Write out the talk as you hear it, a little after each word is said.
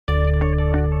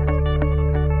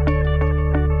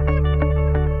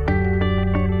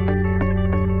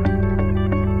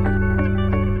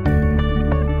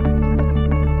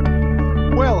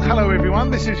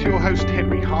This is your host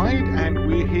Henry Hyde, and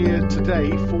we're here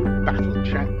today for Battle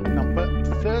Chat number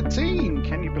 13.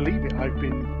 Can you believe it? I've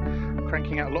been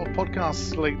cranking out a lot of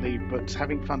podcasts lately, but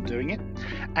having fun doing it.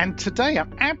 And today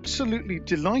I'm absolutely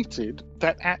delighted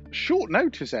that at short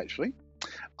notice, actually,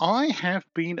 I have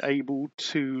been able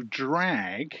to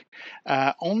drag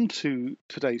onto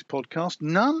today's podcast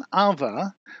none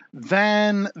other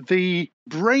than the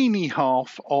brainy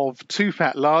half of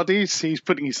TooFatLardies. He's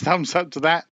putting his thumbs up to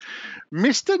that.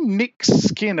 Mr. Nick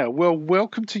Skinner. Well,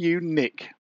 welcome to you, Nick.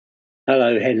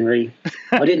 Hello, Henry.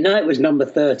 I didn't know it was number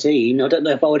 13. I don't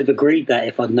know if I would have agreed that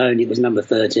if I'd known it was number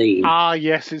 13. Ah,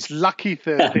 yes, it's lucky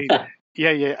 13.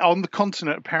 Yeah. On the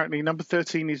continent, apparently, number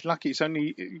 13 is lucky. It's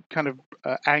only kind of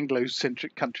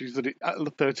Anglo-centric countries that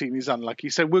 13 is unlucky.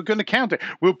 So we're going to count it.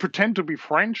 We'll pretend to be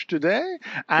French today,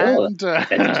 and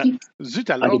zut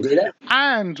alors,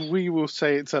 and we will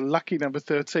say it's a lucky number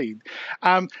 13.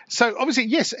 So obviously,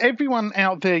 yes, everyone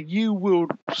out there, you will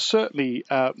certainly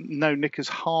know Nick as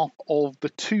half of the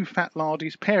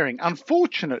TooFatLardies pairing.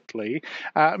 Unfortunately,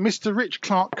 Mr. Rich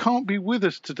Clarke can't be with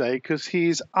us today because he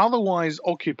is otherwise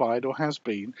occupied, or has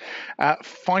been,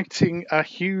 fighting a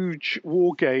huge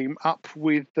war game up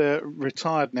with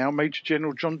retired now Major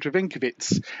General John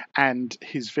Dravenkovitz and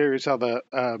his various other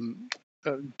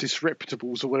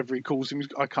disreputables, or whatever he calls them.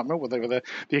 I can't remember what they were,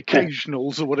 the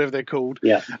occasionals or whatever they're called,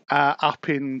 up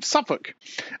in Suffolk.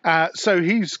 So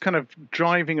he's kind of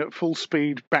driving at full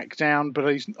speed back down, but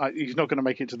he's not going to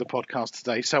make it to the podcast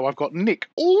today. So I've got Nick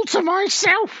all to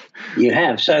myself. You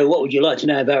have. So what would you like to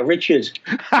know about Richard?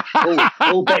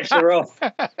 all bets are off.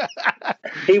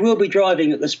 He will be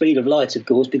driving at the speed of light, of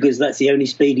course, because that's the only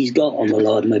speed he's got on the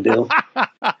Lardmobile.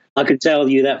 I can tell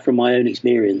you that from my own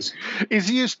experience. Is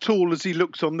he as tall as he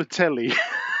looks on the telly?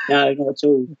 No, not at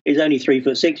all. He's only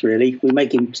 3'6", really. We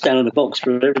make him stand on a box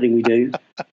for everything we do.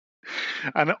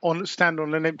 And stand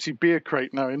on an empty beer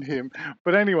crate, knowing him.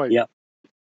 But anyway. Yeah.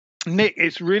 Nick,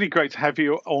 it's really great to have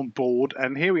you on board,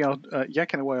 and here we are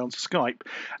yakking away on Skype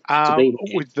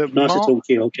with nice to talk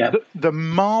to you, old chap. The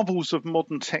marvels of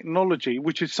modern technology,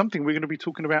 which is something we're going to be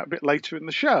talking about a bit later in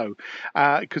the show,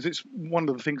 because it's one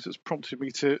of the things that's prompted me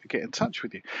to get in touch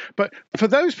with you. But for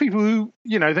those people who,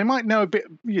 they might know a bit,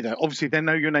 obviously they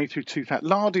know your name through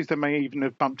TooFatLardies, they may even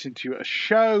have bumped into you at a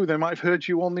show, they might have heard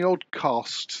you on the odd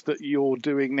cast that you're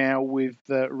doing now with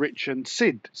Rich and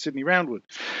Sydney Roundwood.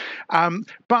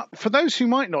 But for those who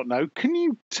might not know, can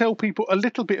you tell people a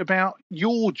little bit about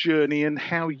your journey and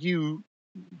how you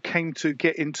came to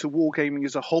get into wargaming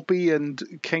as a hobby and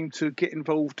came to get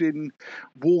involved in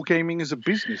wargaming as a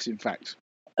business, in fact?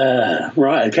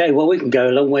 Right, okay. Well, we can go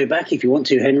a long way back if you want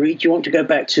to, Henry. Do you want to go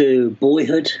back to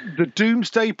boyhood? The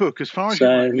Doomsday Book, as far as you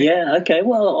know. Yeah, okay.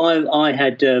 Well, I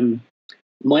had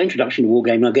my introduction to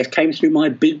wargaming, I guess, came through my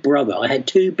big brother. I had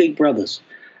two big brothers.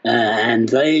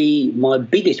 And my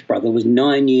biggest brother was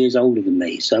 9 years older than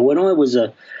me. So when I was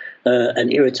an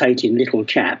irritating little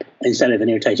chap instead of an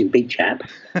irritating big chap,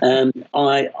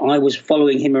 I was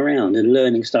following him around and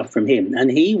learning stuff from him.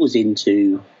 And he was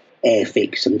into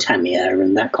airfix and Tamiya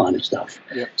and that kind of stuff.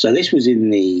 Yep. So this was in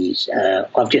the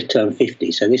I've just turned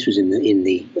 50, so this was in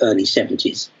the early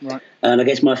 70s. Right. And I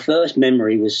guess my first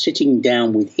memory was sitting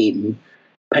down with him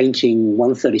painting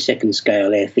 1/32 scale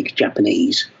airfix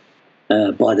Japanese.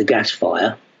 By the gas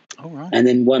fire, right. And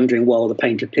then wondering why the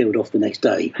paint had peeled off the next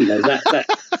day.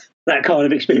 That kind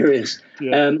of experience.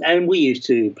 Yeah. And we used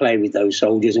to play with those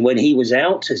soldiers. And when he was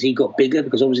out, as he got bigger,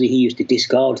 because obviously he used to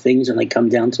discard things and they come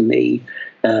down to me.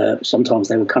 Sometimes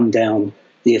they would come down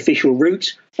the official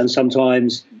route, and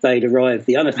sometimes they'd arrive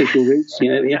the unofficial routes.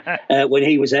 When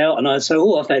he was out, and I'd say,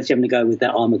 I fancy having to go with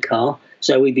that armoured car.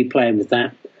 So we'd be playing with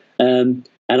that.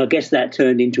 And I guess that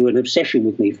turned into an obsession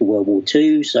with me for World War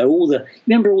II. So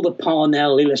remember all the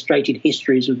Parnell illustrated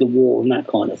histories of the war and that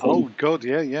kind of thing? Oh, God,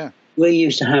 yeah. We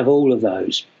used to have all of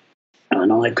those.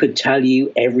 And I could tell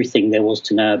you everything there was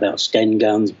to know about Sten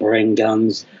guns, Bren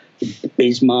guns,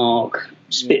 Bismarck,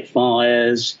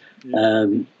 Spitfires,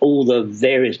 all the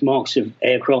various marks of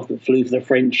aircraft that flew for the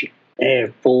French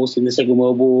Air Force in the Second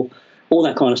World War, all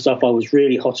that kind of stuff I was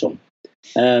really hot on.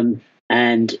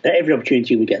 And at every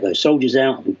opportunity we get those soldiers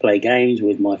out, we play games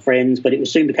with my friends, but it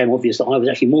soon became obvious that I was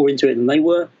actually more into it than they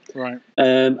were. Right.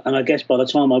 And I guess by the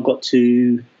time I got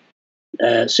to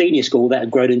senior school, that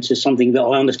had grown into something that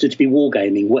I understood to be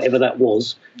wargaming, whatever that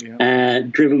was,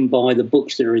 driven by the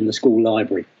books that are in the school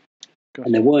library. Gotcha.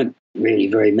 And there weren't really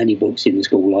very many books in the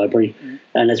school library. Mm.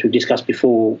 And as we discussed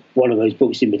before, one of those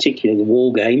books in particular, The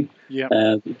War Game,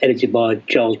 edited by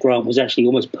Charles Grant, was actually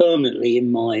almost permanently in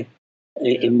my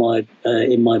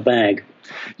bag.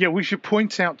 Yeah, we should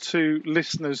point out to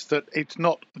listeners that it's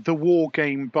not the war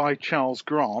game by Charles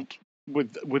Grant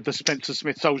with the Spencer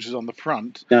Smith soldiers on the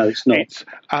front. No, it's not. It's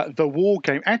the war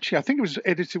game. Actually, I think it was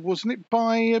edited, wasn't it,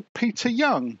 by Peter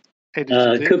Young?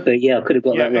 Edited It could be. Yeah, I could have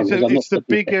got that wrong. It's the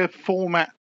bigger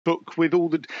format book with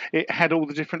it had all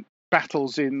the different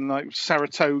battles in like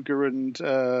Saratoga and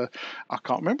I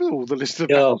can't remember all the list of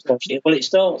battles. Gosh, well, it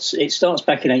starts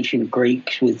back in ancient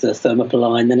Greek with the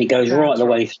Thermopylae, then it goes right the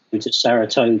way through to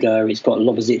Saratoga. It's got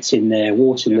Lobositz in there,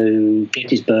 Waterloo,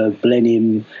 Gettysburg,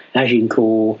 Blenheim,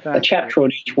 Agincourt. A chapter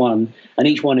on each one, and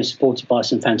each one is supported by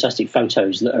some fantastic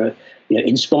photos that are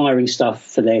inspiring stuff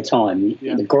for their time.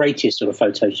 The greatest sort of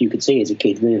photos you could see as a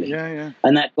kid, really.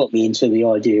 And that got me into the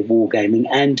idea of wargaming.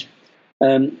 And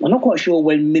I'm not quite sure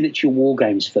when Miniature War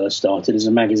Games first started as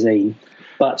a magazine,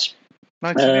 but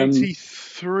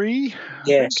 1983.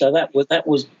 So that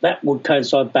would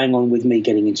coincide bang on with me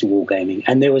getting into wargaming.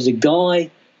 And there was a guy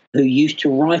who used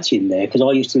to write in there, because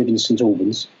I used to live in St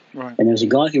Albans, and there was a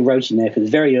guy who wrote in there for the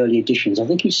very early editions. I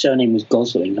think his surname was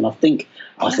Gosling, and I think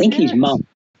his mum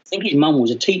was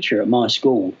a teacher at my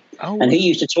school, and he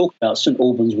used to talk about St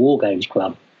Albans War Games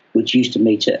Club, which used to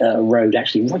meet at a road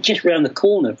actually just round the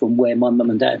corner from where my mum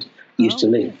and dad used to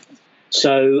live.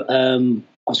 So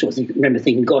I sort of remember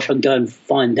thinking, gosh, I'd go and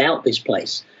find out this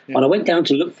place. And I went down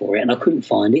to look for it, and I couldn't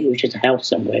find it. It was just a house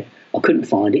somewhere. I couldn't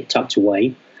find it, tucked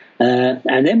away.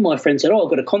 And then my friend said, I've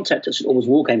got a contact at St Albans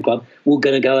War Game Club. We're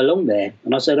going to go along there.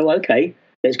 And I said, okay,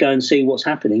 let's go and see what's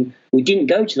happening. We didn't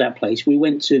go to that place. We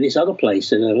went to this other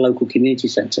place at a local community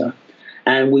centre.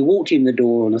 And we walked in the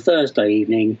door on a Thursday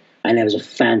evening, and there was a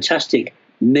fantastic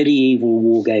medieval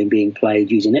war game being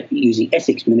played using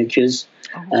Essex miniatures.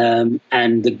 And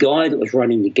the guy that was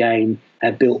running the game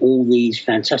had built all these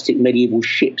fantastic medieval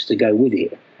ships to go with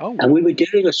it. And we were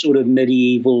doing a sort of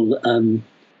medieval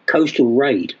coastal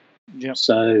raid.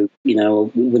 So, we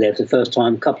were there for the first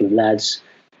time, a couple of lads,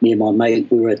 me and my mate,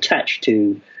 we were attached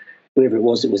to whoever it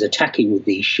was that was attacking with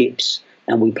these ships,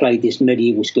 and we played this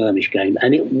medieval skirmish game,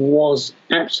 and it was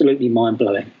absolutely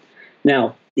mind-blowing.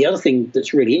 Now, the other thing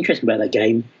that's really interesting about that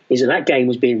game is that game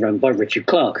was being run by Richard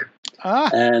Clarke.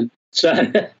 And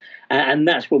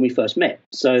that's when we first met.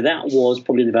 So that was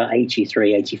probably in about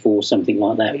 83, 84, something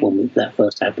like that, when that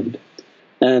first happened.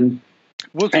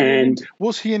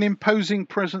 Was he an imposing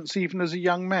presence even as a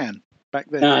young man back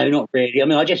then? No, not really. I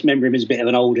mean, I just remember him as a bit of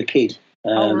an older kid.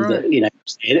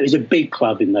 It was a big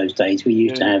club in those days. We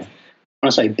used to have, when I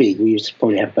say big, we used to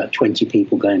probably have about 20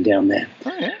 people going down there.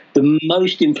 The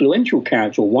most influential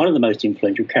character, or one of the most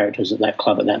influential characters at that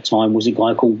club at that time, was a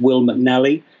guy called Will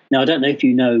McNally. Now, I don't know if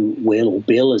you know Will, or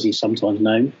Bill, as he's sometimes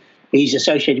known. He's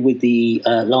associated with the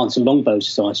Lance and Longbow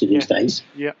Society these days.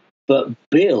 But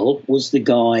Bill was the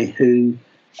guy who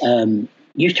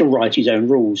used to write his own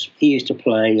rules. He used to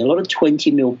play a lot of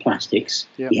 20mm plastics.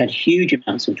 He had huge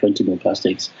amounts of 20mm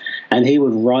plastics, and he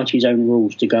would write his own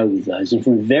rules to go with those. And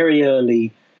from very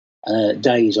early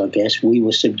days, I guess, we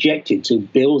were subjected to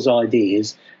Bill's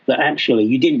ideas that actually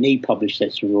you didn't need published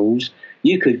sets of rules.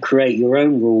 You could create your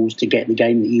own rules to get the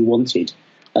game that you wanted.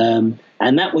 And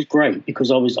that was great,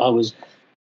 because I was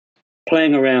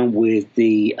playing around with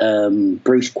the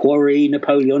Bruce Quarry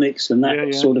Napoleonics and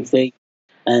that sort of thing,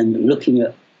 and looking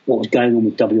at what was going on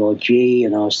with WRG,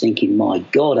 and I was thinking, my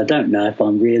God, I don't know if I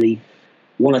really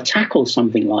want to tackle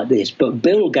something like this. But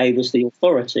Bill gave us the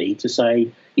authority to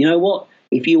say, you know what,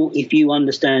 if you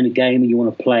understand a game and you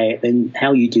want to play it, then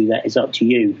how you do that is up to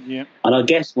you. And I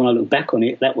guess when I look back on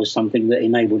it, that was something that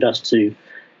enabled us to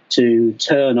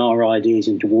turn our ideas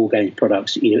into war games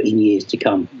products, in years to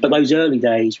come. But those early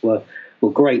days were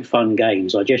great fun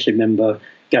games. I just remember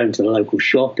going to the local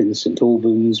shop in St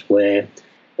Albans, where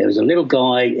there was a little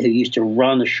guy who used to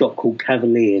run a shop called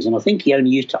Cavaliers, and I think he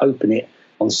only used to open it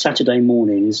on Saturday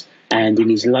mornings and in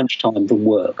his lunchtime from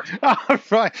work.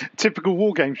 Right, typical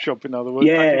war game shop, in other words.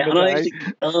 And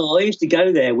I used to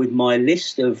go there with my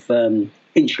list of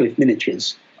Hinchcliffe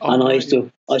miniatures, and I used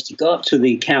to go up to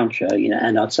the counter,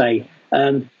 and I'd say,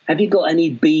 "Have you got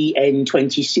any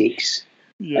BN26?"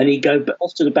 And he'd go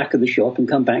off to the back of the shop and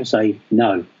come back and say,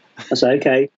 "No." I say,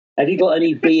 "Okay. Have you got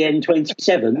any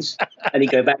BN27s?" And he'd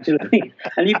go back to the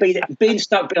and he'd be being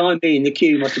stuck behind me in the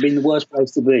queue must have been the worst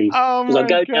place to be, because I'd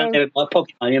go down there with my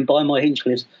pocket money and buy my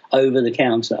Hinchcliffes over the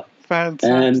counter.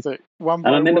 Fantastic. And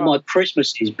I remember my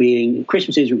Christmases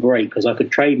were great, because I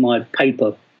could trade my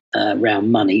paper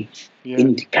round money,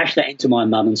 cash that into my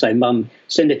mum and say, "Mum,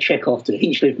 send a cheque off to the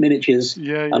Hinchcliffe Miniatures."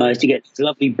 And I used to get these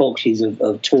lovely boxes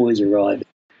of toys arriving.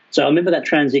 So I remember that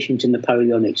transition to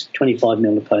Napoleonics,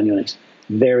 25mm Napoleonics,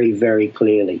 very, very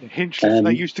clearly. Hinchcliffe,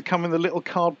 they used to come in the little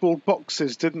cardboard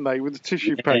boxes, didn't they, with the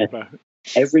tissue paper?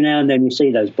 Every now and then you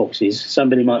see those boxes.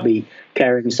 Somebody might be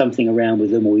carrying something around with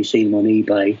them, or you see them on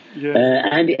eBay. Yeah.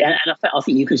 And I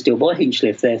think you can still buy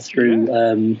Hinchliff there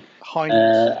through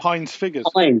Heinz Figures.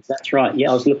 Heinz, that's right. Yeah,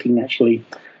 I was looking actually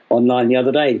online the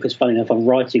other day because, funny enough, I'm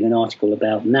writing an article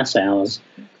about Nassau's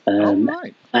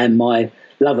and my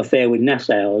love affair with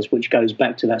Nassau's, which goes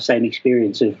back to that same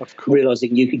experience of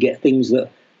realising you could get things that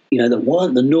that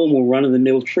weren't the normal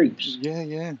run-of-the-mill troops.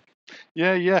 Yeah.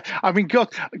 I mean,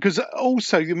 God, because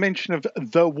also you mentioned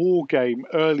of the war game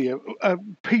earlier.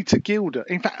 Peter Gilder.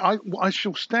 In fact, I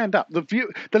shall stand up. The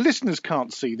listeners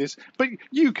can't see this, but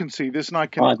you can see this, and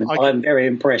I'm very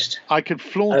impressed. I can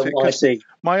flaunt it. I see.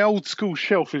 My old school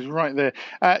shelf is right there.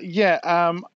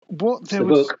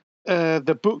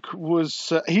 The book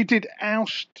was he did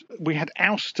we had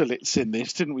Austerlitz in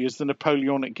this, didn't we, as the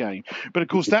Napoleonic game, but of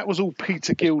course that was all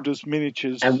Peter Gilder's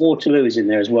miniatures, and Waterloo is in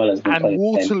there as well,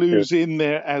 in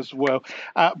there as well.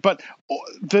 But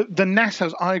the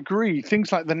Nassaus, I agree,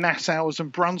 things like the Nassaus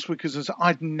and Brunswickers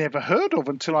I'd never heard of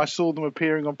until I saw them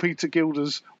appearing on Peter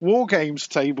Gilder's War Games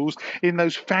tables in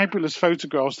those fabulous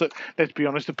photographs that, let's be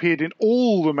honest, appeared in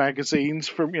all the magazines,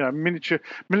 from miniature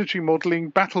military modelling,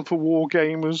 Battle for War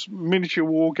Gamers, miniature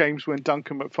war games when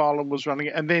Duncan McFarlane was running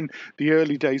it, and then the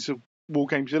early days of War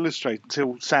Games Illustrated,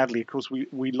 until sadly, of course,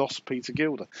 we lost Peter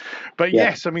Gilder. But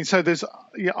yes, I mean, so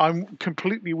I'm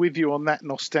completely with you on that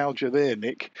nostalgia there,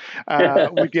 Nick,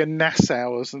 with your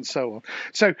Nassau's and so on.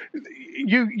 So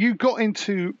you got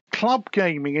into club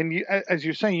gaming, and as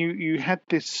you're saying, you had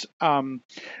this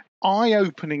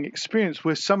eye-opening experience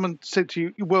where someone said to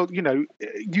you, well,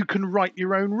 you can write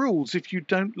your own rules. If you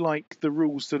don't like the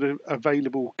rules that are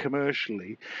available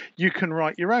commercially, you can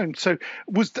write your own. So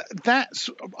was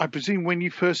that's, I presume, when you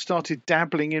first started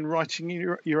dabbling in writing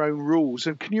your own rules?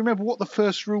 And can you remember what the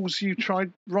first rules you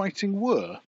tried writing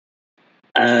were?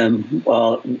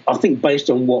 Well, I think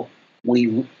based on what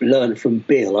we learned from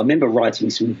Bill, I remember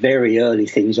writing some very early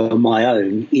things on my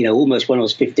own, almost when I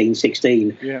was 15,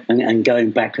 16, and going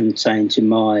back and saying to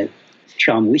my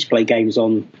chum, we used to play games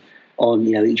on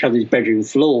each other's bedroom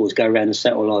floors, go around and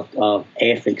settle our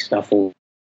Airfix stuff or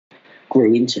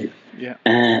grew into.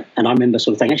 And I remember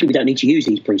sort of thinking, actually, we don't need to use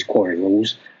these Prince Quarry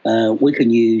rules. We can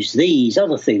use these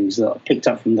other things that I picked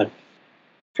up from the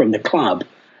club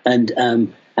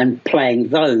and playing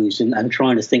those and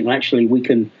trying to think, well, actually, we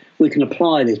can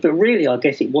apply this. But really, I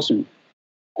guess it wasn't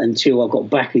until I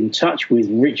got back in touch with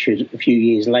Richard a few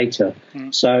years later.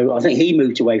 So I think he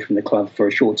moved away from the club for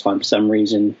a short time for some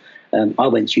reason. I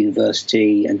went to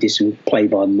university and did some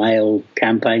play-by-mail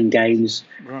campaign games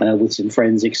with some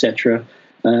friends, etc.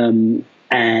 And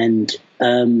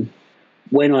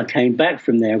when I came back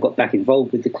from there, I got back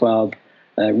involved with the club.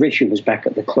 Richard was back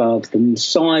at the club. The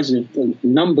size of the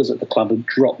numbers at the club had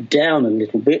dropped down a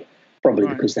little bit, probably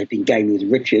because they'd been gaming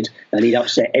with Richard and he'd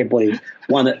upset everybody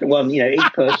one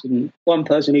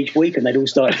person each week, and they'd all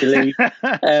started to leave.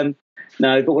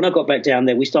 No, but when I got back down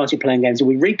there, we started playing games and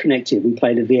we reconnected. We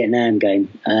played a Vietnam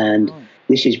game, and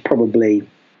this is probably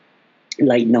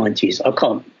late 90s.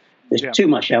 There's too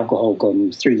much alcohol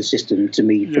gone through the system for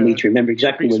me to remember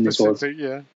exactly when this was.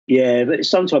 Yeah, but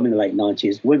sometime in the late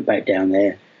 90s, went back down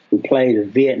there. We played a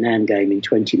Vietnam game in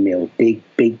 20 mil,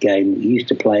 big game we used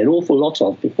to play an awful lot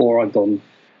of before I'd gone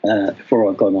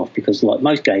off, because like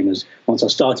most gamers, once I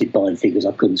started buying figures,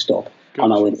 I couldn't stop. Gotcha.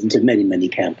 And I went into many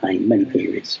campaigns, many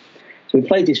periods. So we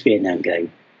played this Vietnam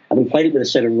game, and we played it with a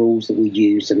set of rules that we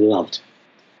used and loved.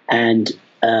 And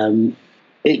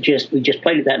we just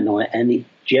played it that night, and it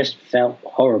just felt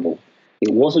horrible.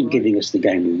 It wasn't giving us the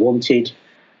game we wanted.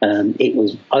 It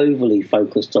was overly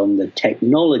focused on the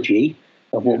technology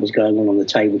of what was going on the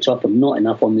tabletop and not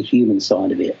enough on the human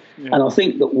side of it. And I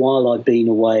think that while I'd been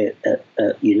away at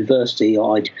university,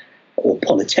 or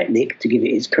Polytechnic, to give it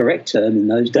its correct term in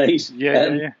those days,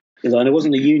 because I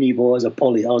wasn't a uni boy, I was a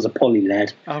poly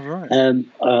lad. Oh, right.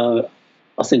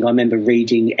 I think I remember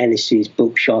reading Ellis's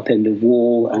book Sharp End of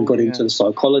War and got into the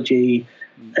psychology,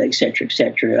 etc.,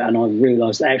 and I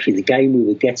realised that actually the game we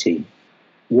were getting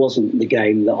wasn't the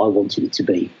game that I wanted it to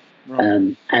be.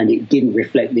 Right. And it didn't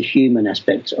reflect the human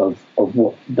aspect of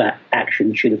what that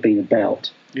action should have been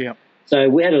about. Yeah. So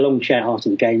we had a long chat after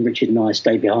the game. Richard and I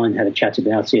stayed behind, had a chat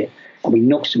about it, and we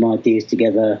knocked some ideas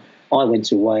together. I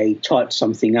went away, typed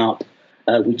something up.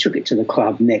 We took it to the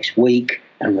club next week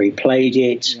and replayed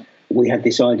it. Yeah. We had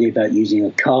this idea about using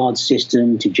a card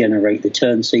system to generate the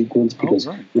turn sequence because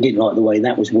we didn't like the way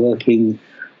that was working.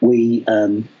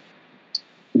 One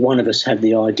of us had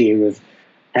the idea of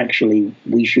actually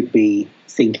we should be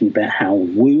thinking about how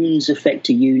wounds affect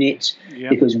a unit,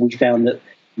 because we found that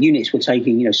units were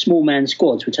taking, small man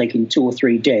squads were taking 2 or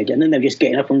 3 dead, and then they're just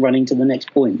getting up and running to the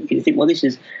next point. You think, well, this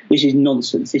is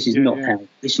nonsense. This is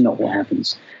this is not what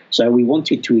happens. So we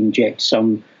wanted to inject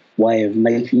some way of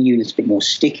making units a bit more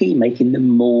sticky, making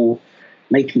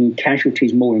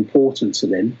casualties more important to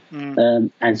them.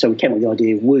 And so we came up with the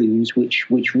idea of wounds,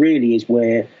 which really is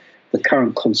where the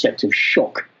current concept of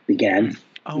shock began.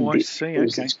 Oh, I see.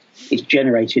 Okay. It's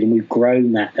generated, and we've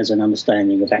grown that as an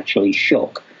understanding of actually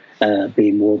shock,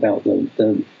 being more about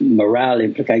the morale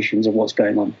implications of what's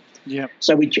going on. Yeah.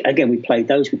 So we played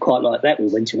those. We quite liked that. We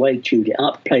went away, chewed it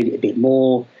up, played it a bit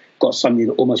more, got something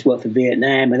that almost worked for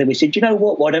Vietnam, and then we said, you know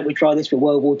what? Why don't we try this for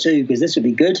World War II? Because this would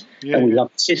be good. Yeah, and we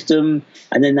loved the system.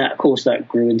 And then that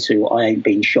grew into I Ain't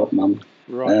Been Shot, Mum.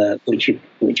 Right.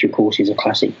 Which of course is a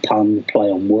classic pun, play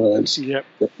on words that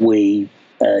we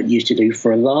used to do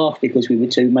for a laugh because we were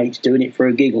two mates doing it for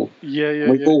a giggle.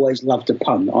 We've always loved a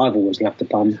pun. I've always loved a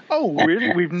pun. Oh,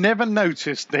 really? We've never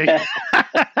noticed it.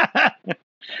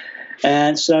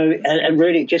 And so, and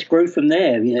really, it just grew from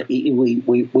there. We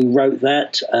wrote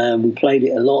that. We played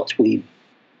it a lot. We,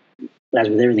 as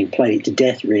with everything, played it to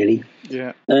death, really.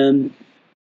 Yeah. And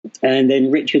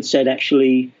then Richard said,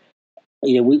 actually,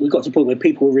 we got to the point where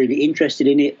people were really interested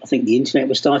in it. I think the internet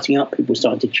was starting up. People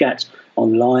started to chat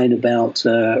online about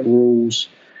rules,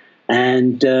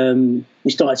 and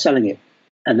we started selling it.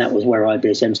 And that was where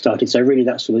IBSM started. So really,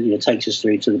 that sort of takes us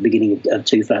through to the beginning of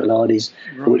TooFatLardies,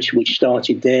 which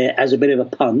started there as a bit of a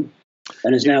pun,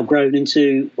 and has now grown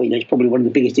into it's probably one of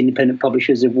the biggest independent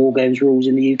publishers of war games rules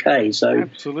in the UK. So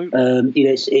absolutely,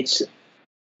 it's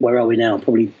where are we now?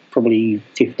 Probably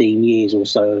 15 years or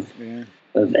so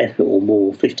of effort or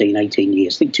more, 15, 18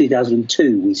 years. I think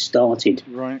 2002 we started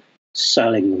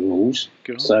selling the rules.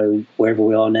 God. So wherever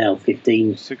we are now,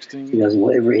 15, 16, 2000,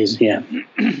 whatever it is, yeah.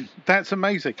 That's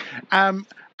amazing. And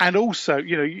also,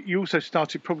 you also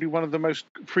started probably one of the most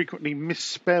frequently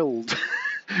misspelled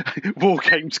war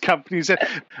games companies. If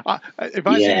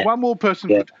I see one more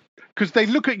person, because they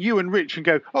look at you and Rich and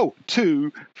go, "Oh,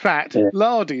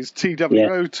 TooFatLardies,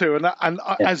 TWO2," and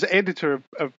as editor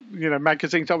of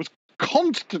magazines, I was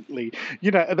constantly,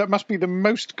 that must be the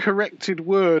most corrected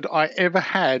word I ever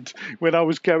had when I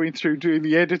was going through doing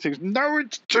the editing. No,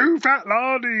 it's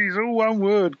TooFatLardies, all one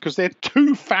word, because they're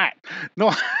too fat.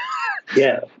 Not.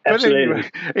 Yeah, absolutely. Anyway,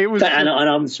 it was, and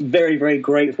I'm very, very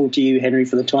grateful to you, Henry,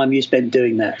 for the time you spent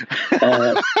doing that.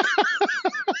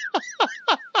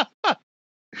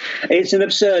 It's an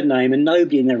absurd name, and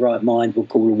nobody in their right mind will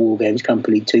call a war games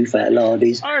company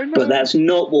TooFatLardies. But that's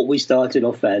not what we started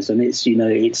off as, and it's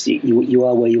you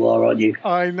are where you are, aren't you?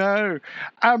 I know,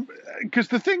 because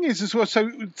the thing is as well. So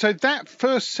that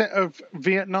first set of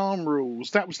Vietnam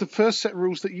rules, that was the first set of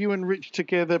rules that you and Rich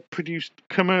together produced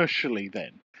commercially.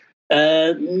 Then.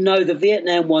 No, the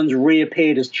Vietnam ones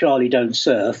reappeared as Charlie Don't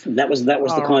Surf. That was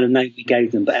the kind of name we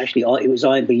gave them. But actually, it was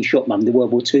I Ain't Been Shot, Mum, the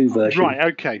World War II version.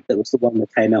 Right, okay. That was the one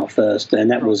that came out first,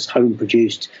 and that was home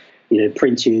produced,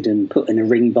 printed and put in a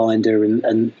ring binder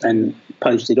and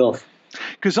posted off.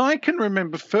 Because I can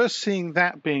remember first seeing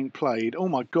that being played. Oh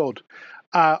my God.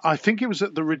 I think it was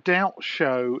at the Redoubt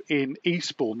show in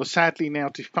Eastbourne, the sadly now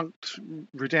defunct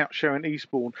Redoubt show in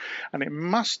Eastbourne. And it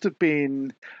must have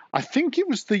been, I think it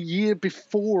was the year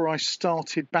before I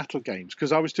started Battlegames,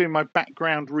 because I was doing my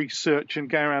background research and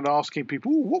going around asking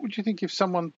people, what would you think if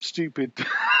someone stupid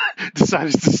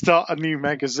decided to start a new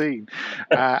magazine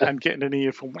and getting an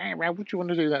ear from, where would you want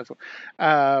to do that for?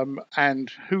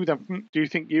 And who do you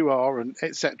think you are, and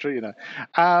etc.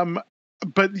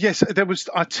 But yes, there was.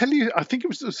 I tell you, I think it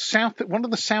was one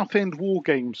of the South End War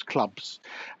Games clubs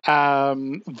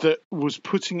that was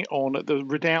putting it on at the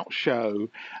Redoubt show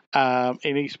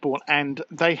in Eastbourne, and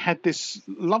they had this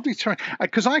lovely terrain.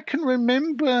 Because I can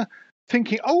remember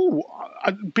thinking,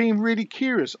 being really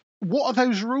curious. What are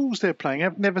those rules they're playing?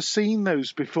 I've never seen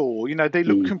those before. They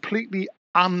look completely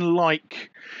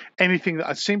unlike anything that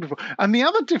I'd seen before. And the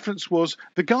other difference was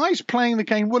the guys playing the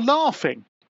game were laughing.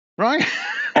 Right?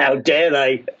 How dare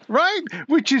they? Right?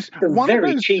 Which is one very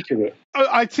of those, cheap of it.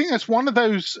 I think that's one of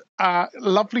those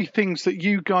lovely things that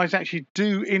you guys actually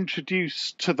do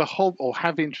introduce to the hobby, or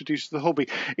have introduced to the hobby,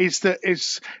 is that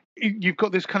you've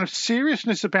got this kind of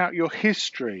seriousness about your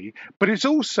history, but it's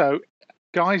also,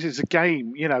 guys, it's a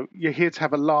game. You're here to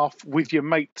have a laugh with your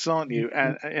mates, aren't you?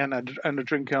 And a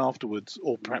drink afterwards,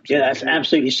 or perhaps. Yeah, that's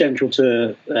absolutely central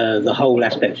to the whole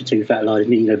aspect of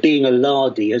TooFatLardies. Being a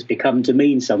lardy has become to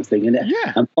mean something,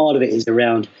 and part of it is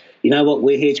around you know what,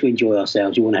 we're here to enjoy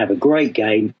ourselves. We want to have a great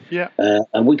game. Yeah.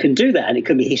 And we can do that, and it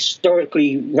can be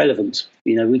historically relevant.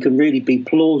 You know, we can really be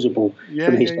plausible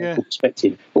from a historical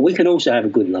perspective. But we can also have a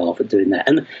good laugh at doing that.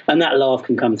 And that laugh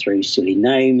can come through silly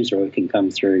names, or it can come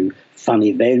through fun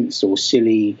events or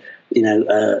silly,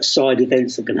 side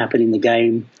events that can happen in the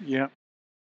game. Yeah.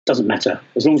 Doesn't matter.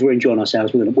 As long as we're enjoying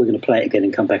ourselves, we're going to play it again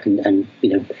and come back and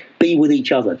be with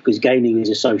each other, because gaming is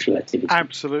a social activity.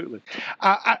 Absolutely.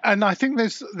 And I think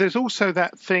there's also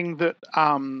that thing that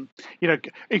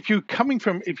if you're coming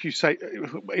from, if you say,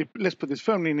 let's put this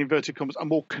firmly in inverted commas, a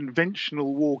more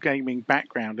conventional wargaming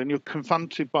background, and you're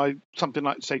confronted by something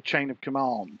like, say, Chain of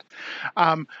Command,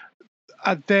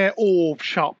 they're all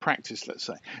sharp practice. Let's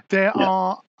say there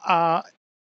are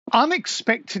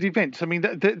unexpected events. I mean,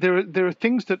 there are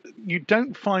things that you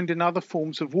don't find in other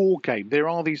forms of war game. There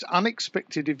are these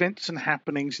unexpected events and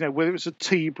happenings, whether it's a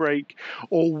tea break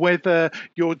or whether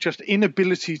your just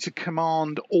inability to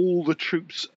command all the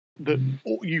troops that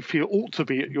you feel ought to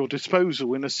be at your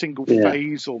disposal in a single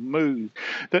phase or move,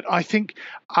 that I think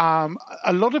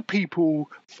a lot of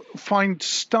people find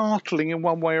startling in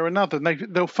one way or another. And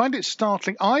they'll find it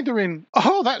startling either in,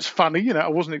 oh, that's funny, I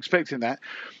wasn't expecting that,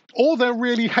 or they'll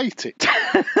really hate it.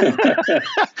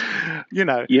 And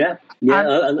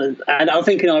I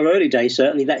think in our early days,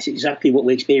 certainly that's exactly what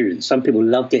we experienced. Some people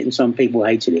loved it and some people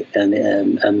hated it,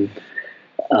 and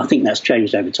I think that's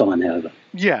changed over time, however.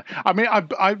 Yeah, I mean,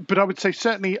 but I would say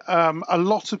certainly a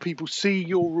lot of people see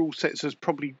your rule sets as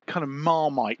probably kind of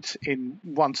Marmite in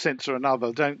one sense or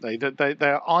another, don't they? That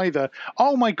they're either,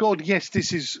 oh my God, yes,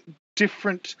 this is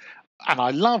different and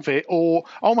I love it, or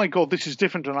oh my God, this is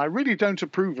different and I really don't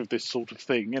approve of this sort of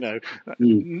thing.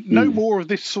 No more of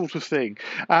this sort of thing.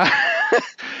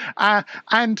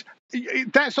 And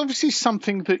that's obviously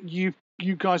something that you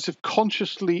guys have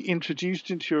consciously introduced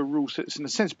into your rule sets, in a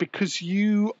sense, because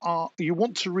you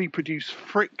want to reproduce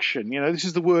friction. This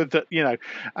is the word that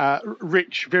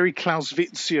Rich, very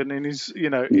Clausewitzian in his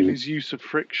in his use of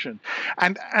friction,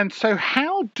 and so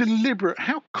how deliberate,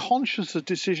 how conscious a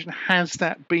decision has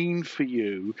that been for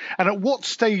you? And at what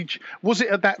stage was it?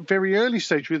 At that very early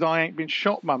stage with I Ain't Been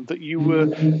Shot, Mum, that you were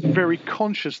very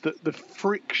conscious that the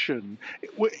friction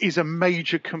is a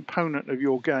major component of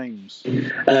your games?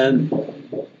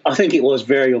 I think it was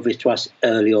very obvious to us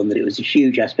early on that it was a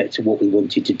huge aspect of what we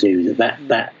wanted to do.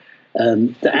 That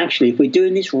actually, if we're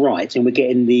doing this right and we're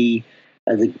getting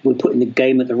we're putting the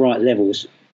game at the right levels,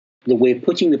 that we're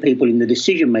putting the people in the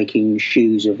decision-making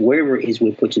shoes of wherever it is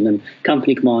we're putting them,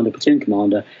 company commander, platoon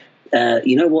commander.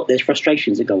 You know what? There's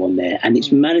frustrations that go on there, and it's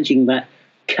managing that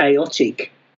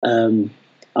chaotic. I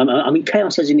mean,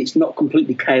 chaos as in it's not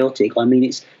completely chaotic. I mean,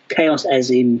 it's chaos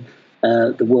as in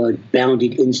the word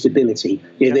bounded instability.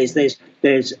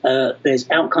 There's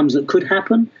outcomes that could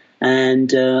happen,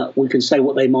 and we can say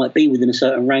what they might be within a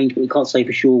certain range, but we can't say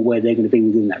for sure where they're going to be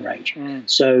within that range.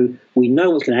 So we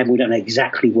know what's going to happen. We don't know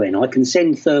exactly when. I can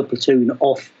send third platoon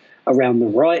off around the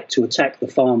right to attack the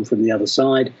farm from the other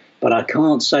side, but I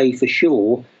can't say for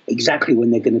sure exactly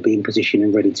when they're going to be in position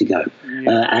and ready to go.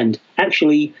 And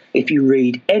actually, if you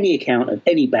read any account of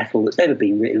any battle that's ever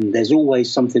been written, there's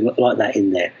always something like that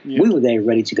in there. We were there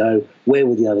ready to go. Where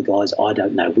were the other guys? I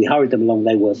don't know. We hurried them along.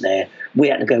 They weren't there. We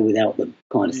had to go without them,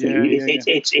 kind of thing.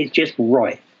 It's just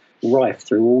rife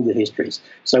through all the histories.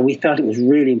 So we felt it was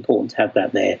really important to have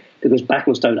that there, because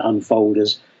battles don't unfold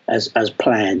as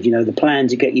planned. The plan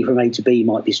to get you from A to B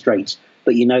might be straight,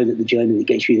 but you know that the journey that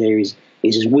gets you there is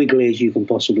as wiggly as you can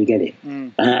possibly get it.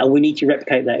 And we need to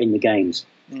replicate that in the games.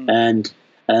 And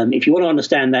if you want to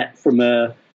understand that from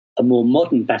a more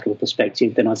modern battle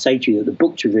perspective, then I'd say to you that the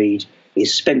book to read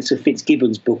is Spencer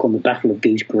Fitzgibbon's book on the Battle of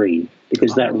Goose Green,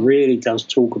 because that really does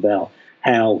talk about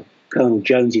how Colonel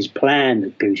Jones's plan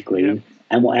at Goose Green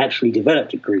and what actually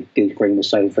developed at Goose Green was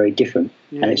so very different.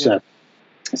 And it's a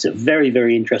very,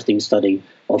 very interesting study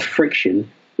of friction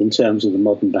in terms of the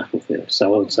modern battlefield.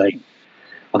 So I would say,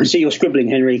 I can see you're scribbling,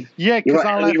 Henry. Yeah, because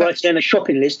are you writing down a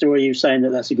shopping list, or are you saying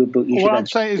that that's a good book? I'm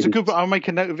saying it's a good book. I'll make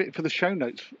a note of it for the show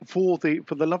notes for the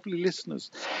lovely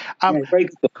listeners. Very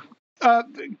good book.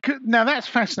 Now that's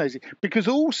fascinating, because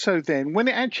also then when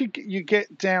it actually you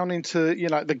get down into the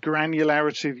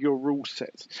granularity of your rule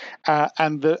set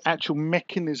and the actual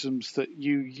mechanisms that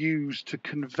you use to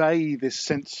convey this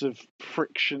sense of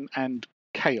friction and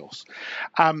chaos.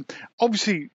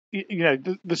 Obviously,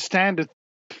 the standard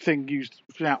thing used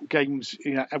throughout games,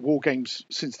 war games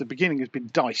since the beginning has been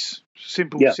dice,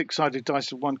 simple six-sided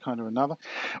dice of one kind or another.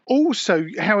 Also,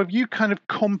 how have you kind of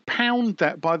compound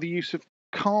that by the use of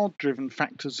card-driven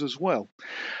factors as well?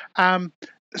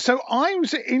 So I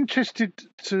was interested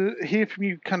to hear from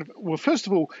you first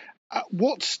of all, At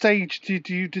what stage did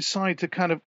you decide to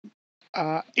kind of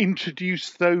introduce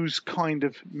those kind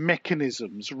of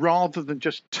mechanisms rather than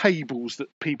just tables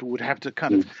that people would have to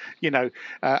kind of, you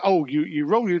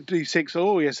roll your d6,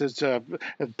 oh yes, there's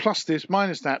plus this,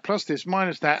 minus that, plus this,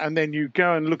 minus that, and then you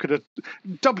go and look at a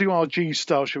WRG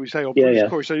style, shall we say, or Bruce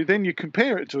Corey. So then you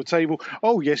compare it to a table,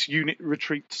 oh yes, unit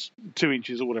retreats 2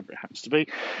 inches or whatever it happens to be.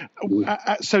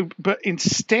 But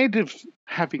instead of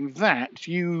having that,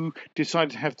 you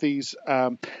decided to have these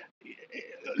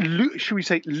should we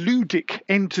say ludic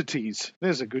entities?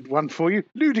 There's a good one for you.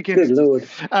 Ludic entities. Good Lord.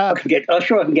 I'm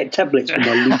sure I can get tablets for my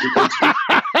ludic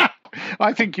entities.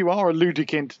 I think you are a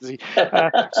ludic entity.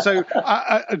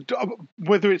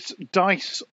 Whether it's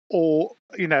dice or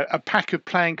a pack of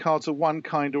playing cards of one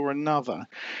kind or another,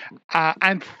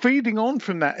 and feeding on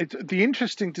from that, the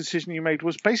interesting decision you made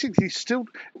was basically still,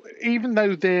 even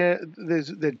though they're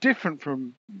different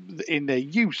from in their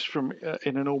use from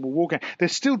in a normal war game, they're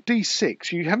still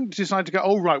D6. You haven't decided to go,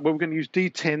 oh right, well we're going to use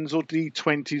D10s or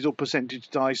D20s or percentage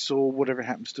dice or whatever it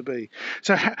happens to be.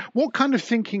 So what kind of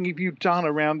thinking have you done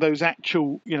around those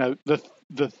actual,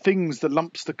 the things, the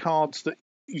lumps, the cards that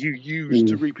you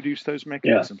use to reproduce those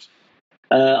mechanisms?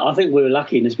 I think we were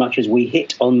lucky in as much as we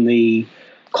hit on the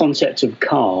concept of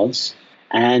cards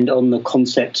and on the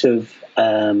concept of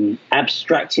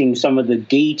abstracting some of the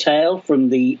detail from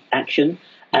the action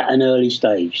at an early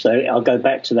stage. So I'll go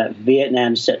back to that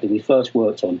Vietnam set that we first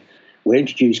worked on. We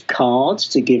introduced cards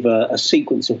to give a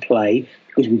sequence of play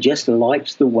because we just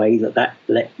liked the way that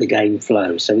let the game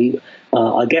flow. So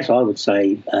I guess I would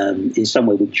say in some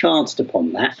way we chanced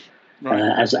upon that. Right.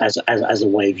 As a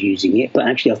way of using it, but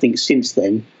actually I think since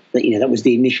then that was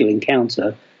the initial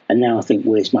encounter, and now I think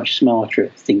we're much smarter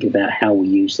at thinking about how we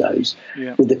use those.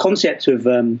 With the concept of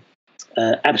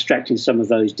abstracting some of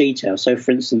those details. So, for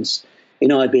instance,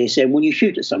 in IBSM, when you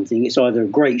shoot at something, it's either a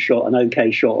great shot, an okay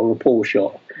shot, or a poor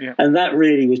shot, and that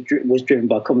really was driven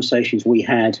by conversations we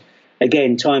had.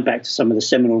 Again, tying back to some of the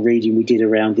seminal reading we did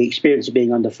around the experience of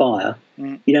being under fire.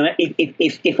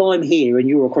 If I'm here and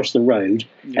you're across the road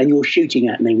and you're shooting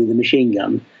at me with a machine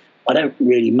gun, I don't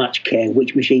really much care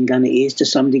which machine gun it is to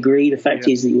some degree. The fact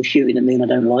is that you're shooting at me and I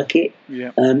don't like it.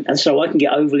 And so I can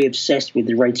get overly obsessed with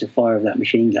the rate of fire of that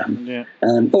machine gun.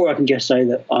 Or I can just say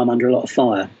that I'm under a lot of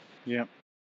fire.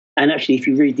 And actually, if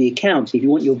you read the accounts, if you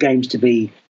want your games to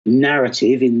be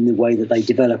narrative in the way that they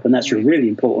develop, and that's a really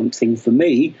important thing for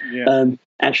me.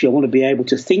 Actually, I want to be able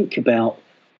to think about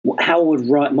how I would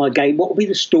write my game, what would be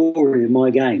the story of my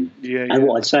game. And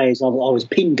what I'd say is I was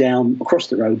pinned down across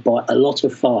the road by a lot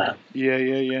of fire.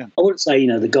 I wouldn't say,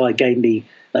 the guy gave me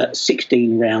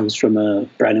 16 rounds from a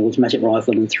Browning automatic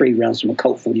rifle and 3 rounds from a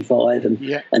Colt 45, and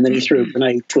then he threw a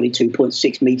grenade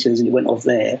 22.6 meters and it went off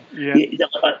there.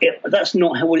 That's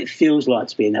not what it feels like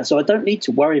to be in that. So I don't need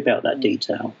to worry about that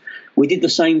detail. We did the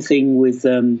same thing with.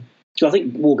 So I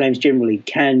think war games generally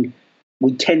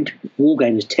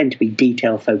wargamers tend to be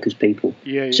detail focused people.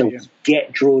 We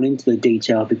get drawn into the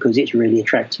detail because it's really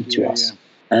attractive to us.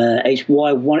 It's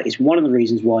one of the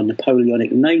reasons why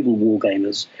Napoleonic naval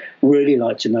wargamers really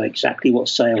like to know exactly what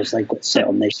sails they've got set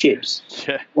on their ships.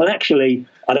 Well, actually,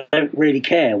 I don't really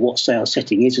care what sail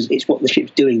setting is. It's what the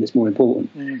ship's doing that's more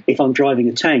important. If I'm driving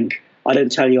a tank, I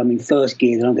don't tell you I'm in first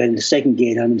gear, then I'm going into second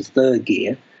gear, then I'm into third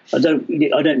gear. I don't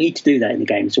need to do that in the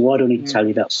game, so why do I need to tell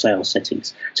you about sail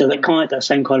settings? So that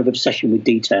same kind of obsession with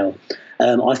detail,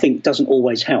 I think, doesn't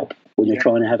always help when you're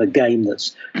trying to have a game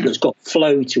that's got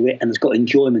flow to it and that's got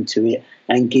enjoyment to it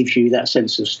and gives you that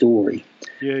sense of story.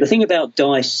 The thing about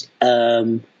dice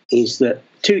is that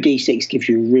 2d6 gives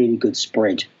you a really good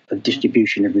spread of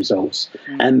distribution of results,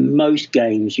 and most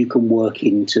games you can work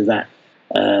into that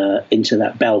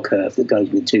bell curve that goes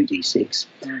with 2d6.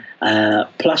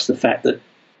 Plus the fact that,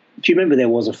 do you remember there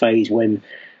was a phase when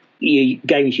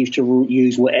games used to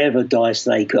use whatever dice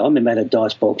they could? I remember I had a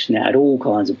dice box and it had all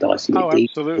kinds of dice in it. Oh,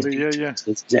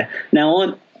 absolutely,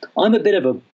 Now, I'm a bit of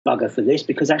a bugger for this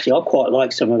because actually I quite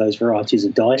like some of those varieties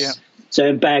of dice. So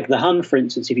in Bag the Hun, for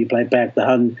instance, if you play Bag the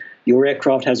Hun, your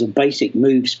aircraft has a basic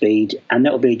move speed and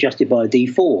that will be adjusted by a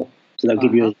D4. So they'll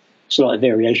give you a slight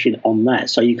variation on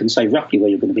that. So you can say roughly where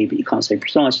you're going to be, but you can't say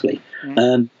precisely.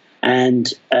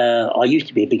 And I used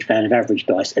to be a big fan of average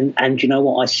dice, and you know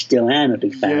what? I still am a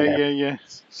big fan of that.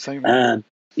 Same.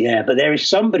 But there is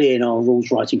somebody in our rules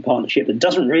writing partnership that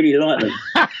doesn't really like them.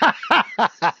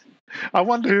 I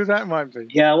wonder who that might be.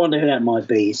 Yeah, I wonder who that might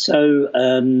be. So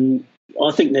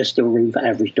I think there's still room for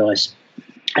average dice,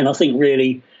 and I think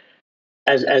really,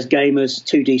 as gamers,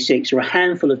 2d6 or a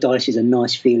handful of dice is a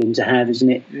nice feeling to have, isn't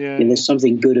it? And there's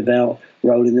something good about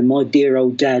rolling them. My dear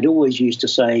old dad always used to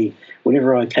say,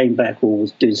 whenever I came back or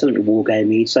was doing something with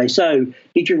Wargaming, he'd say, "So,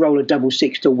 did you roll a double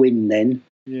six to win then?"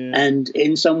 Yeah. And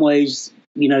in some ways,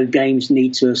 you know, games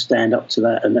need to stand up to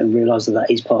that and realise that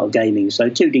is part of gaming. So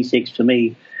 2d6 for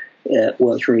me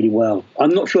works really well.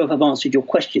 I'm not sure if I've answered your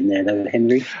question there, though,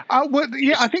 Henry. Well,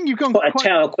 yeah, I think you've gone quite a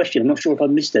tower question. I'm not sure if I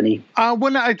missed any.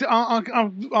 Well,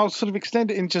 I'll sort of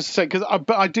extend it in just a sec,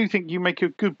 but I do think you make a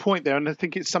good point there, and I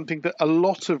think it's something that a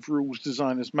lot of rules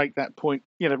designers make that point.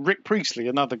 You know, Rick Priestley,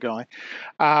 another guy,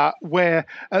 where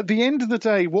at the end of the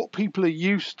day, what people are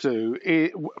used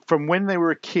to from when they were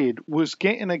a kid was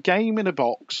getting a game in a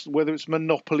box, whether it's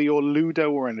Monopoly or Ludo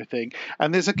or anything,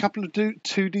 and there's a couple of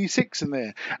 2d6 in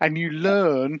there, and you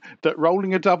learn that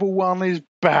rolling a double one is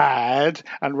bad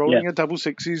and rolling a double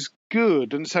six is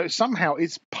good, and so somehow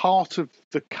it's part of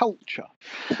the culture.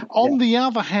 On the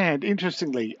other hand,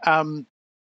 interestingly,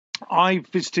 I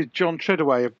visited John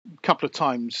Treadaway a couple of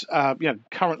times,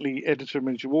 currently editor of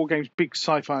Miniature Wargames, big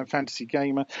sci-fi and fantasy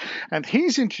gamer, and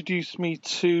he's introduced me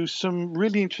to some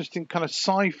really interesting kind of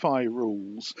sci-fi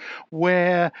rules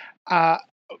where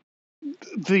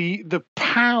the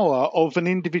power of an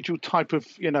individual type of,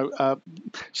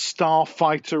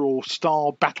 starfighter or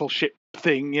star battleship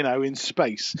thing, in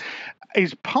space,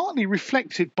 is partly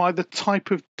reflected by the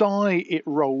type of die it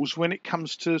rolls when it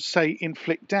comes to, say,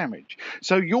 inflict damage.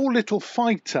 So your little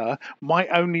fighter might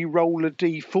only roll a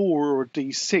D4 or a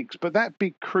D6, but that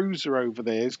big cruiser over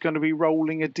there is going to be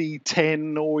rolling a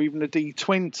D10 or even a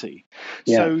D20.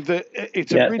 Yeah. So that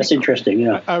it's a really that's interesting.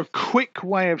 Yeah, a quick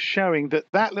way of showing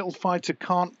that little fighter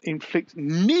can't inflict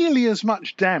nearly as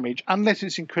much damage unless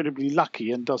it's incredibly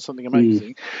lucky and does something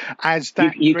amazing as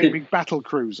that great big battle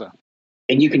cruiser.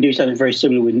 And you can do something very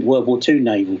similar with World War II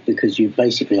naval, because you're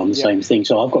basically on the same thing.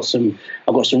 So I've got some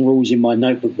rules in my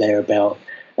notebook there about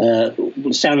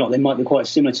sound like they might be quite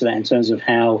similar to that in terms of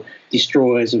how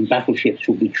destroyers and battleships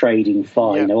will be trading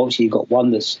fire. Yeah. You know, obviously you've got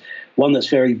one that's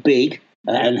very big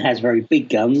and has very big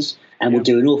guns and will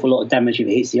do an awful lot of damage if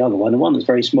it hits the other one. And one that's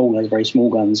very small has very small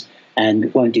guns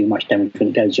and won't do much damage when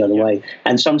it goes the other way.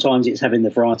 And sometimes it's having the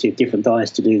variety of different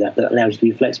dice to do that allows you to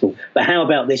be flexible. But how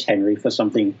about this, Henry, for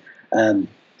something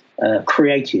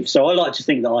creative? So I like to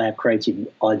think that I have creative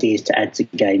ideas to add to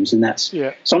games, and that's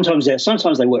sometimes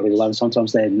they work really well and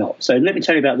sometimes they're not. So let me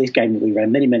tell you about this game that we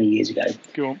ran many years ago,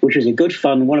 which was a good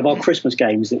fun, one of our Christmas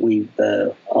games that we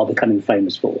are becoming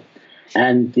famous for.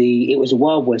 And it was a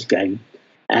Wild West game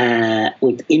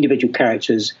with individual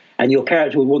characters, and your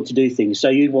character would want to do things. So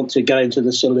you'd want to go into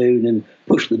the saloon and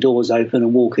push the doors open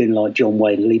and walk in like John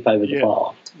Wayne and leap over the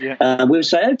bar. Yeah. We would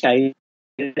say, okay,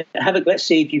 let's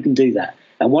see if you can do that.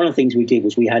 And one of the things we did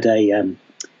was we had I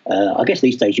guess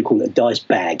these days you call it a dice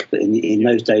bag, but in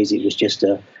those days it was just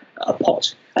a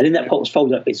pot. And in that pot was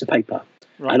folded up bits of paper.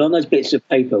 Right. And on those bits of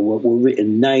paper were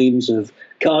written names of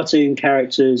cartoon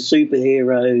characters,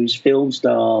 superheroes, film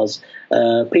stars,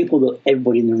 people that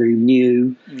everybody in the room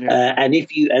knew. Yeah.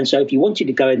 So if you wanted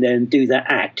to go in there and do that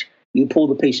act, you pull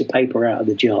the piece of paper out of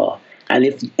the jar. And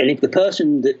if the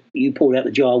person that you pulled out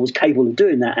the jar was capable of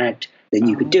doing that act, then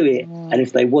you could do it. And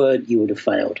if they weren't, you would have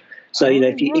failed. So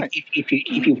if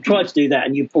you tried to do that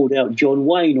and you pulled out John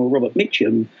Wayne or Robert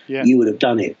Mitchum, you would have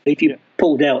done it. If you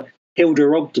pulled out Hilda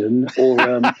Ogden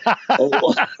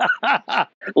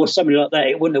or somebody like that,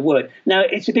 it wouldn't have worked. Now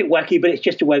it's a bit wacky, but it's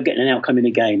just a way of getting an outcome in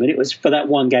a game. And it was, for that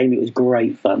one game, it was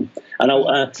great fun.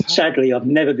 And sadly, I've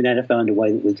never been able to find a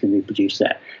way that we can reproduce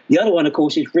that. The other one, of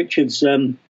course, is Richard's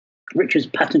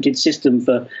patented system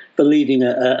for leading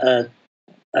a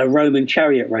Roman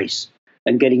chariot race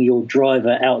and getting your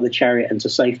driver out of the chariot and to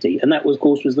safety. And that, of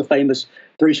course, was the famous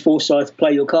Bruce Forsyth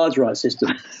play your cards right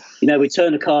system. We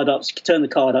turn the card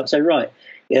up, say, right,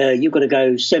 you've got to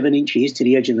go 7 inches to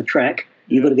the edge of the track.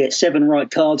 You've got to get 7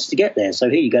 right cards to get there. So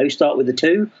here you go, start with the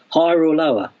 2, higher or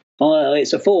lower.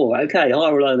 It's a 4. Okay,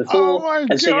 higher or lower than 4,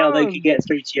 and see how they can get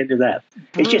through to the end of that.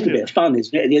 Brilliant. It's just a bit of fun,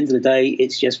 isn't it? At the end of the day,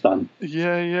 it's just fun.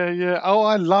 Yeah. Oh,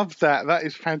 I love that. That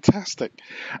is fantastic.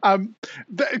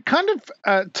 That kind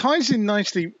of ties in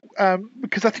nicely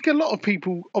because I think a lot of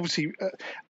people, obviously,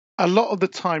 a lot of the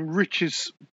time, Rich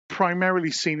is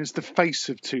primarily seen as the face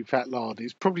of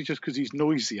TooFatLardies, probably just because he's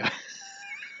noisier.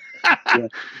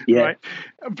 Yeah. Right.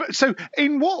 But so,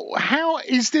 how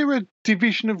is there a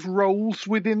division of roles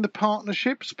within the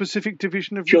partnership? Specific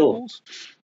division of roles?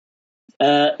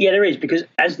 There is, because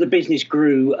as the business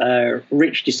grew,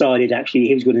 Rich decided actually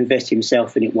he was going to invest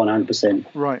himself in it 100%.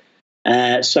 Right.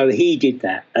 So he did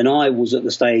that, and I was at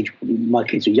the stage. My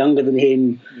kids were younger than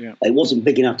him. Yeah. It wasn't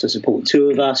big enough to support 2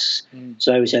 of us.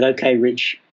 So we said, "Okay,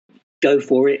 Rich, go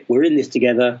for it. We're in this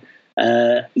together.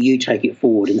 You take it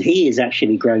forward." And he has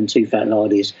actually grown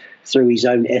TooFatLardies through his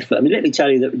own effort. I mean, let me tell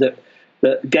you that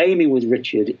But gaming with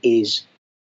Richard is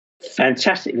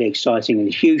fantastically exciting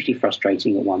and hugely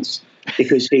frustrating at once,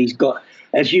 because he's got,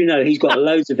 as you know, he's got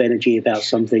loads of energy about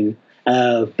something.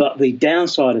 But the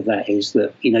downside of that is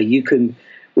that, you know,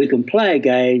 we can play a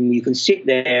game, you can sit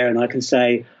there and I can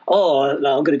say, oh, I'm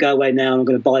going to go away now and I'm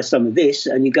going to buy some of this,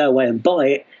 and you go away and buy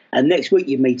it, and next week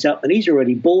you meet up and he's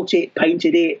already bought it,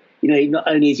 painted it. You know, not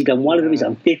only has he done one of them, he's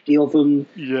done 50 of them.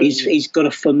 He's got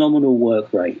a phenomenal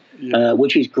work rate,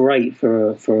 which is great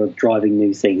for driving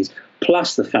new things.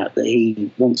 Plus the fact that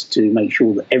he wants to make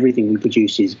sure that everything we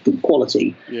produce is good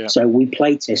quality. So we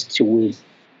play test till we're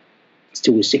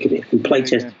sick of it. We play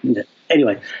test. You know.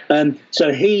 Anyway,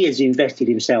 so he has invested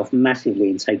himself massively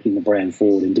in taking the brand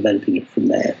forward and developing it from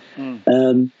there.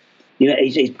 You know,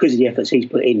 it's because of the efforts he's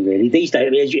put in, really. These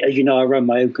days, as you know, I run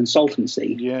my own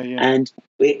consultancy, and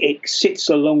it sits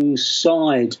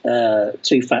alongside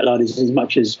TooFatLardies as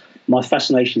much as my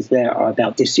fascinations there are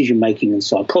about decision-making and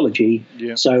psychology.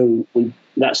 So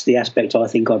that's the aspect I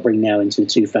think I bring now into the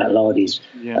TooFatLardies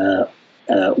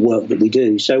work that we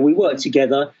do. So we work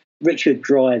together. Richard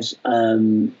drives,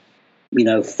 you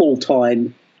know,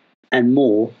 full-time and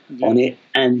more on it,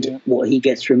 and what he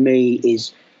gets from me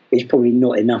is probably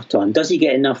not enough time. Does he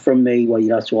get enough from me? Well,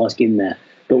 you'd have to ask him that.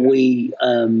 But we,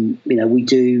 you know, we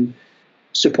do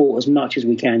support as much as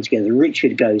we can together.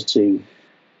 Richard goes to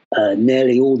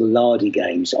nearly all the Lardy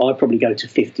games. I probably go to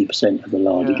 50% of the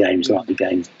Lardy games, Lardy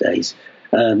Games days.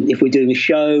 If we're doing a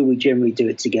show, we generally do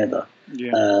it together.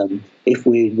 If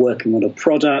we're working on a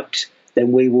product,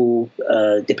 then we will,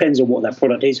 depends on what that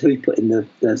product is, who's putting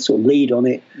the sort of lead on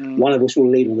it. One of us will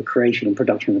lead on the creation and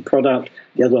production of the product.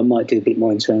 The other one might do a bit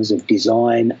more in terms of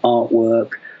design,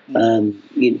 artwork,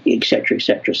 et cetera, et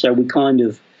cetera. So we kind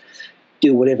of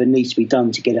do whatever needs to be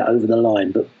done to get it over the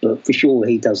line. But for sure,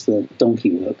 he does the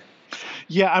donkey work.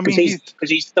 Yeah, I mean, because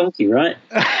he's donkey, right?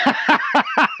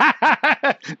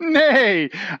 Nay.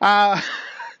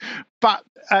 But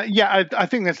I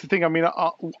think that's the thing. I mean,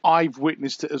 I've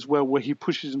witnessed it as well, where he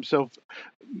pushes himself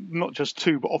not just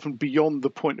to, but often beyond the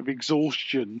point of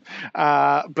exhaustion.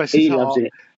 Bless his heart. Loves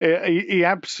it. He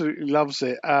absolutely loves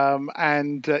it.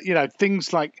 And, you know,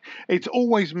 things like, it's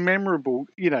always memorable.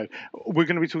 You know, we're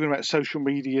going to be talking about social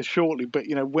media shortly, but,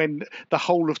 you know, when the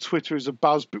whole of Twitter is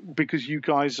abuzz because you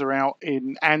guys are out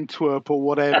in Antwerp or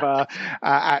whatever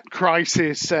at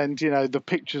Crisis, and, you know, the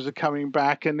pictures are coming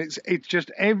back, and it's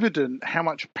just evident how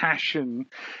much passion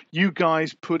you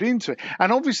guys put into it.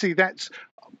 And obviously that's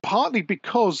partly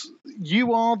because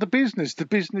you are the business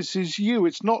is you.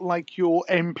 It's not like you're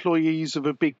employees of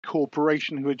a big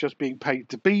corporation who are just being paid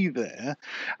to be there.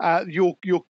 Your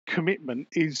commitment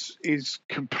is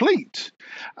complete,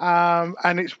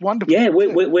 and it's wonderful. Yeah, we're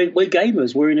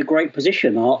gamers. We're in a great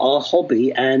position. Our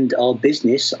hobby and our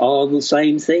business are the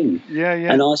same thing.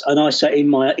 And I say in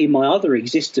my other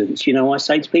existence, you know, I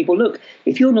say to people, look,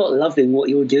 if you're not loving what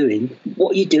you're doing,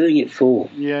 what are you doing it for?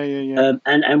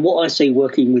 And what I see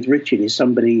working with Richard is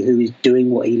somebody who is doing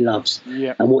what he loves.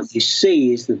 And what you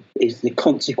see is the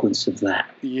consequence of that.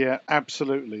 Yeah,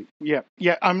 absolutely.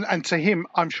 And to him,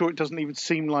 I'm sure it doesn't even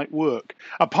seem like work,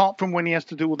 apart from when he has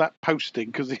to do all that posting,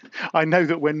 because I know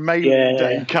that when mailing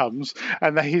day comes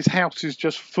and his house is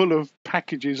just full of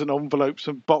packages and envelopes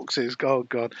and boxes, oh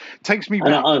God, takes me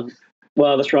back.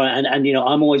 Well, that's right, and you know,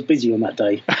 I'm always busy on that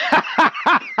day.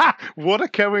 What a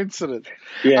coincidence!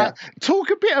 Talk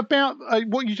a bit about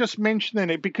what you just mentioned in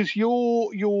it, because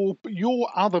your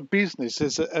other business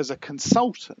as a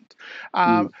consultant,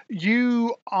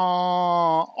 you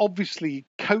are obviously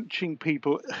coaching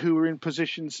people who are in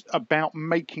positions about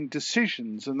making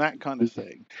decisions and that kind of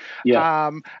thing.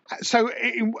 So,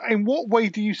 in what way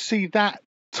do you see that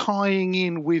tying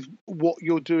in with what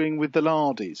you're doing with the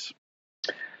Lardies?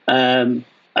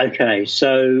 Okay,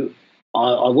 so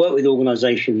I work with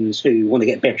organisations who want to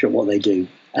get better at what they do,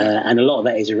 and a lot of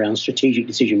that is around strategic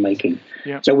decision making.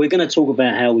 So we're going to talk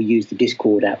about how we use the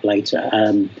Discord app later,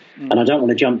 and I don't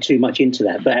want to jump too much into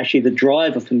that, but actually the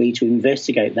driver for me to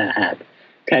investigate that app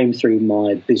came through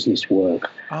my business work.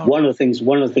 One of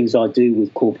the things I do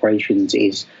with corporations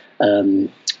is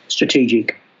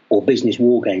strategic or business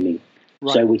wargaming.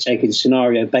 So we're taking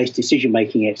scenario-based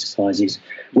decision-making exercises,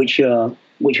 which are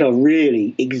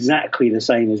really exactly the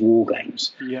same as war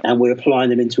games, and we're applying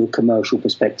them into a commercial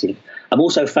perspective. I'm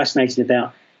also fascinated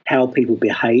about how people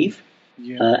behave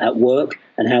at work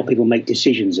and how people make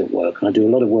decisions at work. And I do a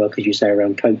lot of work, as you say,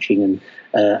 around coaching and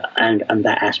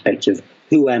that aspect of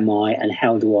who am I and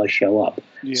how do I show up.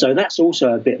 So that's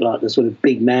also a bit like the sort of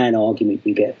big man argument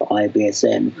you get for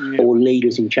IBSM or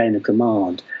leaders in chain of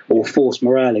command or force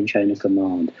morale in chain of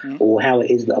command or how it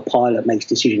is that a pilot makes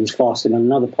decisions faster than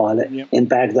another pilot in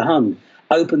Bag the Hun.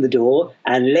 open the door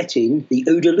and let in the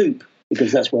OODA loop,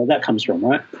 because that's where that comes from,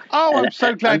 right? Oh, I'm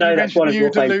so glad you mentioned the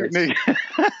OODA loop, Nick.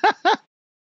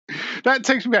 That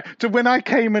takes me back to when I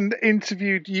came and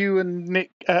interviewed you and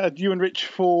Nick, you and Rich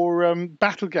for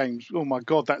Battlegames. Oh my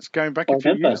God, that's going back a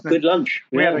few years now. Good lunch.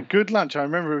 We had a good lunch. I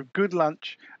remember a good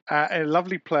lunch at a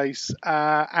lovely place,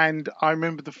 and I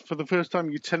remember for the first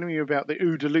time you telling me about the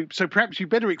OODA loop. So perhaps you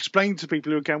better explain to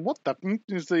people who are going, "What the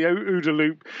is the OODA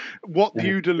loop? What the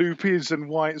OODA loop is and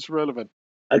why it's relevant?"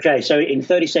 Okay, so in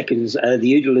 30 seconds,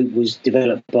 the OODA loop was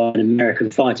developed by an American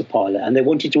fighter pilot, and they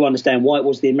wanted to understand why it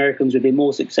was the Americans would be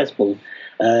more successful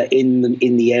in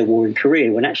the air war in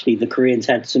Korea, when actually the Koreans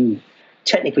had some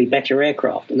technically better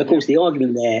aircraft. And of course, the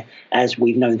argument there, as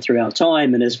we've known throughout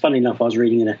time, and as funny enough, I was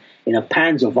reading in a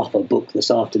Panzerwaffe book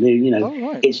this afternoon.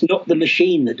 It's not the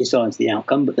machine that decides the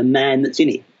outcome, but the man that's in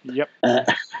it. Yep.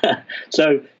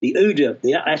 So the OODA,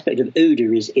 the aspect of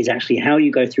OODA is actually how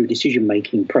you go through a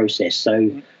decision-making process.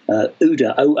 So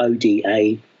OODA,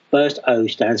 O-O-D-A, first O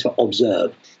stands for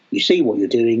observe. You see what you're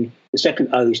doing. The second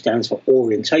O stands for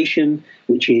orientation,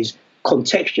 which is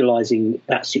contextualizing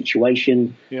that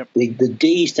situation. Yep. The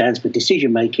D stands for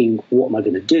decision-making. What am I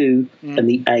going to do? And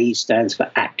the A stands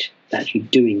for act, actually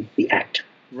doing the act.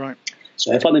 Right.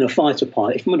 So if I'm in a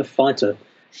fighter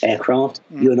aircraft,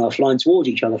 you and I are flying towards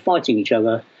each other, fighting each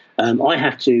other, I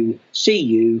have to see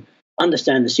you,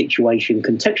 understand the situation,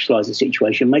 contextualize the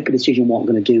situation, make a decision what I'm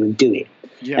going to do and do it.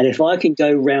 Yep. And if I can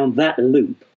go round that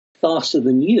loop faster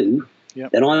than you,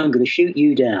 then I'm going to shoot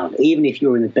you down, even if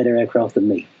you're in a better aircraft than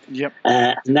me. Yep.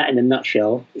 And that, in a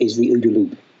nutshell, is the OODA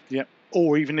loop. Yep.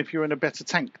 Or even if you're in a better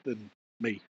tank than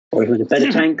me. Or if I'm in a better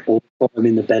tank, or I'm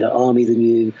in the better army than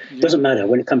you. Yep. Doesn't matter.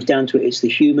 When it comes down to it, it's the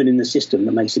human in the system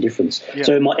that makes a difference. Yep.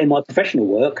 So in my professional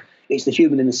work, it's the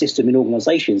human in the system in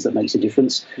organisations that makes a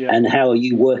difference. Yep. And how are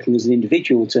you working as an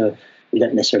individual to... We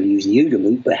don't necessarily use the OODA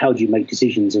loop, but how do you make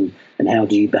decisions and how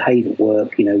do you behave at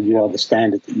work? You are the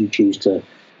standard that you choose to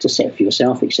set for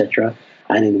yourself, etc.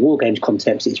 And in the war games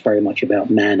context, it's very much about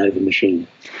man over machine.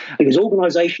 Because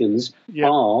organisations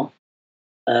are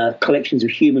collections of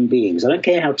human beings. I don't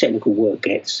care how technical work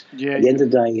gets. At the end of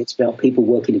the day, it's about people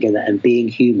working together and being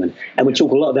human. And we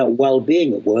talk a lot about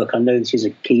well-being at work. I know this is a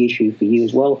key issue for you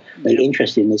as well. You're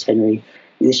interested in this, Henry.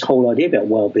 This whole idea about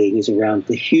well-being is around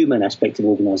the human aspect of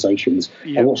organisations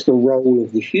and what's the role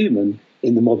of the human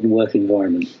in the modern work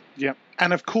environment. Yeah,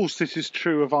 and of course this is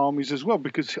true of armies as well,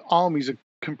 because armies are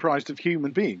comprised of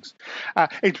human beings.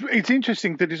 It's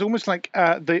interesting that it's almost like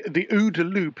the OODA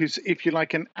loop is, if you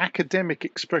like, an academic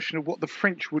expression of what the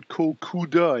French would call coup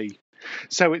d'oeil.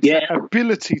 So it's the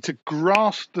ability to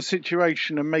grasp the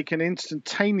situation and make an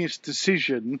instantaneous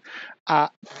decision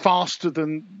faster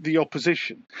than the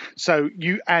opposition. So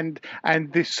you and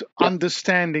this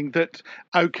understanding that,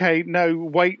 okay, no,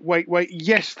 wait.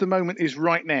 Yes, the moment is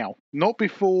right now, not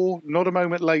before, not a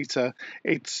moment later.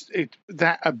 It's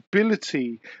that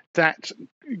ability that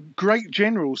great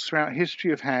generals throughout history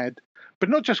have had. But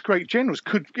not just great generals.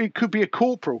 It could be a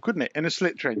corporal, couldn't it, in a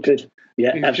slit trench? It could.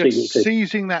 Yeah, absolutely. Just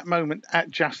seizing that moment at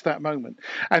just that moment.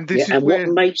 And this is and where...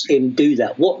 what makes him do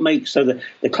that?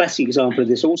 The classic example of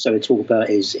this also I talk about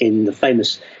is in the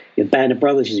famous Band of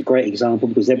Brothers is a great example,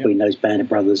 because everybody knows Band of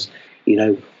Brothers.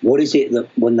 What is it that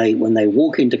when they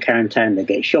walk into Carentan, they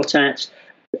get shot at,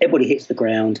 everybody hits the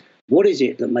ground. What is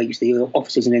it that makes the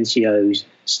officers and NCOs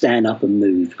stand up and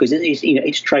move? Because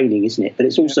it's training, isn't it? But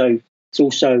it's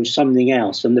also something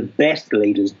else, and the best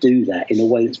leaders do that in a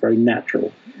way that's very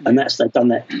natural, and they've done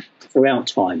that throughout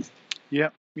time.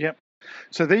 Yep.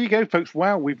 So there you go, folks.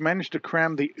 Wow, we've managed to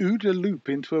cram the OODA loop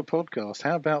into a podcast.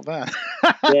 How about that?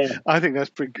 Yeah, I think that's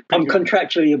pretty I'm good.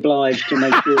 Contractually obliged to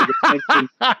make sure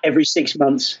that every 6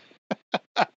 months.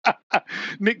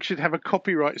 Nick should have a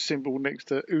copyright symbol next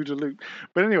to OODA loop.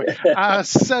 But anyway,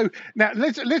 so now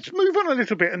let's move on a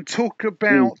little bit and talk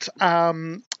about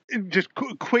just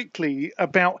quickly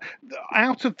about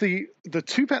out of the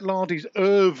TooFatLardies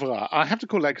oeuvre. I have to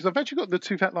call that, because I've actually got the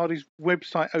TooFatLardies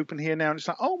website open here now, and it's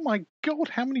like, oh my God,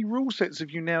 how many rule sets have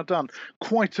you now done?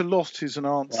 Quite a lot is an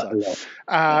answer.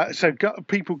 So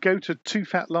people go to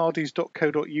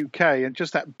TooFatLardies.co.uk, and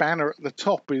just that banner at the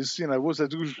top is, was a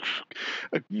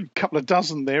couple of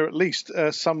dozen there at least.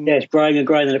 Some it's growing and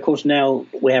growing, and of course now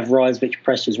we have Rysvich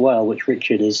Press as well, which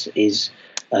Richard is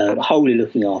wholly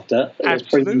looking after. It's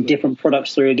bringing different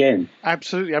products through again.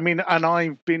 Absolutely. I mean, and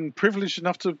I've been privileged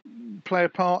enough to play a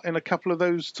part in a couple of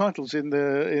those titles in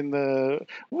the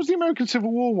what was the American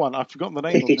Civil War one? I've forgotten the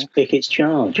name. Pickett's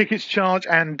Charge. Pickett's Charge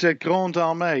and Grande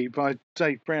Armée by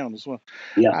Dave Brown as well.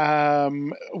 Yeah.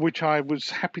 Which I was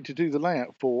happy to do the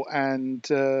layout for, and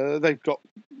they've got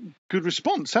good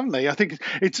response, haven't they? I think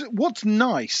it's what's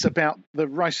nice about the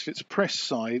Ricefits Press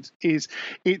side is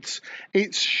it's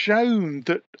shown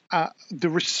that the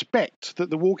respect that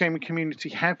the wargaming community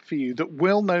have for you, that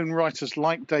well-known writers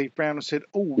like Dave Brown have said,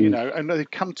 and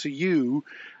they've come to you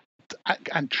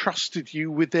and trusted you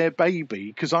with their baby,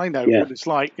 because I know what it's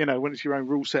like, when it's your own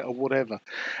rule set or whatever.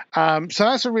 So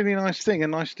that's a really nice thing, a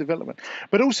nice development.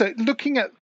 But also looking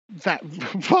at that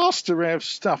vast array of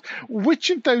stuff, which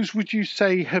of those would you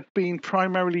say have been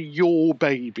primarily your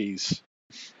babies?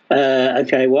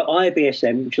 Okay, well,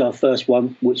 IBSM, which is our first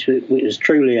one, which was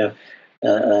truly a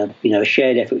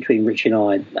shared effort between Rich and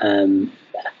I, and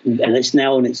it's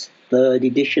now on its third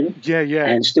edition. Yeah,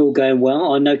 and still going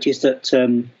well. I noticed that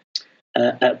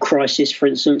at Crisis, for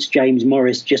instance, James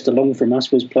Morris, just along from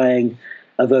us, was playing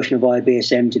a version of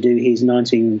IBSM to do his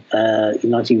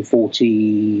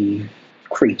 1940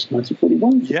 Crete,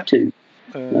 1941,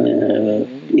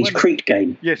 his Crete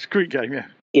game. Yes, Crete game, yeah.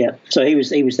 Yeah, so he was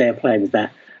there playing with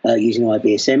that using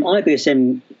IBSM.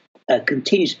 IBSM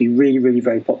continues to be really, really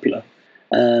very popular,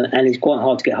 and it's quite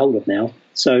hard to get hold of now.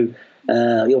 So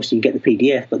obviously you get the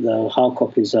PDF, but the hard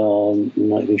copies are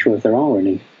not even sure if there are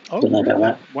any. I don't know about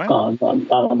that. Wow.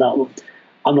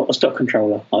 I'm not a stock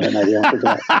controller. I don't know the answer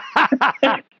to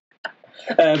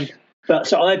that. But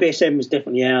so IBSM was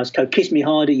definitely ours. Kiss Me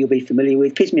Hardy, you'll be familiar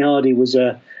with. Kiss Me Hardy was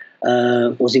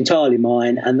entirely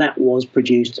mine, and that was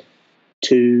produced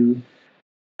to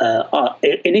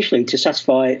initially to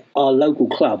satisfy our local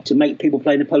club, to make people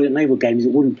play Napoleon naval games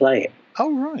that wouldn't play it.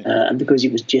 Oh, right. And because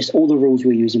it was just all the rules we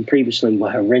were using previously were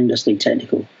horrendously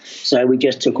technical. So we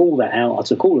just took all that out. I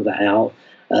took all of that out,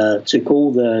 took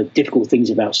all the difficult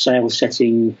things about sail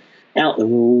setting out the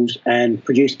rules, and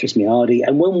produced Kiss Me Hardy.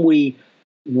 And when we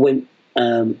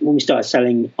started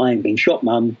selling I Ain't Been Shot,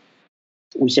 Mum,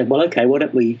 we said, well, okay, why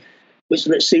don't we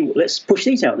let's push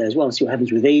these out there as well and see what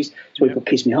happens with these. So we put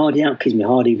Kiss Me Hardy out. Kiss Me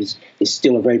Hardy is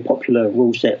still a very popular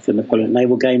rule set for Napoleon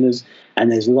naval gamers, and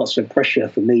there's lots of pressure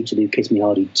for me to do Kiss Me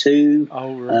Hardy 2.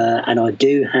 Oh, right. And I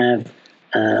do have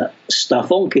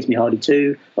stuff on Kiss Me Hardy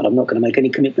 2, but I'm not going to make any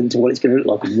commitment to what it's going to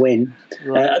look like and when.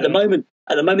 Right. At the moment,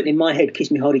 in my head, Kiss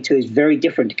Me Hardy 2 is very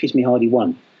different to Kiss Me Hardy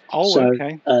 1. Oh, so,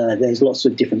 okay. There's lots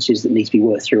of differences that need to be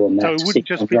worked through on that. So it wouldn't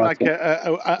just be like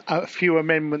a few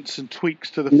amendments and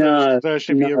tweaks to the first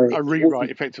version, it'd be a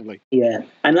rewrite, effectively. Yeah,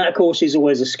 and that, of course, is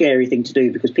always a scary thing to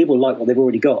do because people like what they've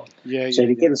already got. So if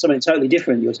you give them something totally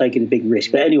different, you're taking a big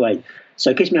risk. But anyway,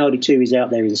 so Kiss Me Hardy 2 is out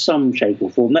there in some shape or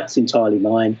form. That's entirely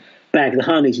mine. Bag the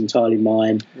Hun is entirely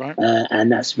mine. Right. And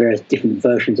that's various different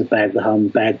versions of Bag the Hun,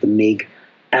 Bag the MiG.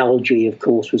 Algae, of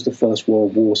course, was the First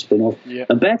World War spin-off. Yeah.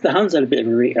 And Bag the Hun's had a bit of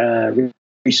a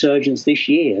resurgence this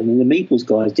year. I mean, the Meeples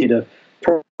guys did a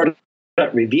product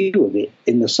review of it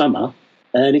in the summer,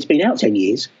 and it's been out 10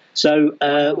 years. So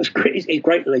it's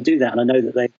great that they do that, and I know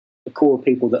that the core of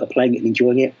people that are playing it and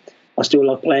enjoying it. I still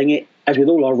love playing it. As with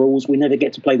all our rules, we never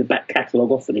get to play the back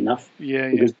catalogue often enough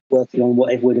because we're working on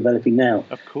whatever we're developing now.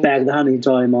 Of course. Bag the Hun is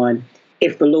entirely mine.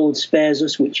 If the Lord Spares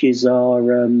Us, which is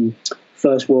our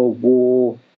First World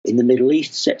War in the Middle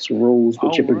East sets of rules,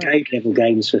 which are brigade level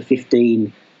games for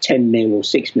 15, 10 mil or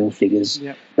 6 mil figures.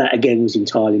 Yep. That again was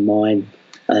entirely mine.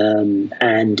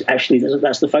 And actually,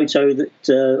 that's the photo of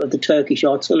the Turkish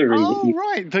artillery.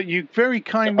 That you very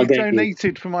kindly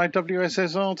donated for my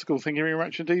WSS article. Thank you very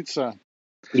much indeed, sir.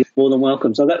 You're more than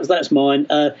welcome. So that's mine.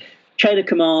 Chain of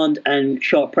Command and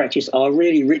Sharp Practice are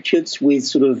really Richard's, with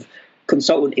sort of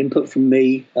consultant input from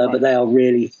me, but they are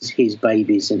really his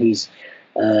babies,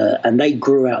 and they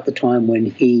grew out the time when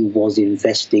he was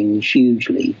investing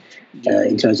hugely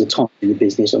in terms of time in the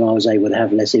business, and I was able to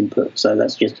have less input. So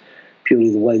that's just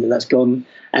purely the way that's gone.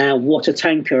 Water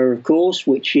Tanker, of course,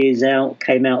 which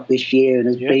came out this year and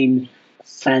has been a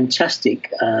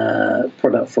fantastic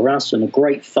product for us and a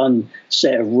great fun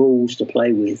set of rules to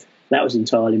play with. That was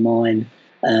entirely mine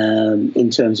in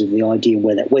terms of the idea and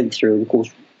where that went through. And of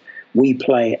course, we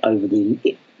play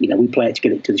it we play it to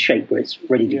get it to the shape where it's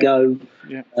ready to go.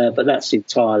 Yeah. But that's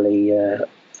entirely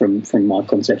from my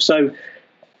concept. So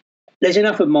there's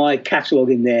enough of my catalogue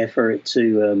in there for it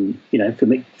to,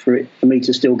 for me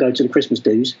to still go to the Christmas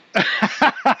dues.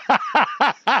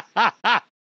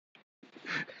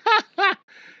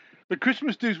 The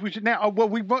Christmas dues, which now,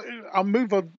 I'll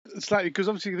move on slightly because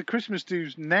obviously the Christmas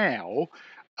dues now,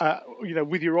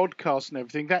 with your oddcast and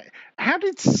everything. How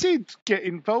did Sid get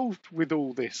involved with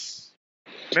all this?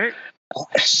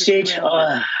 Sid,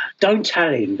 don't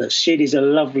tell him, but Sid is a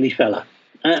lovely fella.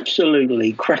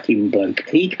 Absolutely cracking bloke.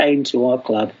 He came to our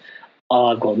club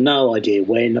I've got no idea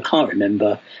when, I can't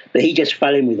remember, but he just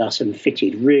fell in with us and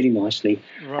fitted really nicely.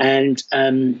 Right.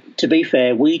 And to be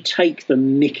fair, we take the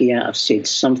mickey out of Sid,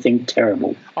 something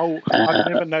terrible. Oh, I've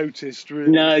never noticed,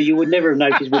 really. No, you would never have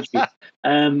noticed, would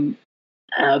you?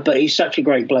 But he's such a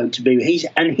great bloke to be with.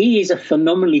 He is a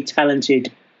phenomenally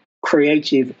talented,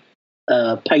 creative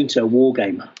painter,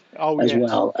 wargamer as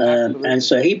well. And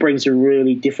so he brings a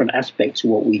really different aspect to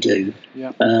what we do,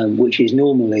 which is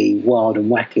normally wild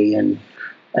and wacky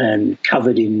and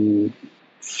covered in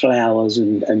flowers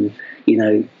and you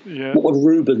know, what would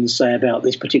Rubens say about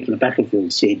this particular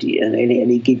battlefield, Sid? And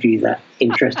he'd give you that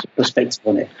interesting perspective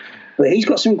on it. But he's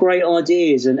got some great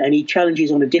ideas, and he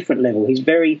challenges on a different level. He's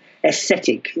very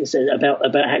aesthetic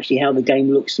about actually how the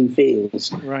game looks and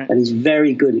feels, right. And he's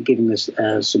very good at giving us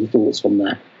some thoughts on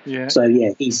that. Yeah. So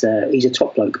yeah, he's a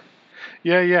top bloke.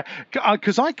 Yeah.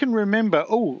 Because I can remember,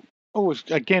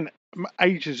 again,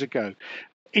 ages ago,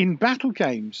 in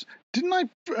Battlegames, didn't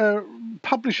I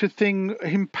publish a thing,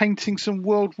 him painting some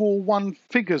World War One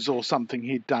figures or something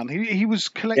he'd done? He was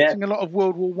collecting a lot of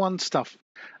World War One stuff.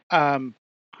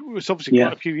 It's obviously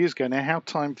quite a few years ago now. How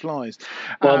time flies.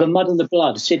 Well, the Mud and the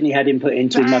Blood. Sydney had him put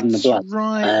into Mud and the Blood.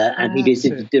 Right. And he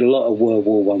did a lot of World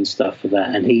War One stuff for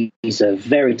that. And he's a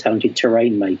very talented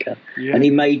terrain maker. Yeah. And he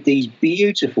made these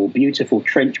beautiful, beautiful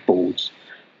trench boards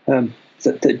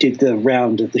that did the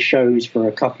round of the shows for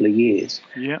a couple of years.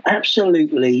 Yeah.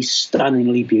 Absolutely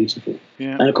stunningly beautiful.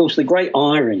 Yeah. And of course, the great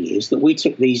irony is that we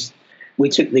took these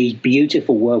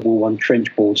beautiful World War One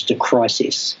trench boards to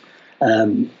Crisis.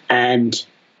 And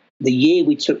the year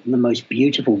we took the most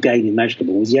beautiful game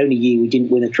imaginable was the only year we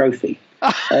didn't win a trophy.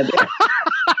 And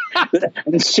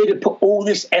Sid had put all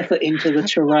this effort into the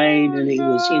terrain, and he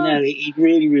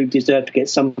really, really deserved to get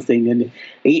something. And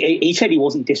he said he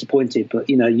wasn't disappointed, but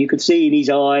you could see in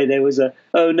his eye there was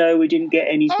oh no, we didn't get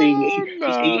anything.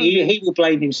 He will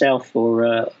blame himself for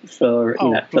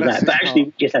that. But actually,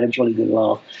 we just had a jolly good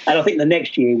laugh. And I think the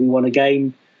next year we won a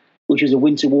game, which was a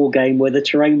winter war game where the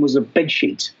terrain was a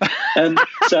bedsheet.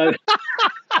 So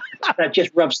that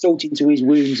just rubs salt into his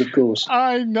wounds, of course.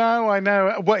 I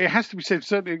know. Well, it has to be said,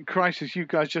 certainly in Crisis, you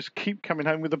guys just keep coming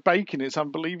home with the bacon. It's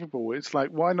unbelievable. It's like,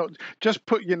 why not just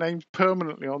put your names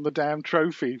permanently on the damn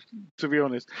trophy, to be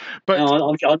honest? But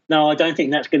no, I don't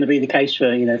think that's going to be the case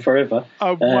for forever.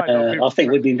 Oh, I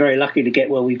think we've been very lucky to get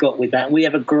where we got with that. We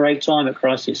have a great time at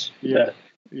Crisis.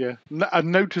 Yeah, a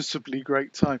noticeably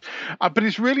great time. But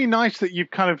it's really nice that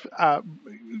you've kind of,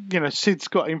 Sid's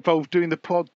got involved doing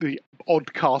the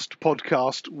Oddcast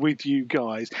podcast with you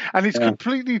guys. And it's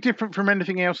completely different from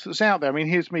anything else that's out there. I mean,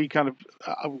 here's me kind of,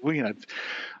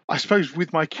 I suppose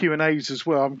with my Q&As as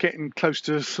well, I'm getting close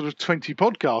to sort of 20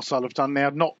 podcasts I'll have done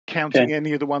now, not counting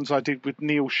any of the ones I did with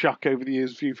Neil Shuck over the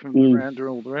years, View from the Veranda and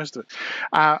all the rest of it.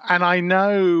 And I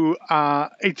know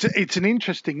it's an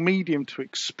interesting medium to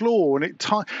explore, and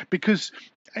because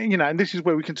and this is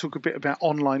where we can talk a bit about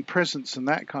online presence and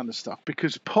that kind of stuff,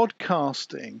 because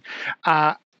podcasting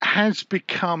has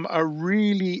become a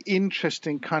really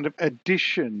interesting kind of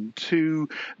addition to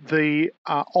the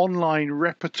online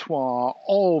repertoire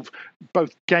of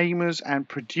both gamers and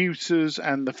producers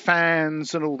and the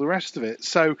fans and all the rest of it.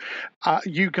 So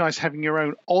you guys having your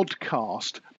own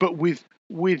Oddcast, but with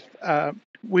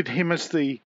him as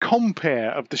the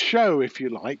compare of the show, if you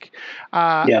like,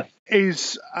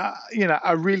 is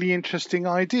a really interesting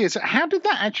idea. So how did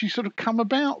that actually sort of come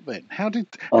about then? How did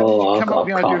you come up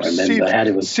with the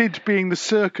idea of Sid being the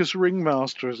circus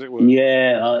ringmaster, as it were?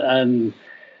 Yeah, I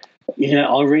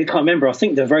really can't remember. I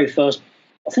think the very first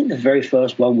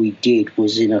one we did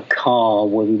was in a car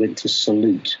when we went to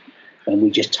Salute, and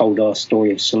we just told our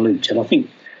story of Salute, and I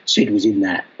think Sid was in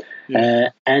that. Yeah.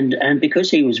 And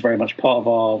because he was very much part of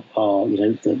our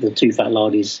the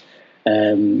TooFatLardies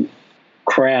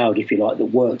crowd, if you like, that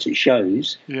works at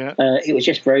shows. Yeah. It was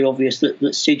just very obvious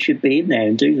that Sid should be in there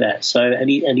and do that. So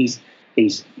he's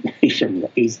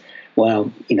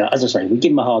well, as I say, we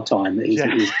give him a hard time. He's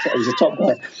a top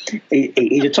guy.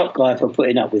 He's a top guy for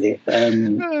putting up with it.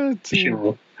 For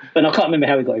sure. But I can't remember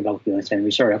how we got involved with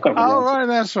Henry. Sorry, I can't remember. Oh, right,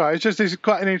 that's right. It's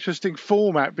quite an interesting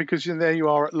format, because there you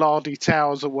are at Lardy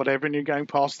Towers or whatever, and you're going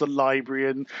past the library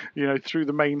and through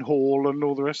the main hall and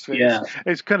all the rest of it. Yeah.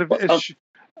 It's kind of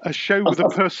a show with a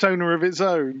persona of its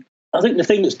own. I think the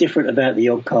thing that's different about the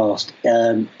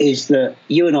Oddcast is that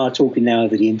you and I are talking now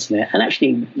over the internet, and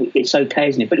actually it's okay,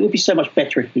 isn't it? But it would be so much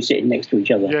better if we were sitting next to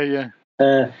each other. Yeah.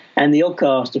 And the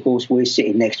Oddcast, of course, we're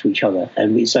sitting next to each other,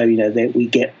 and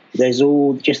there's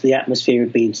all just the atmosphere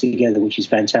of being together, which is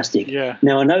fantastic. Yeah.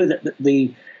 Now I know that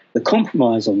the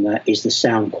compromise on that is the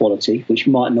sound quality, which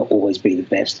might not always be the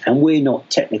best, and we're not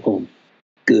technical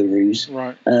gurus.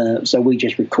 Right. So we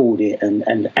just record it,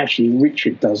 and actually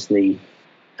Richard does the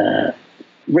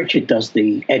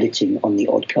editing on the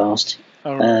Oddcast.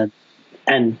 All right.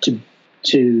 And to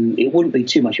it wouldn't be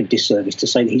too much of a disservice to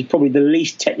say that he's probably the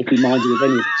least technically minded of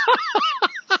any of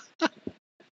us.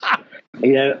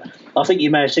 You know, I think you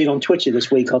may have seen on Twitter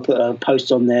this week I put a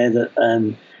post on there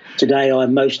that today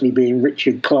I'm mostly being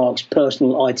Richard Clarke's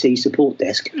personal IT support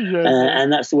desk,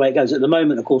 and that's the way it goes. At the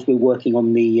moment, of course, we're working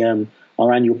on the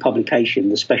our annual publication,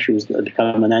 the specials that have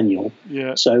become an annual.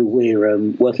 Yeah. So we're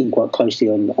working quite closely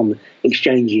on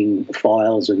exchanging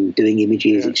files and doing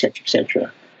images, etc.,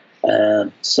 etc.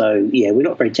 So yeah, we're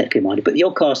not very technically minded, but the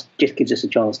Oddcast just gives us a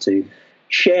chance to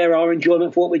share our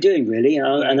enjoyment for what we're doing, really,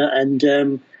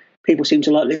 and people seem to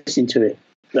like listening to it.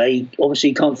 They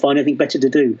obviously can't find anything better to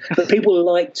do, but people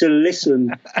like to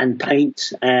listen and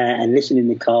paint and listen in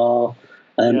the car.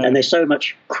 And there's so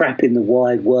much crap in the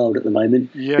wide world at the moment.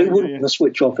 Who wouldn't want to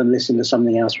switch off and listen to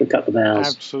something else for a couple of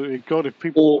hours? Absolutely. God, if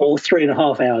people... Or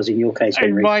 3.5 hours in your case,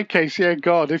 Henry. In my case, yeah,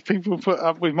 God, if people put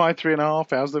up with my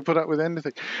 3.5 hours, they put up with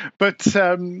anything. But,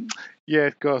 yeah,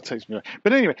 God takes me away.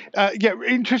 But anyway,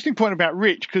 interesting point about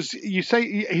Rich, because you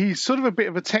say he's sort of a bit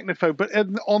of a technophobe, but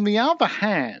on the other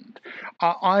hand,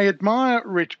 I admire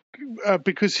Rich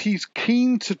because he's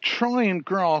keen to try and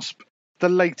grasp the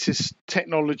latest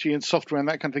technology and software and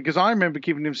that kind of thing. Because I remember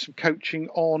giving him some coaching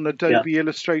on Adobe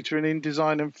Illustrator and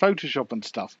InDesign and Photoshop and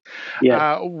stuff.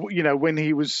 Yeah. You know, when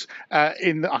he was I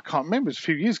can't remember, it was a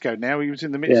few years ago now, he was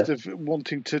in the midst of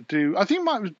wanting to do, I think it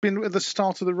might have been at the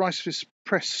start of the Rice Fist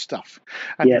Press stuff.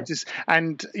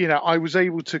 And you know, I was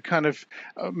able to kind of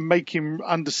make him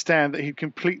understand that he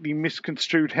completely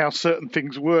misconstrued how certain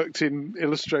things worked in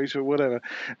Illustrator or whatever.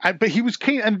 But he was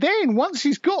keen. And then once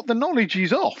he's got the knowledge,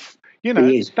 he's off. You know,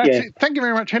 that's it. Thank you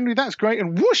very much, Henry. That's great.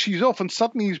 And whoosh, he's off, and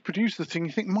suddenly he's produced the thing.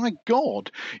 You think, my God,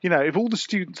 you know, if all the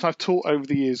students I've taught over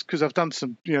the years, because I've done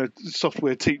some, you know,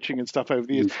 software teaching and stuff over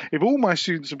the years, if all my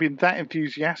students have been that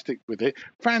enthusiastic with it,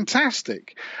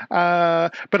 fantastic.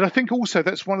 But I think also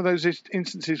that's one of those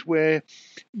instances where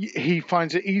he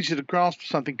finds it easier to grasp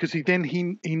something because he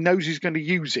knows he's going to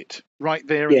use it right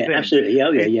there and then. Yeah, absolutely.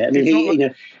 I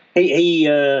mean,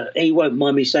 he won't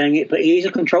mind me saying it, but he is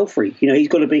a control freak. You know, he's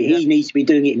got to be. He needs to be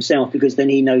doing it himself because then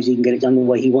he knows he can get it done the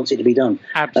way he wants it to be done.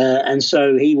 And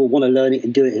so he will want to learn it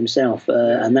and do it himself.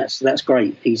 And that's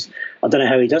great. I don't know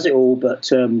how he does it all,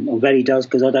 but I'm glad he does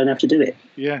because I don't have to do it.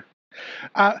 Yeah.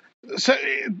 So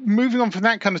moving on from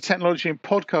that kind of technology and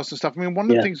podcasts and stuff, I mean, one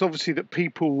of the things obviously that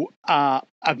people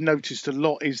I've noticed a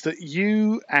lot is that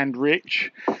you and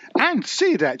Rich and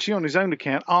Sid actually on his own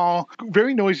account are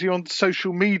very noisy on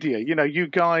social media. You know, you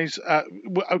guys,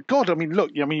 God, I mean,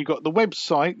 look, I mean, you've got the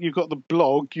website, you've got the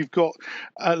blog, you've got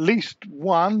at least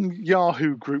one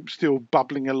Yahoo group still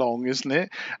bubbling along, isn't it?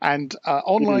 And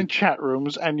online chat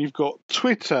rooms, and you've got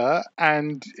Twitter,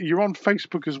 and you're on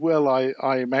Facebook as well,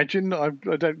 I imagine. I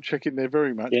don't check in there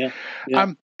very much.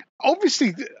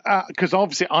 Obviously, because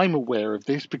obviously I'm aware of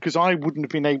this because I wouldn't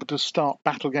have been able to start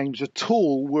Battle Games at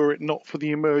all were it not for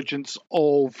the emergence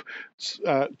of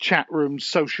chat rooms,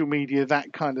 social media,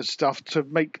 that kind of stuff to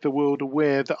make the world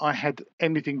aware that I had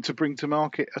anything to bring to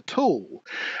market at all.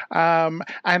 And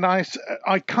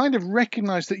I kind of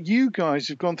recognize that you guys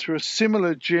have gone through a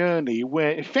similar journey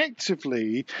where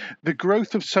effectively the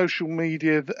growth of social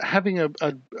media, having a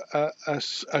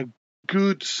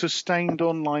good sustained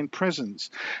online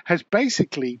presence has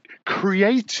basically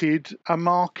created a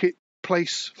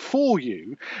marketplace for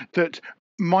you that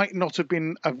might not have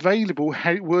been available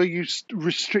were you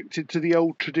restricted to the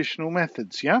old traditional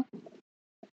methods.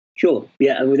 Sure,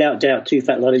 and without doubt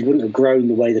TooFatLardies wouldn't have grown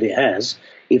the way that it has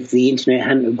if the internet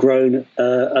hadn't have grown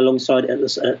alongside at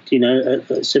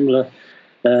a similar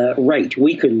rate.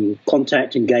 We can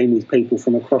contact and game with people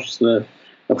from across the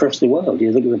world.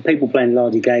 You know, look at the people playing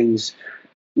Lardy games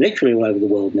literally all over the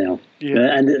world now.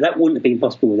 And that wouldn't have been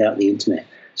possible without the internet.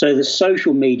 So the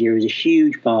social media is a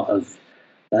huge part of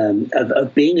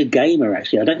being a gamer,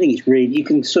 actually. I don't think it's really, you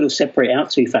can sort of separate out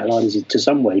TooFatLardies to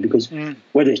some way because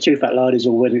whether it's TooFatLardies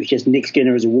or whether it's just Nick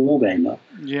Skinner as a wargamer,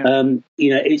 you know,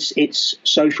 it's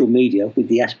social media with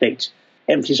the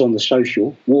emphasis on the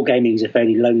social. Wargaming is a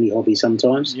fairly lonely hobby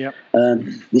sometimes.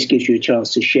 This gives you a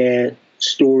chance to share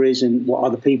stories and what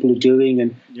other people are doing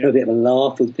and have a bit of a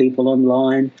laugh with people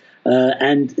online.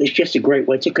 And it's just a great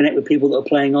way to connect with people that are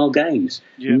playing our games.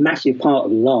 A massive part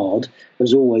of LARD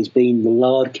has always been the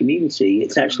LARD community.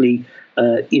 It's actually,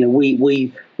 you know,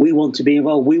 we want to be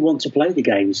involved. We want to play the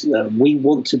games. We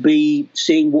want to be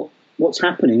seeing what's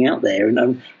happening out there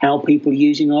and how people are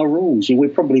using our rules. You know, we're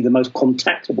probably the most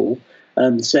contactable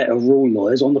set of rule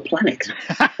lawyers on the planet.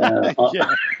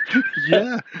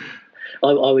 Yeah.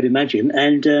 I would imagine,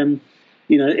 and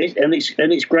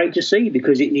it's great to see,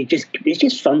 because it's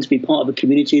just fun to be part of a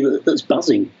community that's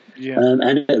buzzing. Yeah.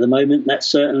 And at the moment, that's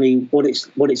certainly what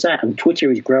it's at. And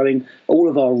Twitter is growing. All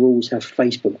of our rules have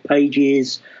Facebook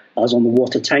pages. I was on the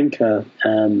Water Tanker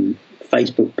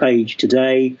Facebook page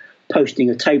today, posting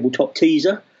a tabletop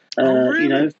teaser.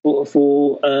 Really?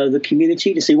 For the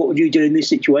community to see what would you do in this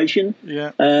situation.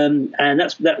 Yeah. And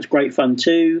that was great fun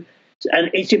too.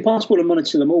 And it's impossible to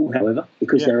monitor them all, however,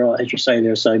 because there are, as you say,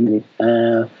 there are so many.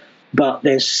 But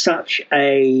there's such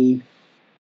a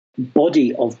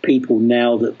body of people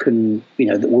now that can,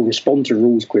 that will respond to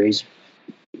rules queries.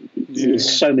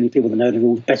 There's so many people that know the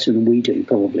rules better than we do,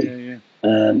 probably.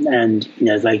 And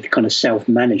they kind of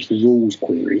self-manage the rules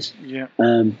queries.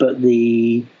 But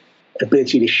the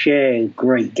ability to share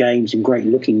great games and great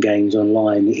looking games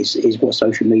online is what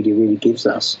social media really gives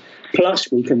us.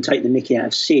 Plus, we can take the mickey out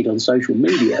of Sid on social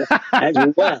media as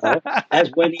well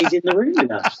as when he's in the room with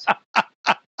us.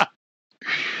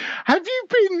 Have you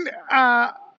been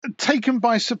taken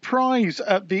by surprise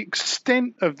at the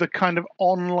extent of the kind of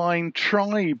online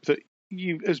tribe that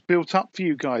has built up for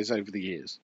you guys over the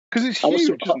years? Because it's huge,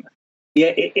 isn't it?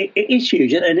 Yeah, it is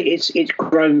huge, and it's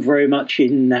grown very much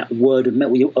in that word of mouth.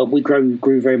 We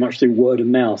grew very much through word of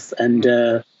mouth,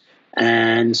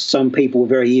 and some people were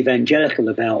very evangelical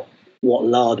about what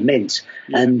lard meant,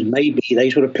 and maybe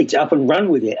they sort of picked it up and ran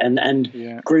with it,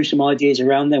 and grew some ideas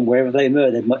around them wherever they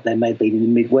were. They may have been in the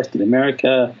Midwest of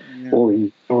America,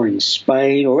 or in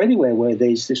Spain, or anywhere where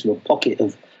there's this sort of pocket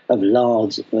of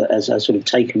lards as a sort of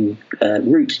taken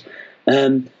root.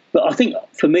 But I think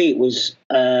for me it was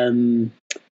going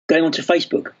onto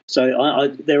Facebook. So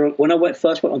when I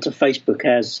first went onto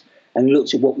Facebook and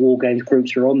looked at what war games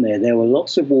groups are on there were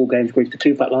lots of war games groups for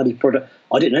TooFatLardies product.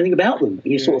 I didn't know anything about them.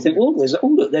 You sort of think, well,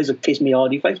 there's a Kiss Me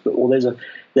Hardy Facebook, or I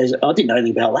didn't know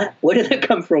anything about that. Where did that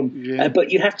come from?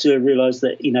 But you have to realise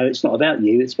that it's not about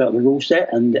you. It's about the rule set,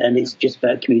 and it's just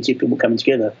about community of people coming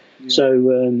together. So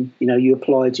you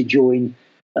apply to join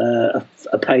a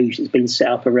page that's been set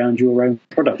up around your own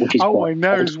product, which is I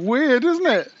know, it's weird, isn't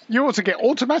it? You ought to get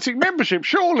automatic membership,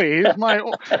 surely.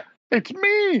 It's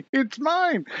me, it's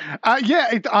mine.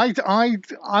 I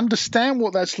understand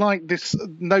what that's like, this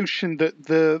notion that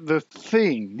the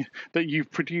thing that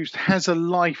you've produced has a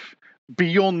life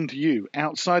beyond you,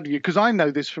 outside of you. Because I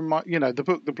know this from my, the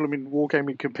book, the blooming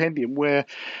Wargaming Compendium, where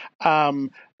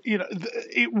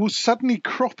it will suddenly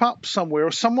crop up somewhere,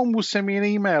 or someone will send me an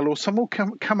email, or someone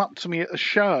will come up to me at a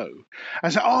show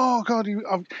and say, "Oh God,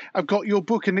 I've got your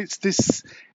book," and it's this.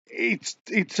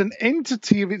 It's an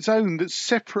entity of its own that's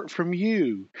separate from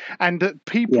you, and that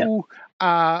people,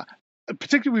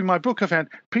 particularly with my book, I found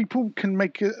people can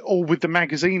make, or with the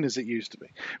magazine as it used to be,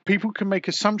 people can make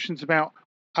assumptions about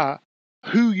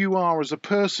who you are as a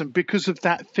person because of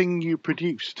that thing you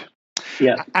produced.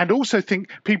 And also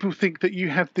people think that you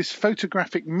have this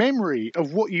photographic memory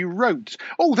of what you wrote.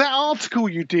 Oh, that article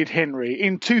you did, Henry,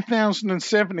 in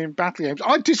 2007 in Battlegames.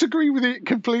 I disagree with it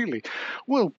completely.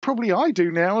 Well, probably I do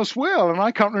now as well, and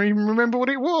I can't even remember what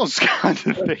it was, kind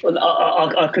of thing. Well,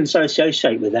 I can so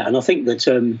associate with that, and I think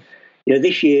that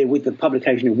this year with the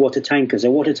publication of Water Tanker,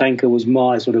 so Water Tanker was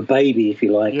my sort of baby, if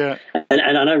you like. And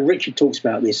I know Richard talks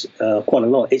about this quite a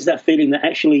lot. It's that feeling that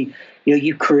actually,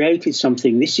 you created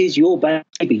something. This is your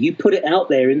baby. You put it out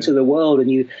there into the world,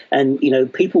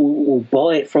 and people will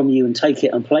buy it from you and take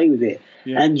it and play with it.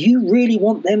 And you really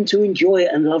want them to enjoy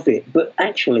it and love it. But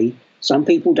actually, some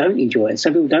people don't enjoy it, and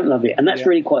some people don't love it, and that's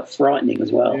really quite frightening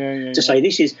as well. To say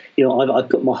this is, I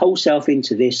put my whole self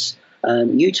into this.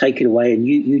 You take it away and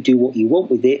you do what you want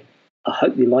with it. I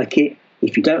hope you like it.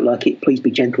 If you don't like it, please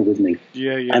be gentle with me.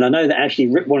 And I know that actually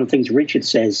one of the things Richard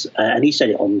says, and he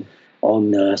said it on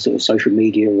sort of social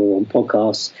media or on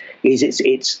podcasts, is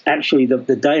it's actually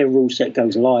the day a rule set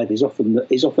goes live is often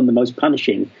the most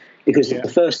punishing, because the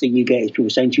first thing you get is people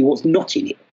saying to you what's not in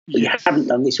it. You haven't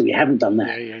done this or you haven't done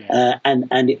that.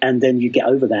 And then you get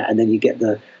over that, and then you get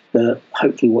the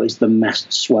hopefully what is the mass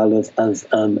swell of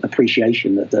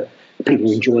appreciation that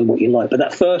people enjoying what you like. But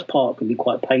that first part can be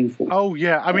quite painful. Oh,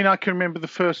 yeah. I mean, I can remember the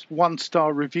first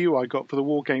 1-star review I got for the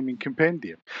Wargaming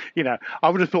Compendium. I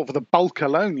would have thought for the bulk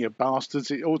alone, you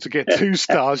bastards, it ought to get 2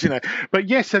 stars, But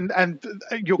yes, and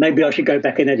you're... Maybe I should go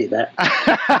back and edit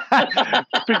that.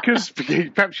 Because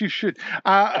perhaps you should.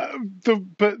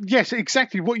 But yes,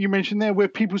 exactly what you mentioned there, where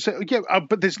people say,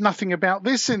 but there's nothing about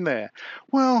this in there.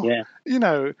 Well,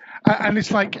 and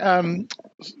it's like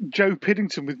Joe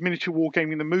Piddington with Miniature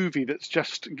Wargaming the movie that's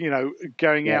just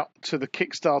going out to the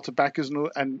Kickstarter backers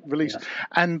and released,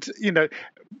 and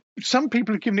some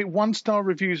people have given it 1-star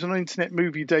reviews on Internet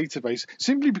Movie Database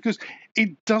simply because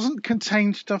it doesn't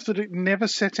contain stuff that it never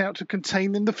set out to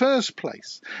contain in the first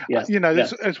place.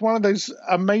 It's one of those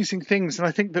amazing things, and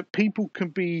I think that people can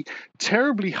be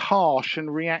terribly harsh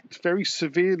and react very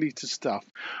severely to stuff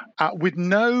with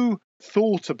no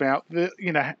thought about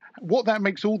what that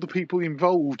makes all the people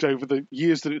involved over the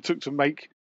years that it took to make,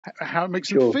 how it makes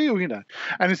them feel,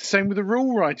 and it's the same with the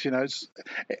rule writing.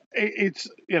 It's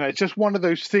just one of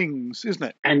those things, isn't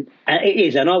it? And it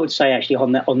is, and I would say actually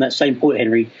on that same point,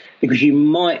 Henry, because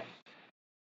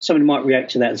somebody might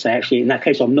react to that and say, actually, in that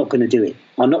case, I'm not going to do it.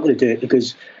 I'm not going to do it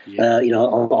because I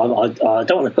don't want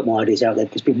to put my ideas out there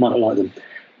because people might not like them.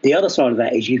 The other side of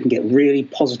that is you can get really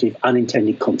positive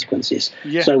unintended consequences.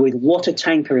 Yeah. So with Water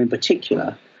Tanker in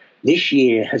particular, this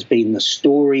year has been the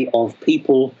story of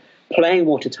people playing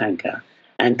Water Tanker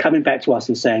and coming back to us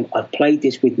and saying, I've played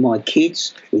this with my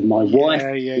kids, with my wife,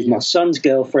 with my son's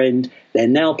girlfriend. They're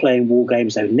now playing war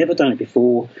games. They've never done it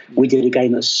before. We did a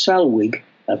game at Salwig,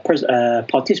 a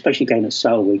participation game at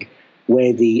Salwig,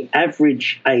 where the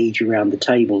average age around the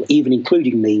table, even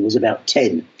including me, was about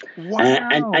 10. Wow.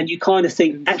 And you kind of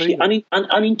think, actually,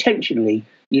 unintentionally,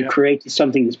 you created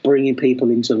something that's bringing people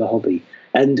into the hobby.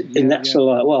 And that's sort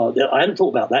of like, well, I hadn't thought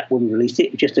about that when we released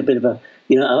it. Just a bit of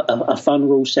a fun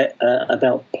rule set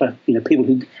about people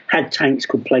who had tanks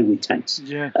could play with tanks.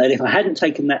 Yeah. And if I hadn't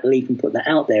taken that leap and put that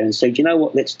out there and said, you know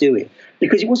what, let's do it,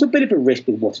 because it was a bit of a risk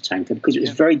with Water Tanker because it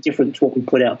was very different to what we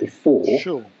put out before.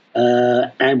 Sure.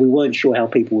 And we weren't sure how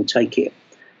people would take it.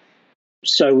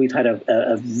 So we've had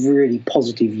a really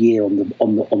positive year on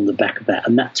the back of that,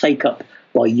 and that take up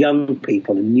by young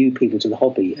people and new people to the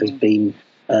hobby has been.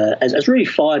 Has really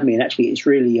fired me, and actually it's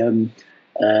really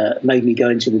made me go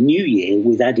into the new year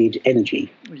with added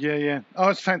energy. Yeah. Oh,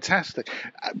 it's fantastic.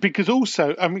 Because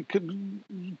also, I mean,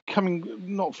 coming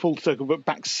not full circle, but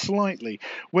back slightly,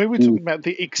 where we're talking about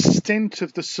the extent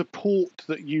of the support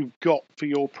that you've got for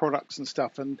your products and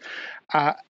stuff, and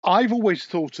I've always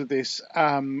thought of this,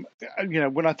 when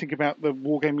I think about the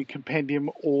Wargaming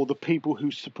Compendium or the people who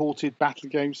supported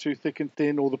Battlegames through thick and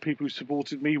thin, or the people who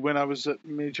supported me when I was at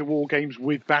Miniature Wargames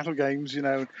with Battlegames,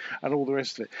 and all the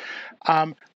rest of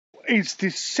it. It's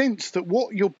this sense that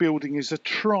what you're building is a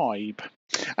tribe.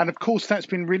 And of course, that's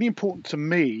been really important to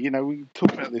me. We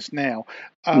talk about this now.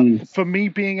 For me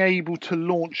being able to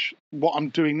launch what I'm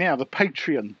doing now, the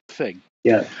Patreon thing.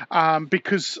 Yeah.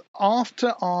 Because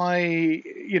after I,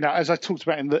 as I talked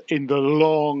about in the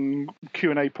long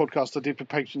Q&A podcast I did for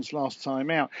patrons last time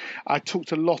out, I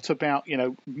talked a lot about,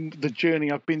 the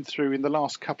journey I've been through in the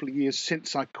last couple of years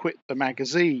since I quit the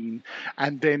magazine.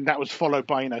 And then that was followed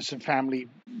by, some family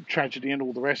tragedy and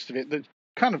all the rest of it that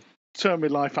kind of turned my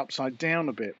life upside down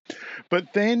a bit.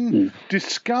 But then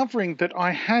discovering that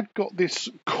I had got this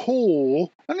core,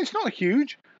 and it's not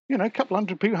huge, a couple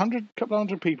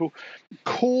hundred people,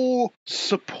 core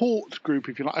support group,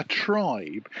 if you like, a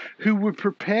tribe, who were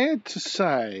prepared to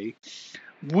say,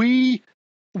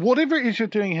 whatever it is you're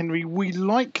doing, Henry, we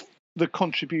like the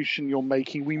contribution you're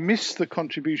making. We miss the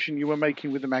contribution you were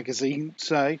making with the magazine,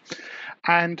 say,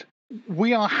 and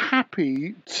we are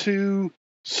happy to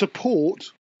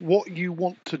support what you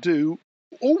want to do,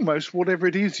 almost whatever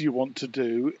it is you want to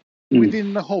do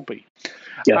within the hobby.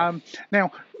 Yeah.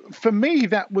 Now, for me,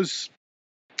 this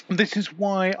is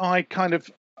why I kind of,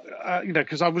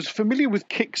 because I was familiar with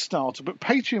Kickstarter, but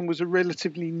Patreon was a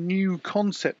relatively new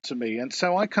concept to me. And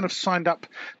so I kind of signed up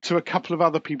to a couple of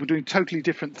other people doing totally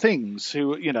different things who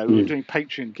were doing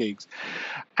Patreon gigs.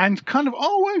 And kind of,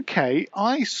 okay,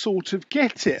 I sort of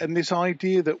get it. And this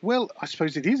idea that, well, I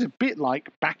suppose it is a bit like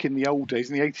back in the old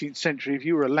days, in the 18th century, if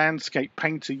you were a landscape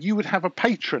painter, you would have a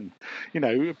patron,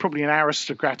 probably an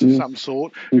aristocrat of some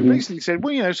sort, who basically said,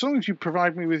 well, as long as you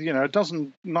provide me with, a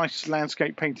dozen nice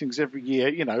landscape paintings every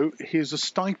year, here's a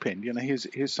stipend,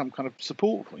 here's some kind of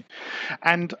support for you.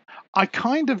 And I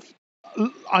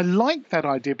like that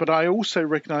idea, but I also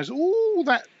recognize,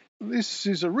 that this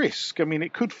is a risk. I mean,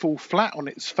 it could fall flat on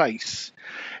its face.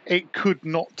 It could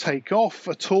not take off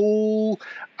at all.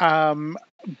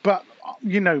 But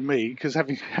me, because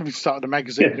having started a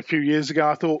magazine a few years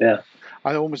ago,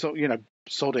 I almost thought,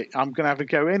 sod it, I'm going to have a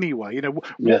go anyway.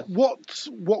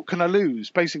 What can I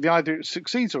lose? Basically, either it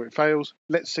succeeds or it fails.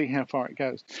 Let's see how far it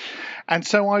goes. And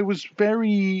so I was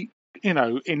very,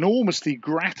 enormously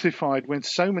gratified when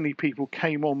so many people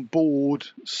came on board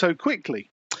so quickly.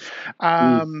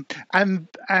 And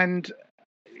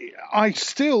it's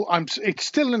still an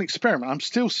experiment. I'm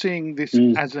still seeing this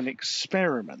as an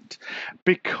experiment,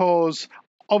 because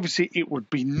obviously it would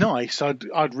be nice.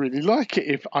 I'd really like it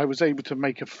if I was able to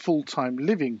make a full-time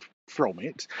living from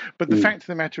it. But the fact of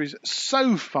the matter is,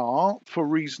 so far, for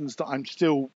reasons that I'm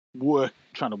still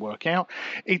trying to work out,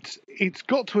 it's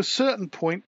got to a certain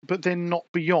point, but then not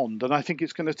beyond. And I think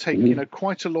it's going to take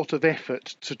quite a lot of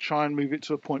effort to try and move it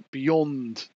to a point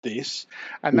beyond this.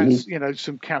 And that's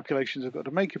some calculations I've got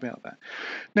to make about that.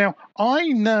 Now, I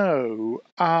know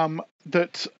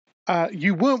that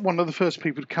you weren't one of the first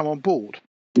people to come on board.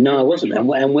 No, I wasn't,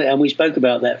 and we spoke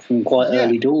about that from quite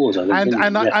early doors. I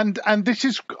think, and this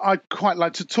is, I'd quite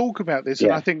like to talk about this,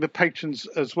 and I think the patrons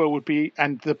as well would be,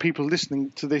 and the people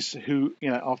listening to this who,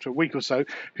 after a week or so,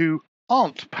 who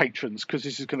aren't patrons, because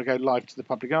this is going to go live to the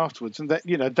public afterwards, and that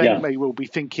they may well be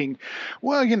thinking,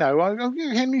 well,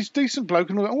 Henry's a decent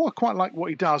bloke, and I quite like what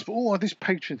he does, but this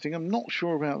patron thing, I'm not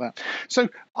sure about that. So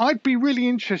I'd be really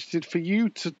interested for you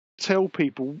to tell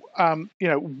people,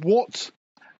 what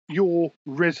your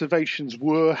reservations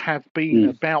have been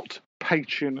about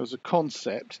Patreon as a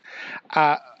concept,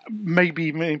 maybe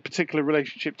even in particular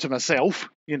relationship to myself,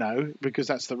 because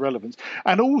that's the relevance,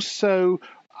 and also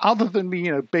other than me,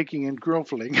 begging and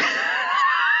groveling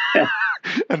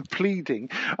and pleading,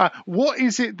 what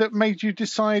is it that made you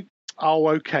decide,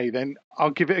 okay, then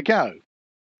I'll give it a go?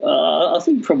 I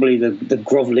think probably the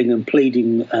grovelling and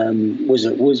pleading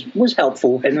was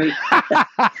helpful, Henry.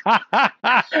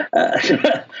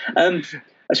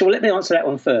 So let me answer that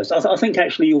one first. I think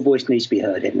actually your voice needs to be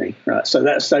heard, Henry. Right.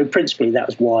 So principally that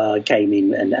was why I came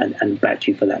in and backed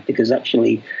you for that, because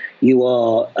actually you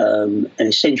are an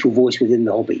essential voice within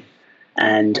the hobby,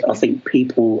 and I think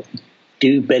people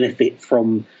do benefit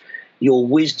from your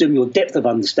wisdom, your depth of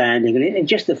understanding, and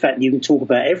just the fact that you can talk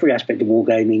about every aspect of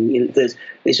wargaming.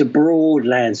 It's a broad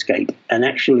landscape, and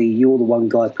actually you're the one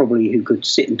guy probably who could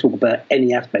sit and talk about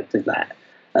any aspect of that.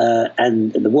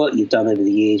 And the work you've done over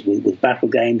the years with battle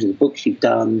games and the books you've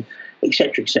done,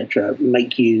 etc.,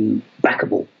 make you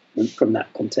backable from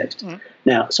that context.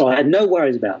 Now, so I had no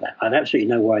worries about that. I had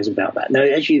absolutely no worries about that. Now,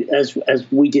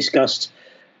 as we discussed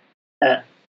at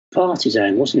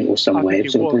Partisan, wasn't it, or somewhere?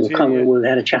 We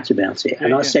had a chat about it,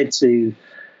 and I said to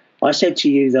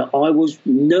you that I was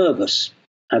nervous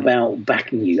about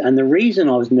backing you, and the reason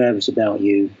I was nervous about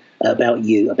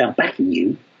backing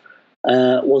you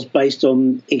was based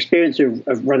on experience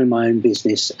of running my own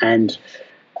business, and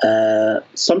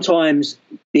sometimes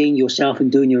being yourself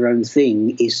and doing your own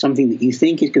thing is something that you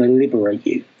think is going to liberate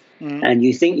you, and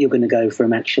you think you're going to go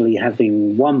from actually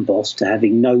having one boss to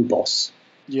having no boss.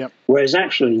 Yep. Whereas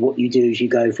actually what you do is you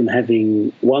go from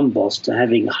having one boss to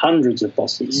having hundreds of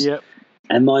bosses. Yep.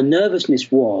 And my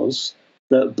nervousness was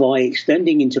that by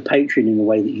extending into Patreon in the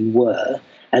way that you were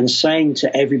and saying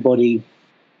to everybody,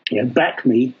 back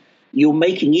me, you're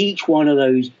turning each one of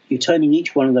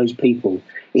those people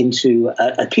into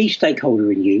a key stakeholder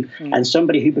in you and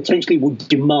somebody who potentially would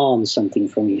demand something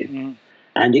from you.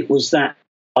 And it was that.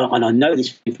 And I know this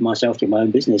for myself through my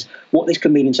own business, what this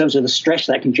can mean in terms of the stress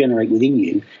that can generate within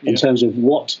you, in terms of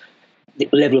what the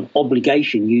level of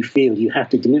obligation you feel you have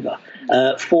to deliver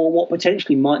for what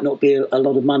potentially might not be a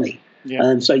lot of money.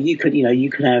 And so you could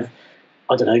have,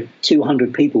 I don't know,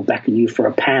 200 people backing you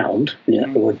for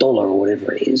 £1, or $1 or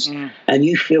whatever it is, and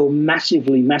you feel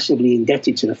massively, massively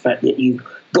indebted to the fact that you've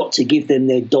got to give them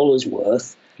their dollar's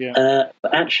worth. But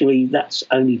actually, that's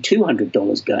only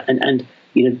 $200 and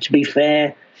to be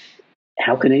fair,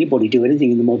 how can anybody do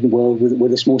anything in the modern world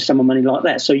with a small sum of money like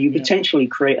that? So you potentially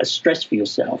create a stress for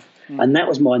yourself. And that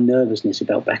was my nervousness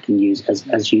about backing you,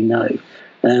 as you know.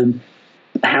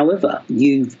 However,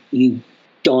 you've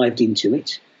dived into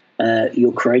it.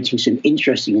 You're creating some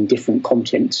interesting and different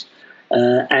content.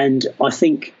 And I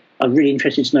think I'm really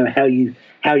interested to know how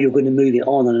you're going to move it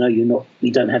on. And I know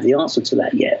you don't have the answer to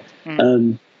that yet.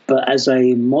 But as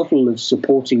a model of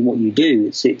supporting what you do,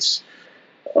 it's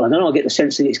I don't know, I get the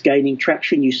sense that it's gaining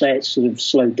traction. You say it's sort of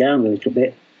slowed down a little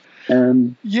bit.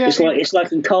 It's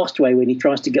like in Castaway when he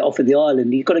tries to get off of the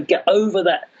island. He's got to get over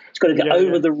that. He's got to get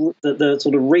over the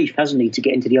sort of reef, hasn't he, to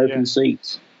get into the open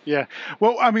seas. Yeah.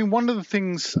 Well, I mean, one of the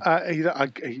things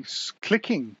he's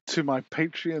clicking to my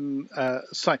Patreon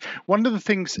site. One of the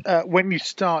things when you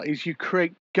start is you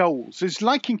create goals. It's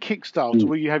like in Kickstarter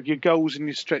where you have your goals and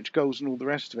your stretch goals and all the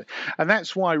rest of it. And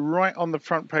that's why right on the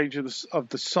front page of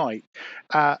the site,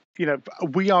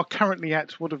 we are currently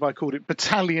at, what have I called it,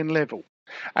 battalion level.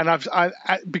 And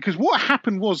because what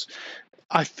happened was,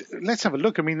 let's have a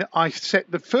look. I mean, I set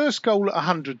the first goal at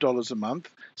 $100 a month,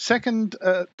 second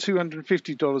at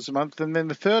 $250 a month, and then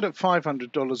the third at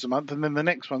 $500 a month, and then the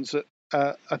next one's at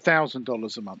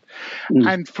 $1,000 a month.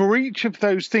 And for each of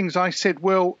those things, I said,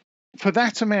 well, for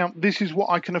that amount, this is what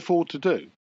I can afford to do.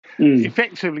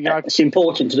 effectively, it's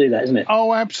important to do that, isn't it?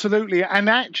 Oh, absolutely. And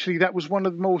actually, that was one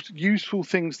of the most useful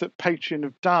things that Patreon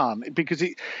have done, because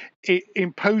it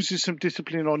imposes some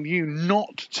discipline on you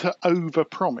not to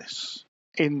overpromise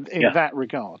in that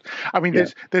regard. I mean,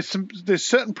 there's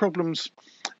certain problems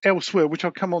elsewhere, which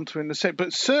I'll come on to in a sec.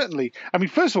 But certainly, I mean,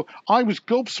 first of all, I was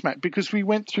gobsmacked because we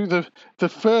went through the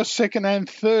first, second, and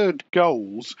third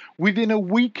goals within a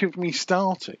week of me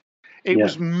starting. It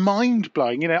was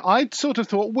mind-blowing. You know, I'd sort of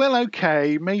thought, well,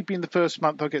 okay, maybe in the first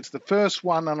month I'll get to the first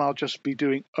one and I'll just be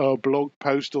doing a blog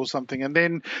post or something. And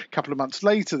then a couple of months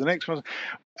later, the next one,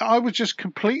 I was just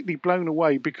completely blown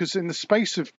away, because in the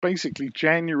space of basically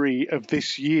January of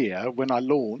this year, when I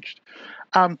launched,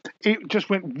 it just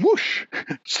went whoosh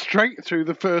straight through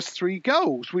the first 3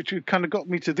 goals, which had kind of got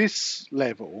me to this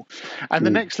level. And the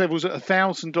next level was at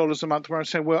 $1,000 a month, where I was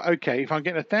saying, well, okay, if I'm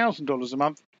getting $1,000 a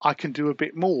month, I can do a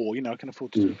bit more. You know, I can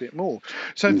afford to do a bit more.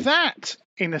 So that,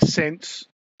 in a sense,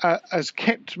 has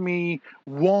kept me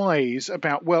wise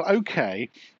about, well, okay,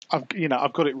 I've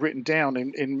got it written down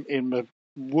in my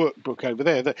workbook over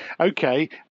there that, okay,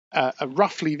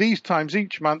 roughly these times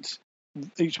each month,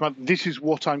 this is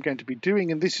what I'm going to be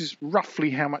doing, and this is roughly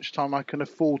how much time I can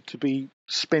afford to be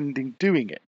spending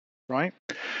doing it, right?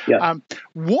 Yeah.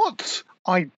 What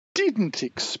I didn't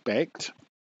expect,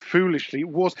 foolishly,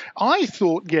 was I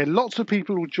thought, lots of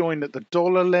people will join at the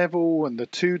 $1 level and the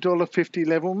 $2.50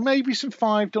 level, maybe some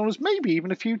 $5, maybe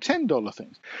even a few $10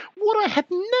 things. What I had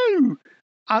no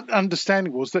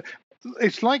understanding was that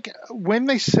it's like when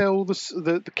they sell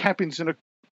the cabins in a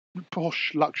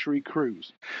posh luxury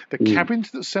cruise. The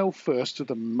cabins that sell first are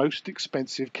the most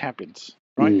expensive cabins,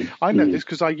 right? I know this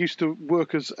because I used to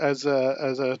work as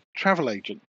a travel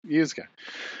agent years ago.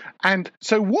 And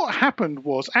so what happened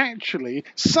was, actually,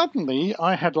 suddenly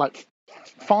I had like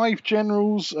 5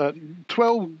 generals,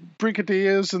 12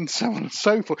 brigadiers, and so on and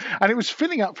so forth. And it was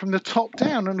filling up from the top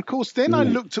down. And of course, then I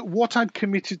looked at what I'd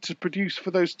committed to produce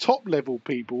for those top level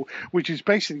people, which is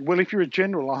basically, well, if you're a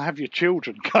general, I'll have your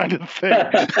children kind of thing.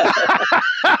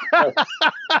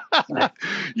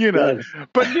 You know,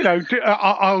 but you know,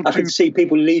 I can see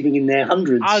people leaving in their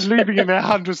hundreds. I'm leaving in their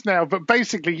hundreds now, but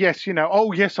basically, yes, you know,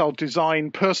 I'll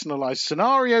design personalized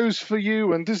scenarios for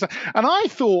you and this, and I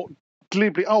thought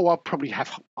glibly, I'll probably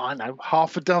have, I know,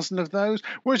 half a dozen of those.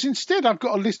 Whereas instead, I've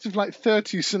got a list of like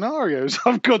 30 scenarios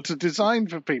I've got to design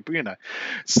for people, you know.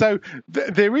 So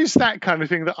there is that kind of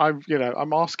thing that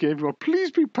I'm asking everyone,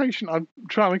 please be patient. I'm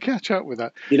trying to catch up with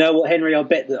that. You know what, Henry? I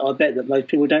bet that most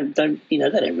people don't, they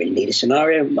don't really need a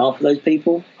scenario. Half of those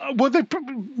people. Well, they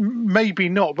maybe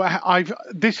not, but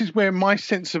this is where my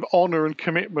sense of honour and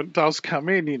commitment does come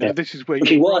in. You know, this is where.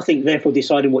 What I think, therefore,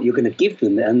 deciding what you're going to give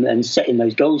them and setting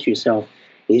those goals for yourself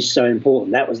is so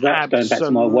important. That was going back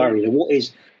to my worry.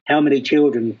 And how many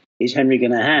children is Henry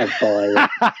going to have by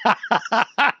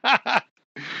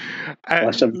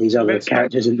some of these other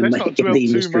characters in the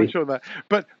industry? Too much on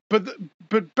that.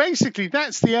 But basically,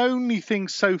 that's the only thing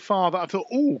so far that I thought,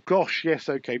 oh gosh, yes,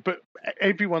 okay. But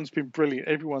everyone's been brilliant.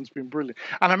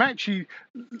 And I'm actually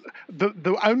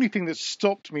the only thing that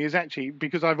stopped me is actually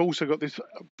because I've also got this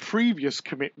previous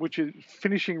commit, which is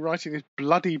finishing writing this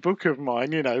bloody book of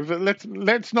mine. You know, but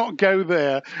let's not go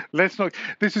there. Let's not.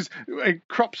 It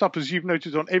crops up, as you've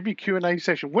noticed, on every Q&A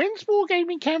session. When's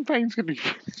Wargaming campaigns going to be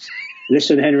finished?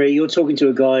 Listen, Henry, you're talking to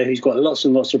a guy who's got lots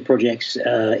and lots of projects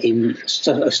in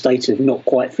a state of not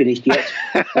quite finished yet.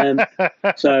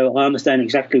 So I understand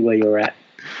exactly where you're at.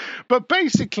 But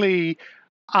basically,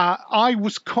 I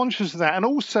was conscious of that. And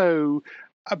also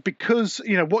because,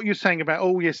 you know, what you're saying about,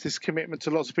 oh, yes, this commitment to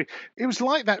lots of people, it was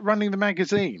like that running the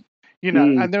magazine. You know,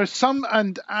 and there are some,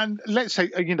 and let's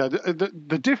say, you know,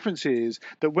 the difference is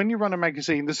that when you run a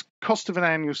magazine, the cost of an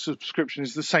annual subscription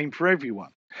is the same for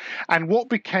everyone. And what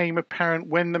became apparent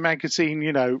when the magazine,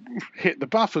 you know, hit the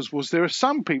buffers was there are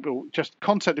some people just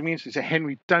contacted me and said,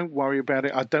 Henry, don't worry about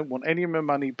it. I don't want any of my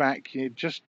money back. You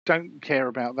just don't care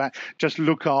about that. Just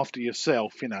look after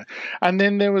yourself, you know. And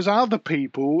then there was other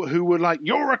people who were like,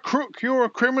 you're a crook, you're a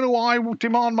criminal. I will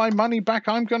demand my money back.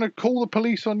 I'm going to call the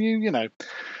police on you, you know.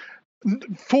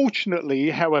 Fortunately,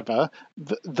 however,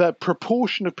 the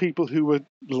proportion of people who were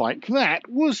like that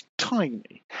was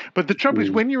tiny. But the trouble is,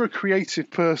 when you're a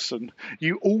creative person,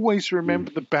 you always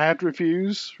remember the bad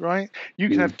reviews, right? You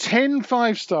can have 10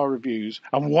 5-star reviews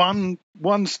and one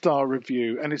 1-star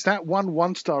review, and it's that one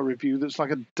 1-star review that's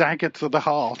like a dagger to the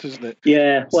heart, isn't it?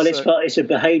 Yeah, well, it's a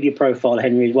behaviour profile,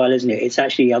 Henry, as well, isn't it? It's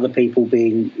actually other people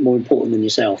being more important than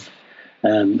yourself.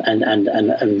 And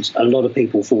a lot of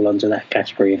people fall under that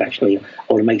category of actually, I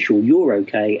want to make sure you're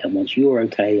okay, and once you're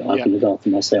okay, I can look after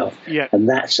myself. Yeah.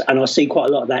 And I see quite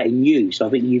a lot of that in you. So I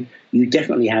think you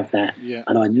definitely have that. Yeah.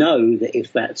 And I know that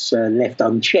if that's left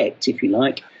unchecked, if you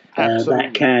like,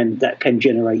 that can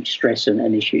generate stress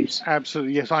and issues.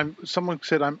 Absolutely, yes. Someone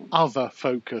said I'm other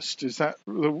focused. Is that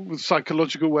the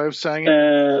psychological way of saying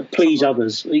it? Please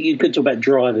others. You could talk about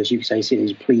drivers. You could say it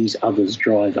is please others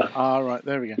driver. Right,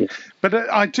 there we go. Yeah. But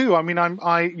I do. I mean,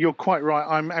 you're quite right.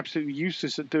 I'm absolutely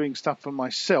useless at doing stuff for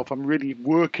myself. I'm really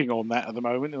working on that at the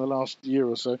moment in the last year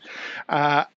or so.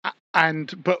 But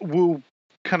will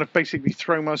kind of basically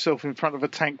throw myself in front of a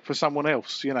tank for someone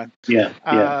else, you know,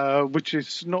 which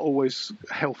is not always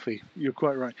healthy. You're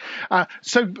quite right.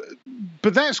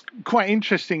 But that's quite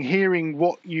interesting hearing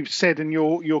what you've said and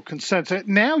your concerns. So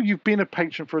now you've been a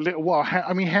patron for a little while.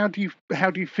 How do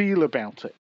you feel about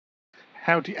it?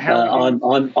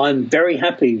 I'm very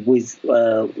happy with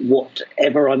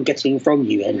whatever I'm getting from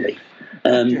you, Henry.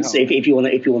 So if you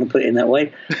want to put it in that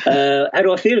way, how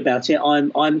do I feel about it?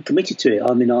 I'm committed to it.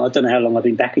 I mean, I don't know how long I've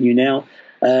been backing you now,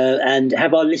 and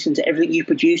have I listened to everything you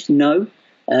produced? No.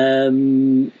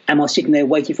 Am I sitting there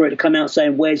waiting for it to come out,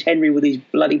 saying, "Where's Henry with his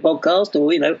bloody podcast?"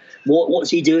 Or what's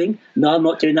he doing? No, I'm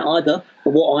not doing that either.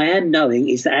 But what I am knowing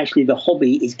is that actually the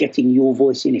hobby is getting your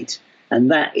voice in it, and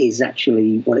that is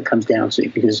actually what it comes down to.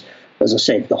 Because, as I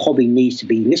said, the hobby needs to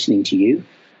be listening to you.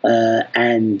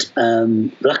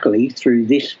 Luckily, through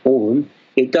this forum,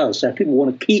 it does. So if people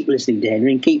want to keep listening to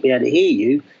Henry and keep being able to hear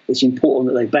you, it's important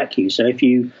that they back you. So if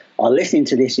you are listening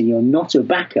to this and you're not a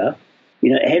backer,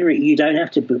 Henry, you don't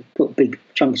have to put big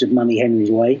chunks of money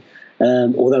Henry's way,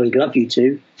 although he'd love you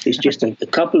to. It's just a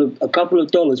couple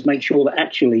of dollars. Make sure that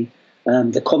actually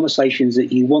the conversations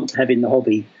that you want to have in the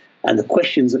hobby and the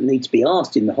questions that need to be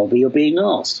asked in the hobby are being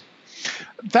asked.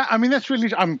 That's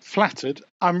really. I'm flattered.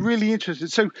 I'm really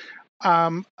interested. So,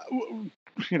 trying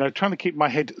to keep my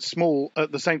head small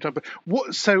at the same time. But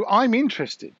so I'm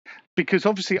interested because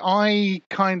obviously I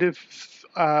kind of,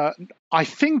 I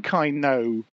think I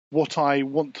know what I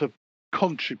want to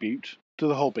contribute to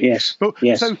the hobby. Yes.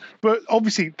 But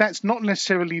obviously that's not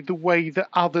necessarily the way that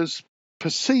others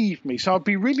perceive me. So I'd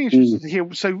be really interested to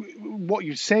hear. So what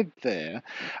you said there,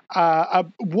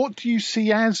 what do you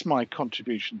see as my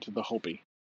contribution to the hobby?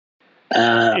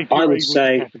 I would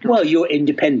say, you're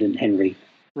independent, Henry.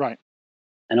 Right.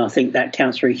 And I think that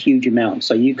counts for a huge amount.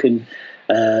 So you can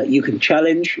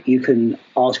challenge, you can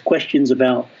ask questions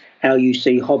about how you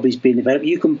see hobbies being developed.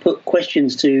 You can put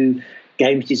questions to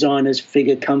games designers,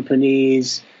 figure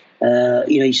companies, so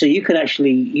you can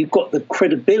actually, you've got the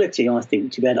credibility, I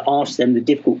think, to be able to ask them the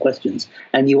difficult questions,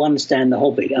 and you understand the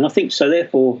hobby. And I think so,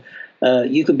 therefore,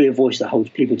 you can be a voice that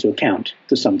holds people to account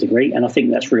to some degree, and I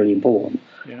think that's really important.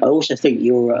 Yeah. I also think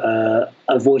you're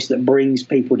a voice that brings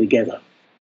people together,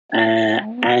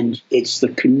 and it's the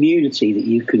community that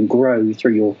you can grow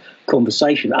through your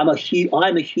conversation. I'm a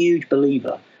huge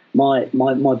believer. My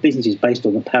business is based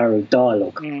on the power of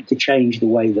dialogue to change the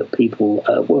way that people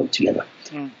work together.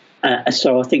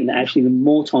 So I think that actually the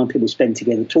more time people spend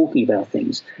together talking about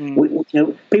things,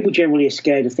 people generally are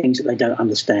scared of things that they don't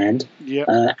understand.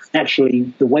 Yeah.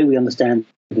 Actually, the way we understand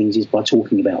things is by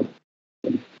talking about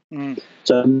them.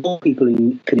 So the more people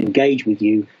can engage with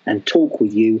you and talk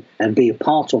with you and be a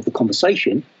part of the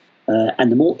conversation,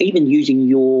 and the more even using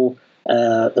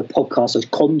the podcast as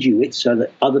conduits so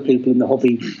that other people in the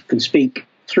hobby can speak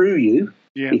through you,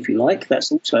 if you like, that's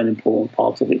also an important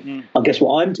part of it. I guess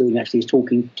what I'm doing actually is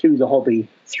talking to the hobby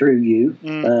through you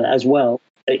as well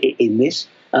in this.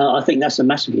 I think that's a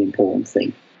massively important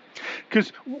thing. Because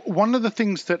one of the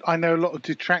things that I know a lot of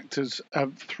detractors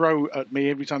throw at me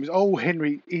every time is, "Oh,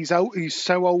 Henry, he's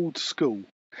so old school."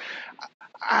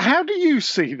 How do you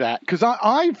see that? Because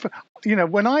I've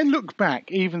when I look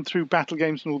back, even through battle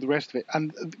games and all the rest of it,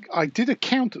 and I did a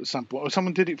count at some point, or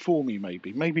someone did it for me,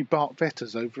 maybe Bart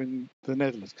Vetters over in the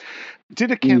Netherlands, did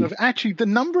a count of actually the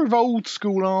number of old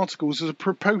school articles as a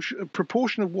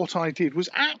proportion of what I did was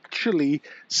actually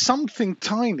something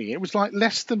tiny. It was like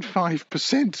less than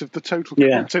 5% of the total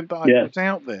content that I put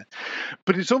out there.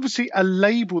 But it's obviously a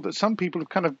label that some people have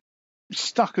kind of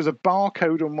stuck as a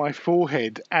barcode on my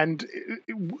forehead and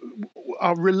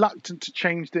are reluctant to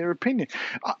change their opinion.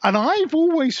 And I've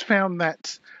always found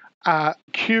that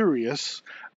curious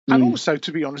and also,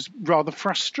 to be honest, rather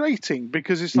frustrating,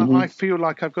 because it's like I feel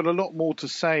like I've got a lot more to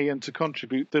say and to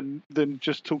contribute than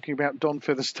just talking about Don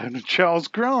Featherstone and Charles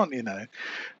Grant,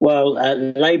 Well,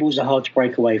 labels are hard to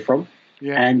break away from.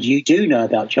 Yeah. And you do know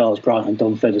about Charles Grant and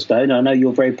Don Featherstone. I know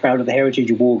you're very proud of the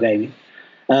heritage of wargaming.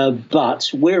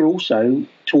 But we're also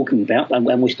talking about, and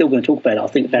we're still going to talk about it, I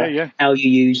think, about how you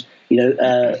use,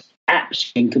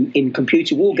 apps in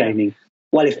computer wargaming.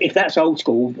 Well, if that's old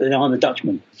school, then I'm a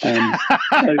Dutchman.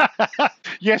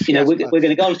 Yes, we're going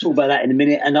to go and talk about that in a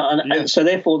minute, and so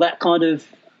therefore that kind of,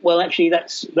 well, actually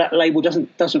that label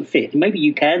doesn't fit. Maybe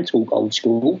you can talk old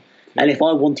school, and if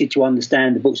I wanted to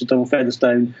understand the books of Donald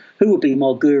Featherstone, who would be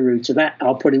my guru to that?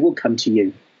 I probably would come to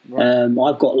you. Right.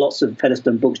 I've got lots of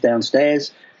Featherstone books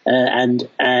downstairs, and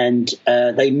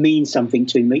they mean something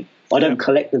to me. I don't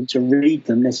collect them to read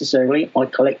them necessarily. I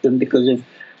collect them because of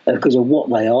what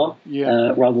they are,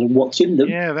 rather than what's in them.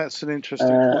 Yeah, that's an interesting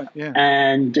point. Yeah,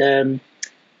 and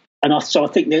I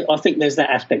think there's that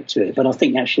aspect to it. But I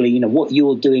think actually, what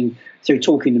you're doing through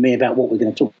talking to me about what we're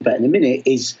going to talk about in a minute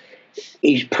is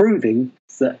proving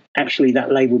that actually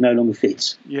that label no longer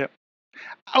fits. Yep.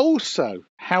 Also,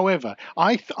 however,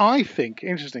 I think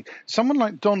interesting. Someone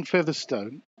like Don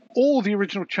Featherstone or the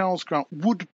original Charles Grant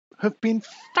would have been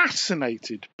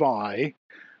fascinated by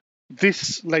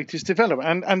this latest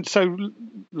development. And so,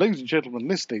 ladies and gentlemen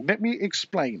listening, let me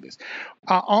explain this.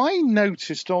 I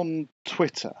noticed on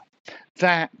Twitter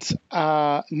that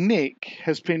Nick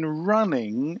has been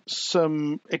running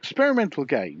some experimental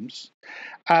games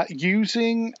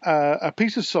using a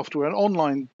piece of software, an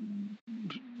online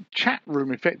chat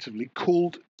room effectively,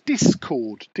 called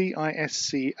Discord, Discord.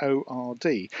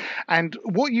 And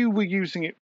what you were using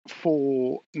it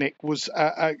for, Nick, was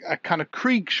a kind of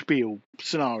Kriegspiel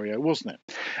scenario, wasn't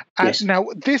it? Yes. Now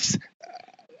this,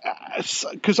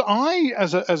 because I,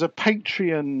 as a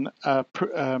Patreon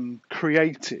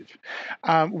creative,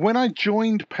 when I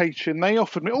joined Patreon, they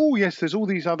offered me, there's all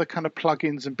these other kind of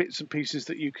plugins and bits and pieces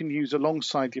that you can use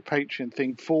alongside your Patreon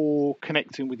thing for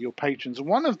connecting with your patrons. And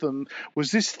one of them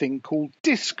was this thing called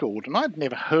Discord, and I'd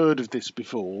never heard of this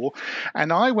before.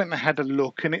 And I went and had a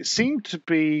look, and it seemed to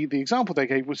be, the example they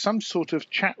gave was some sort of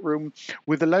chat room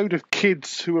with a load of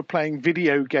kids who were playing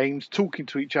video games, talking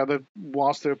to each other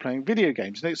whilst they were playing video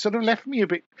games. And it sort of left me a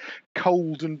bit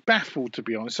cold and baffled, to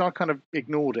be honest. So I kind of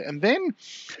ignored it. And then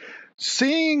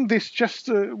seeing this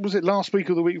was it last week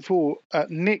or the week before,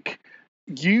 Nick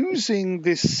using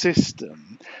this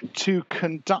system to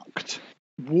conduct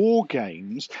war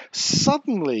games,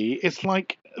 suddenly it's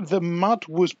like the mud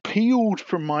was peeled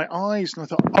from my eyes, and I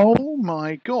thought, oh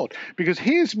my God, because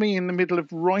here's me in the middle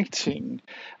of writing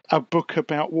a book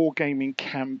about wargaming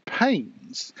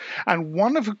campaigns, and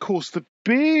one of course the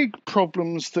big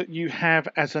problems that you have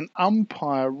as an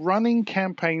umpire running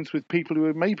campaigns with people who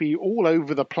are maybe all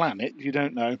over the planet, you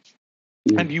don't know,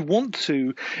 and you want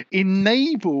to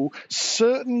enable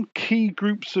certain key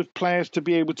groups of players to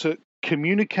be able to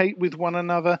communicate with one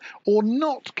another or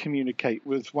not communicate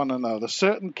with one another,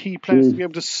 certain key players to be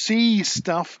able to see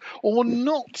stuff or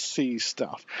not see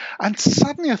stuff. And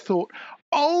suddenly I thought,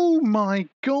 oh my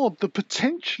God, the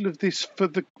potential of this for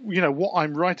the, what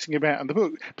I'm writing about in the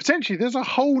book, potentially there's a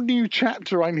whole new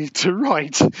chapter I need to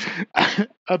write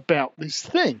about this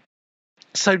thing.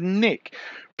 So Nick,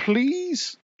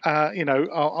 please,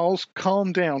 I'll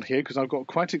calm down here because I've got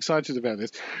quite excited about this.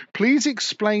 Please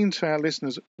explain to our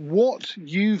listeners what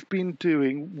you've been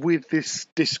doing with this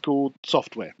Discord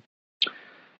software.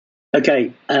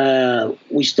 Okay,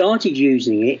 we started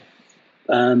using it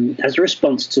as a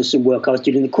response to some work I was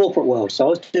doing in the corporate world. So I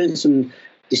was doing some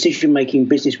decision-making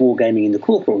business wargaming in the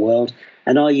corporate world,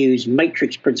 and I use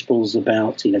matrix principles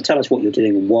about, tell us what you're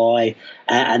doing and why,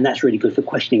 and that's really good for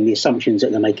questioning the assumptions that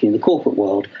they're making in the corporate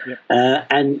world. Yep.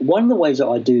 And one of the ways that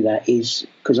I do that is,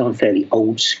 because I'm fairly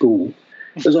old school,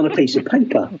 was on a piece of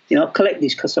paper. I collect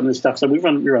some of the stuff. So we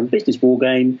run business war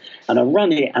game, and I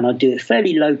run it, and I do it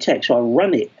fairly low tech. So I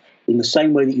run it in the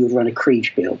same way that you would run a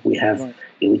Kriegspiel. We have,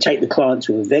 we take the client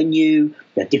to a venue.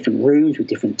 We have different rooms with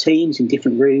different teams in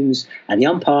different rooms, and the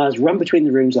umpires run between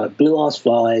the rooms like blue-ass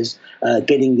flies,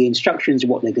 getting the instructions of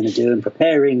what they're going to do and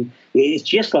preparing. It's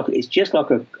just like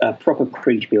a proper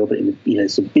Kriegspiel, but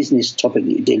it's a business topic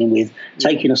that you're dealing with,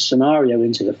 taking a scenario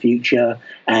into the future,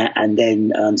 and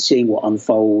then seeing what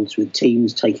unfolds with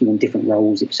teams taking on different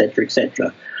roles, etc.,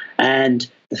 etc. And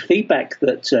the feedback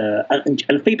and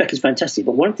the feedback is fantastic,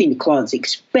 but one thing the clients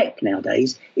expect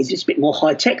nowadays is just a bit more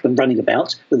high tech than running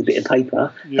about with a bit of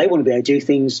paper. They want to be able to do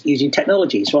things using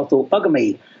technology. So I thought, bugger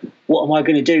me, what am I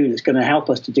going to do that's going to help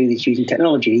us to do this using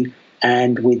technology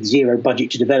and with zero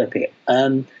budget to develop it?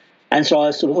 And so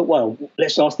I sort of thought, well,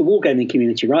 let's ask the wargaming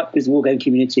community, right? Because the wargaming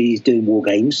community is doing war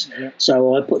games.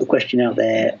 So I put the question out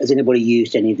there, has anybody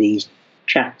used any of these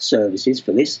chat services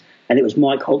for this? And it was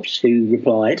Mike Hobbs who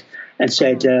replied and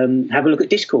said, have a look at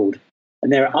Discord.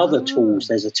 And there are other tools.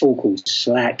 There's a tool called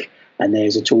Slack, and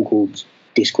there's a tool called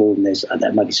Discord, and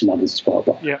there may be some others as well.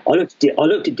 But yeah. I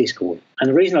looked at Discord, and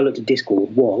the reason I looked at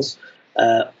Discord was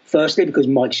firstly because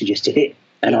Mike suggested it,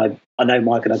 and I know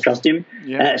Mike and I trust him.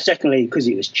 Yeah. Secondly, because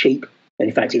it was cheap, and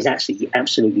in fact, it's actually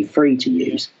absolutely free to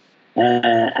use.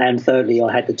 And thirdly,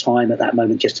 I had the time at that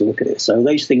moment just to look at it. So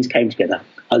those things came together.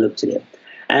 I looked at it,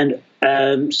 and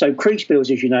so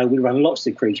Kriegspiels, as you know, we run lots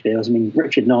of Kriegspiels. I mean,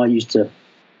 Richard and I used to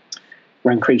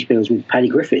run Kriegspiels with Paddy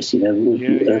Griffiths,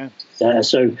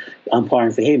 so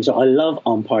umpiring for him. So I love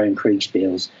umpiring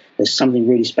Kriegspiels. There's something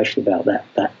really special about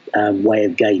that way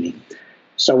of gaming.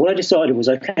 So what I decided was,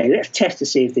 okay, let's test to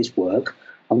see if this works.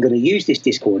 I'm going to use this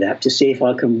Discord app to see if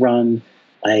I can run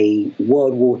a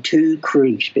World War II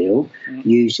Kriegspiel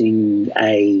using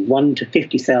a 1 to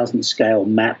 50,000 scale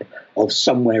map of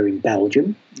somewhere in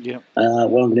Belgium. Yeah.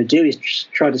 What I'm going to do is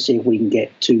try to see if we can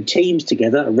get two teams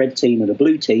together, a red team and a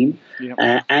blue team,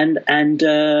 and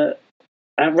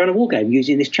run a war game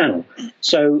using this channel.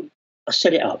 So I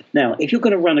set it up. Now, if you're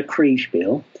going to run a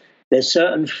Kriegspiel, there's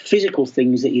certain physical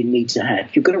things that you need to have.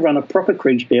 If you're going to run a proper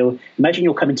Kriegspiel, imagine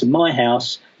you're coming to my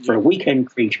house for a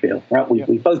weekend Kriegspiel, right?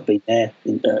 We've both been there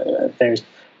in various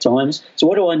times. So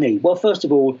what do I need? Well, first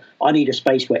of all, I need a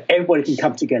space where everybody can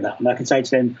come together. And I can say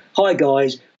to them, hi,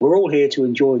 guys, we're all here to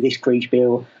enjoy this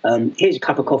Kriegspiel. Here's a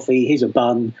cup of coffee, here's a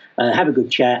bun, have a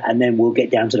good chat, and then we'll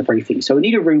get down to the briefing. So we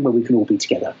need a room where we can all be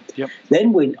together. Yep.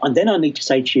 Then I need to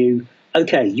say to you,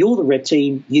 okay, you're the red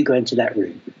team, you go into that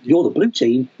room. You're the blue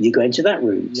team, you go into that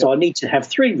room. Yep. So I need to have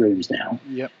 3 rooms now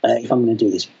if I'm going to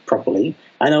do this properly.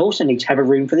 And I also need to have a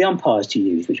room for the umpires to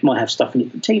use, which might have stuff in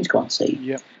it that teams can't see.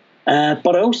 Yep.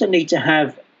 But I also need to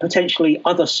have potentially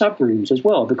other sub-rooms as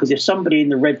well, because if somebody in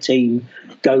the red team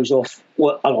goes off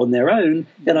on their own,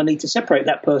 then I need to separate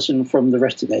that person from the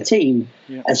rest of their team.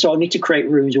 Yep. And so I need to create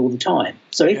rooms all the time.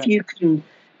 So if you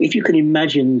can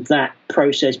imagine that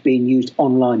process being used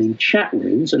online in chat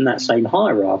rooms and that same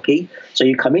hierarchy, so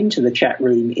you come into the chat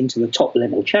room, into the top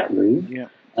level chat room,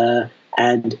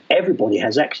 and everybody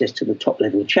has access to the top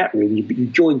level chat room. You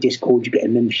join Discord, you get a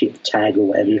membership tag or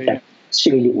whatever, you have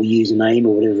silly little username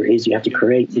or whatever it is you have to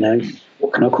create,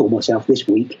 what can I call myself this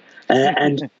week?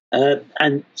 And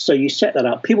so you set that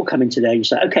up, people come into there and you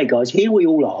say, okay guys, here we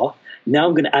all are. Now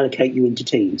I'm going to allocate you into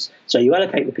teams. So you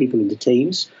allocate the people into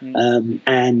teams,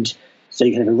 and so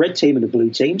you can have a red team and a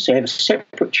blue team. So you have a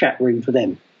separate chat room for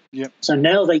them. Yep. So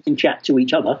now they can chat to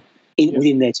each other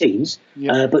within their teams,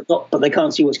 but they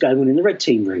can't see what's going on in the red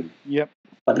team room. Yep.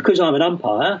 But because I'm an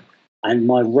umpire and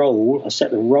my role, I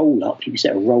set the role up. You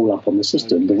set a role up on the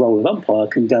system. The role of umpire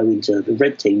can go into the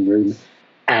red team room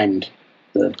and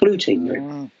the blue team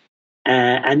room.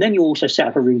 And then you also set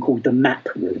up a room called the map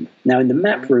room. Now, in the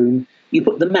map room, you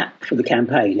put the map for the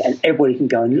campaign, and everybody can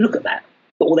go and look at that.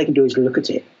 But all they can do is look at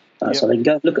it. So they can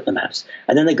go and look at the maps,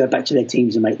 and then they go back to their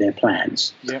teams and make their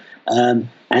plans. Yep. And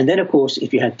then, of course,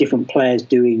 if you have different players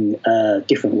doing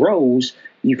different roles,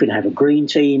 you can have a green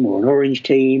team or an orange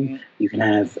team. You can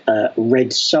have a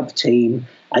red sub-team,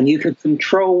 and you can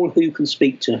control who can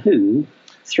speak to who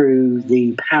through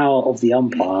the power of the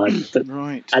umpire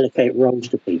that allocate roles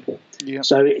to people. Yep.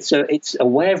 So it's a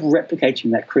way of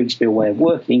replicating that Kriegspiel way of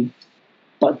working,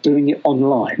 but doing it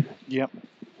online. Yep.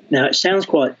 Now, it sounds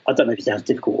quite, I don't know if it sounds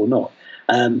difficult or not.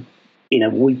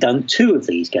 We've done 2 of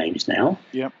these games now,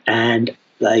 and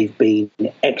they've been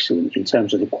excellent in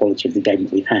terms of the quality of the game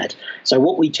that we've had. So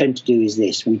what we tend to do is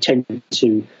this.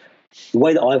 The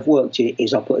way that I've worked it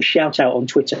is I put a shout out on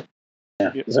Twitter.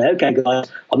 Say, okay,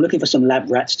 guys, I'm looking for some lab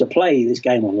rats to play this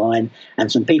game online,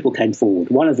 and some people came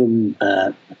forward. One of them,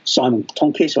 Simon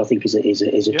Tonkis, who I think is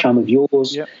a chum of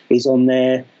yours, is on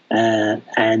there,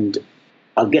 and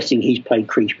I'm guessing he's played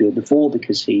Kriegspiel before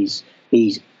because he's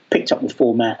picked up the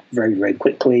format very, very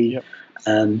quickly,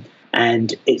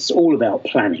 and it's all about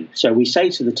planning. So we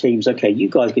say to the teams, okay, you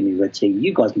guys give me a red team,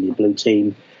 you guys give me a blue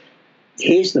team.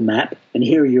 Here's the map, and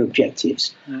here are your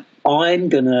objectives. I'm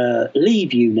going to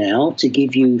leave you now to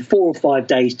give you 4 or 5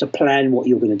 days to plan what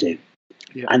you're going to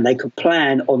do. And they can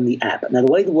plan on the app. Now,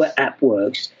 the way the app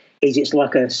works is it's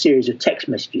like a series of text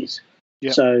messages.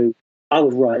 So I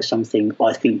would write something,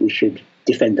 I think we should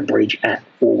defend the bridge at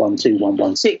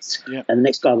 412116. And the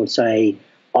next guy would say,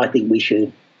 I think we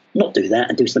should not do that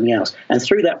and do something else. And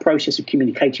through that process of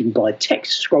communicating by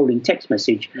scrolling text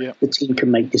message, the team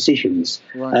can make decisions.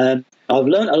 I've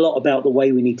learned a lot about the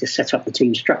way we need to set up the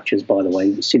team structures, by the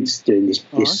way, since doing this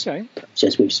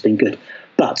process, which has been good.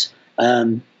 But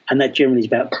and that generally is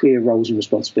about clear roles and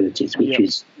responsibilities, which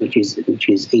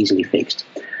is easily fixed.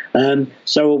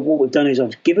 So what we've done is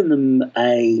I've given them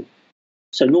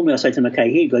so normally I say to them, okay,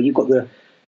 here you go, you've got the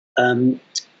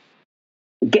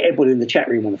get everybody in the chat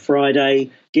room on a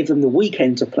Friday, give them the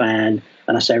weekend to plan,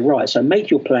 and I say, right, so make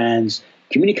your plans,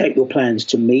 communicate your plans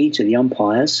to me, to the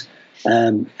umpires,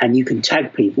 and you can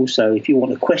tag people. So if you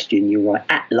want a question, you write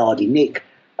at Lardy Nick.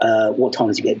 What time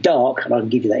does it get dark? And I can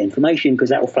give you that information because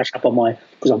that will flash up on my,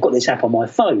 because I've got this app on my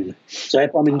phone. So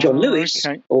if I'm in John Lewis,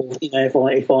 or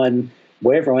if I'm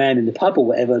wherever I am in the pub or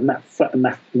whatever,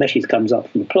 message comes up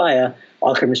from the player,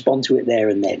 I can respond to it there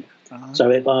and then.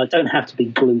 So if I don't have to be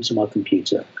glued to my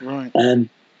computer. Right.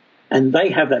 And they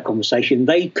have that conversation.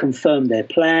 They confirm their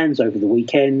plans over the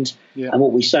weekend. And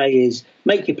what we say is,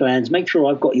 make your plans. Make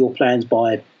sure I've got your plans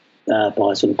by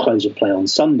sort of close of play on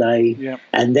Sunday.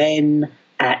 And then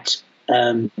at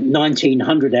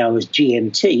 1900 hours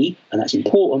GMT, and that's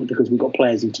important because we've got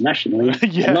players internationally.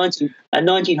 At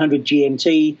 1900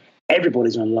 GMT,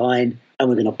 everybody's online, and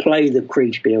we're going to play the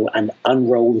Kriegspiel and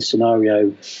unroll the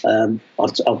scenario.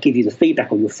 I'll give you the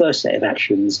feedback on your first set of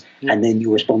actions, and then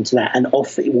you respond to that, and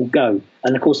off it will go.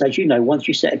 And of course, as you know, once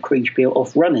you set a Kriegspiel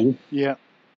off running, you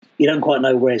don't quite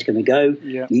know where it's going to go.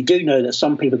 You do know that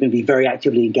some people are going to be very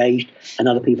actively engaged, and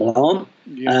other people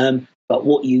aren't. But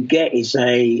what you get is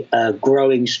a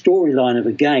growing storyline of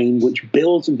a game which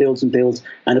builds and builds and builds.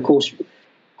 And of course,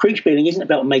 Kriegspieling isn't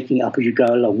about making it up as you go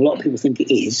along. A lot of people think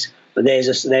it is, but there's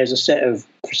a set of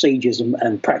procedures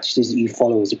and practices that you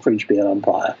follow as a Kriegspiel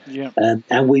umpire.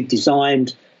 And we've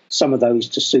designed some of those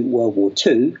to suit World War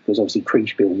II, because obviously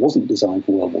Kriegspiel wasn't designed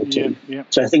for World War II.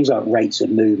 So things like rates of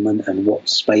movement and what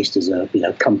space does a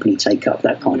company take up,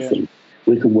 that kind of thing,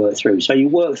 we can work through. So you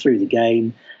work through the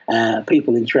game.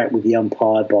 People interact with the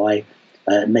umpire by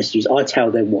messages. I tell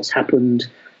them what's happened,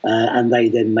 and they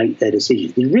then make their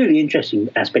decisions. The really interesting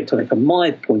aspect of it, from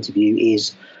my point of view,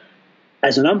 is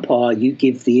as an umpire, you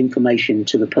give the information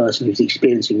to the person who's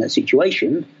experiencing that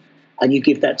situation, and you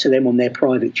give that to them on their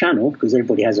private channel, because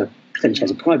everybody potentially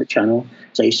has a private channel.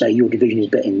 So you say your division is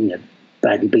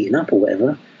badly beaten up or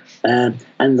whatever,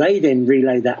 and they then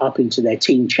relay that up into their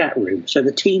team chat room. So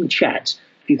the team chat,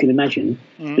 if you can imagine,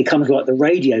 becomes like the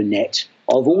radio net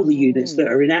of all the units that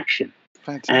are in action.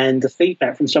 And the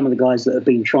feedback from some of the guys that have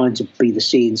been trying to be the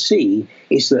CNC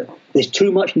is that there's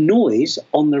too much noise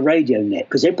on the radio net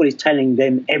because everybody's telling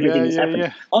them everything that's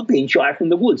happening. I'm being shot at from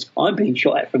the woods. I'm being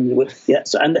shot at from the woods.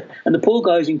 So, and the poor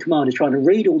guys in command are trying to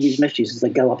read all these messages as they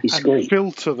go up his screen.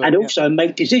 Filter them, and also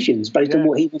make decisions based on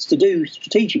what he wants to do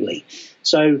strategically.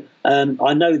 So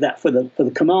I know that for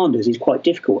the commanders is quite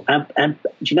difficult. And do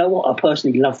you know what? I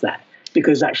personally love that.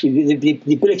 Because actually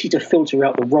the ability to filter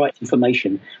out the right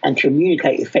information and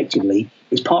communicate effectively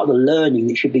is part of the learning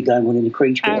that should be going on in the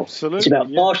Kriegspiel. Absolutely. It's about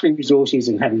marshalling resources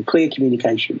and having clear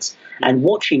communications. And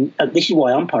watching, this is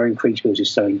why umpiring Kriegspiels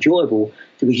is so enjoyable,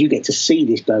 because you get to see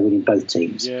this going on in both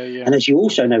teams. And as you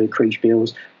also know with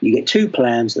Kriegspiels, you get two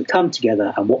plans that come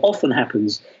together, and what often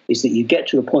happens is that you get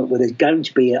to the point where there's going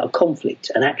to be a conflict,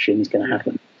 an action is going to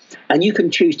happen. And you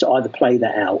can choose to either play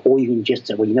that out, or you can just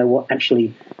say, well, you know what,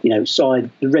 actually, the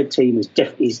red team is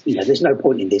there's no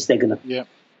point in this. They're going to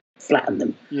flatten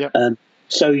them.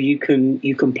 So you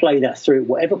can play that through at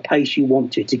whatever pace you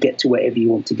want to get to wherever you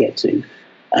want to get to,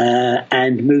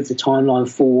 and move the timeline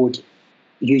forward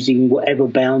using whatever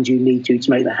bounds you need to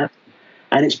make that happen.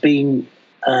 And it's been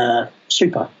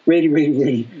super, really, really,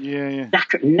 really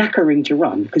knackering to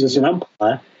run, because as an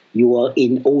umpire, you are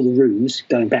in all the rooms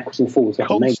going backwards and forwards.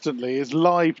 Constantly. It's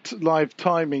live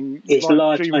timing. It's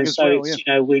live timing. So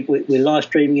we're live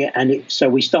streaming it, and so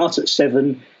we start at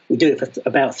 7. We do it for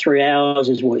about 3 hours,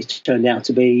 is what it's turned out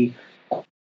to be.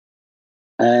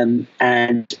 We've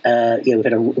had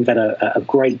a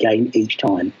great game each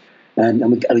time, and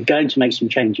we're going to make some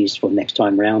changes for next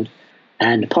time round.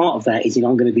 And part of that is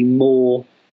I'm going to be more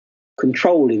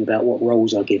controlling about what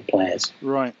roles I give players.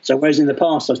 Right. So whereas in the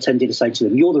past I've tended to say to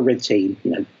them, you're the red team,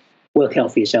 work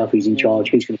out for yourself who's in charge,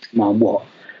 who's going to command what.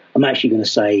 I'm actually going to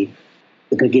say,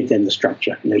 we're going to give them the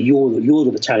structure. You're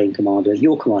the battalion commander,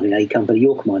 you're commanding A company,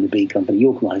 you're commanding B company,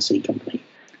 you're commanding C company.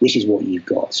 This is what you've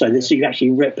got. So you're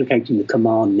actually replicating the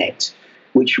command net,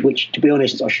 which to be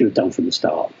honest, I should have done from the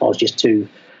start. I was just too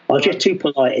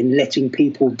polite in letting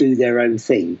people do their own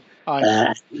thing.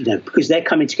 Because they're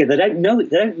coming together. They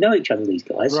don't know each other, these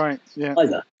guys,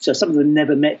 either. So some of them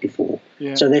never met before.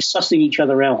 So they're sussing each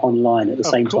other out online at the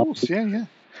same time. Of course,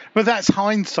 But that's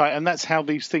hindsight, and that's how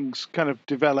these things kind of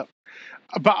develop.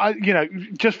 But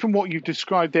just from what you've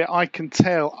described there, I can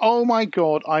tell. Oh my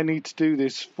God, I need to do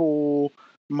this for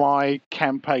my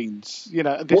campaigns.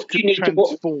 This could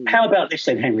transform. How about this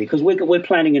then, Henry? Because we're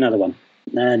planning another one.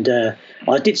 And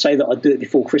I did say that I'd do it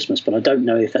before Christmas, but I don't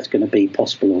know if that's going to be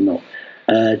possible or not.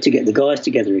 To get the guys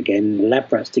together again, the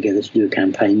lab rats together to do a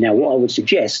campaign. Now, what I would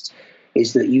suggest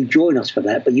is that you join us for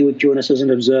that, but you would join us as an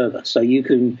observer. So you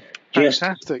can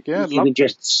Fantastic, yeah. You can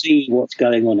just see what's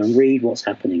going on and read what's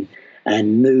happening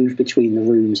and move between the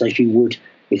rooms as you would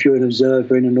if you're an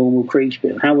observer in a normal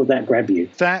Kriegspiel. How would that grab you?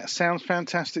 That sounds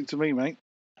fantastic to me, mate.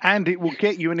 And it will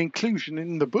get you an inclusion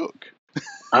in the book.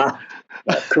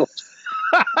 Of course.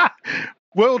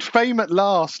 World fame at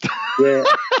last. Yeah.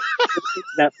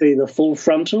 Would that be the full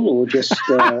frontal or just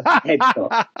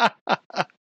headshot?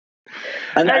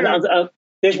 And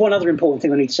there's one other important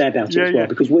thing I need to say about it as well,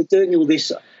 because we're doing all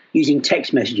this using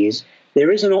text messages. There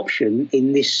is an option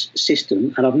in this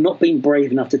system, and I've not been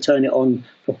brave enough to turn it on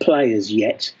for players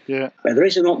yet, but there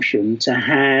is an option to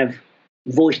have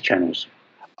voice channels.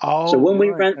 So when we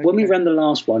ran the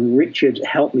last one, Richard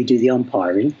helped me do the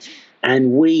umpiring,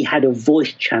 and we had a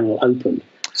voice channel open.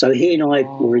 So he and I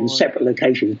were in separate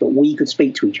locations, but we could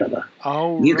speak to each other.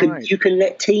 You can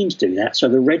let teams do that. So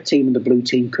the red team and the blue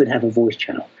team could have a voice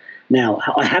channel. Now,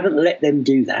 I haven't let them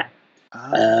do that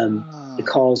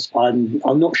because I'm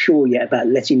not sure yet about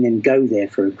letting them go there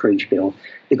for a Kriegspiel,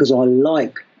 because I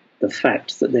like the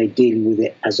fact that they're dealing with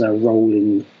it as a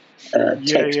rolling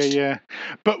text.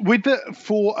 But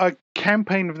for a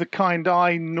campaign of the kind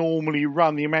I normally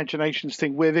run, the Imaginations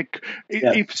thing, where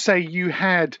if say you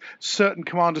had certain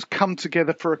commanders come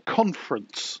together for a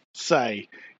conference, say,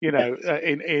 in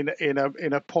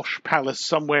a posh palace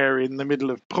somewhere in the middle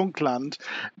of Prunkland,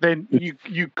 then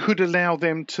you could allow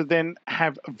them to then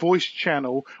have a voice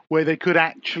channel where they could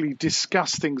actually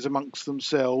discuss things amongst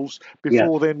themselves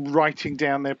before then writing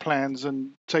down their plans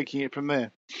and taking it from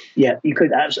there. Yeah, you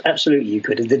could absolutely. You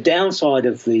could. The downside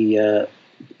of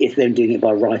if they're doing it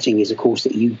by writing is, of course,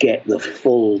 that you get the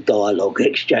full dialogue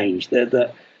exchange.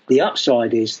 The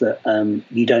upside is that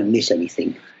you don't miss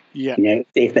anything. Yeah.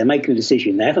 If they're making a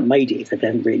decision, they haven't made it if they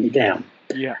haven't written it down.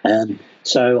 Yeah.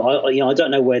 So I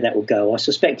don't know where that will go. I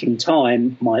suspect in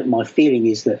time, my feeling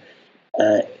is that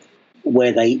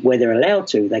where they're allowed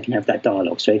to, they can have that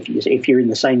dialogue. So if you're in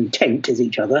the same tent as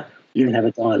each other, you can have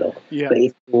a dialogue. Yeah. But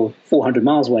if you're 400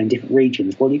 miles away in different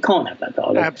regions, well, you can't have that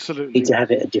dialogue. Absolutely. You need to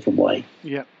have it a different way.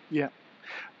 Yeah. Yeah.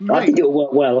 I think it will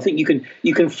work well. I think you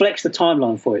can flex the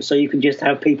timeline for it, so you can just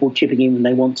have people chipping in when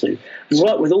they want to.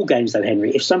 Like with all games, though,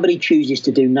 Henry, if somebody chooses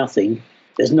to do nothing,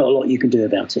 there's not a lot you can do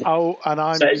about it. Oh,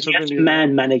 and so you have to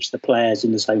manage the players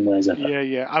in the same way as ever.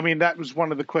 Yeah. I mean, that was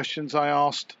one of the questions I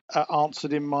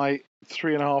answered in my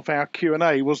 3.5-hour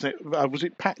Q&A, wasn't it? Was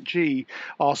it Pat G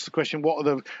asked the question, what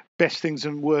are the best things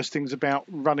and worst things about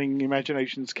running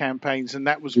Imaginations campaigns? And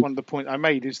that was one of the points I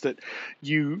made, is that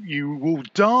you will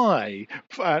die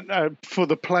for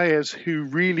the players who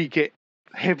really get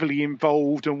heavily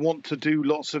involved and want to do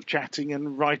lots of chatting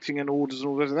and writing and orders and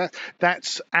all that.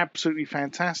 That's absolutely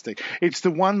fantastic. It's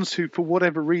the ones who, for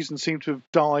whatever reason, seem to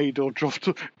have died or dropped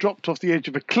off the edge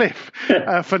of a cliff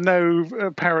for no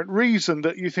apparent reason,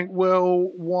 that you think, well,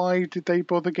 why did they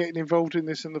bother getting involved in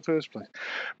this in the first place?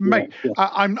 Mate,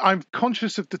 I'm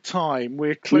conscious of the time.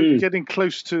 We're getting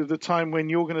close to the time when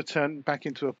you're going to turn back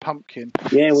into a pumpkin.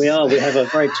 Yeah, we are. We have a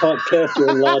very tight curfew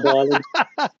on Lard Island.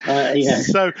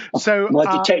 So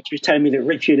my detector is telling me that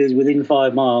Richard is within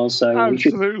 5 miles, so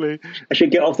absolutely. I should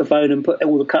get off the phone and put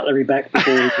all the cutlery back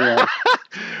before we go out.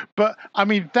 But I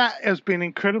mean, that has been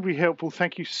incredibly helpful.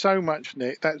 Thank you so much,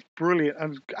 Nick. That's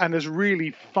brilliant, and has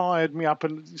really fired me up.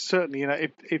 And certainly,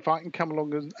 if I can come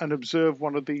along and observe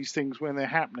one of these things when they're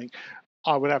happening,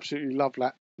 I would absolutely love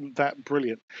that. That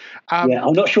brilliant.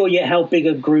 I'm not sure yet how big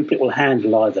a group it will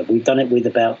handle either. We've done it with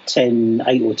about 8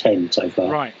 or 10 so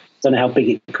far. Right. Don't know how big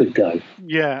it could go.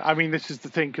 Yeah, I mean, this is the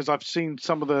thing, because I've seen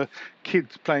some of the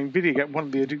kids playing video game. One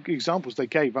of the examples they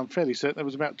gave, I'm fairly certain there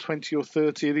was about 20 or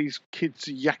 30 of these kids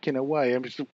yakking away,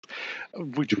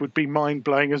 which would be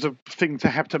mind-blowing as a thing to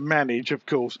have to manage, of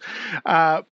course.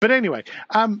 But anyway,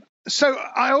 so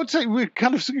I would say we're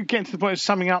kind of getting to the point of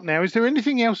summing up now. Is there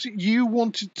anything else you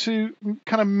wanted to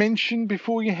kind of mention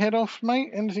before you head off, mate?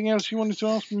 Anything else you wanted to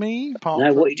ask me?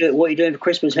 No, what are you doing for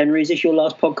Christmas, Henry? Is this your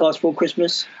last podcast for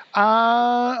Christmas?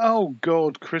 Oh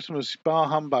God, Christmas, bar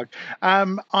humbug.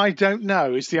 I don't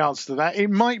know is the answer to that. It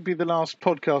might be the last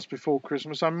podcast before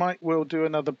Christmas. I might well do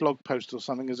another blog post or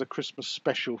something as a Christmas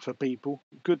special for people.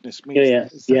 Goodness me. Yeah,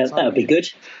 that would be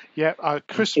good. Yeah,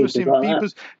 Christmas in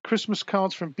Beaver's, Christmas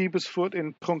cards from Beaver's Foot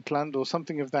in Prunkland or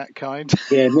something of that kind.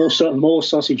 Yeah, more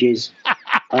sausages.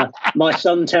 My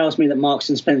son tells me that Marks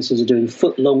and Spencer's are doing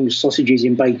foot-long sausages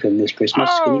in bacon this Christmas.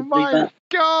 Can you believe that?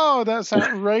 God, that's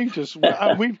outrageous.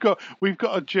 We've got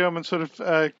a German sort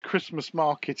of Christmas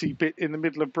markety bit in the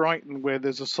middle of Brighton where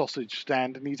there's a sausage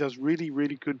stand, and he does really,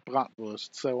 really good bratwurst.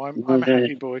 So I'm a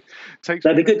happy boy.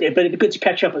 It'd be good to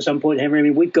catch up at some point, Henry. I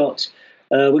mean, we're going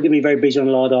to be very busy on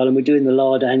Lard Island. We're doing the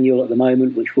Lard Annual at the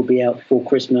moment, which will be out before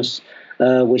Christmas.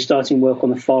 We're starting work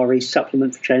on the Far East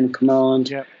supplement for Chain of Command.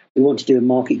 Yep. We want to do a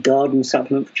Market Garden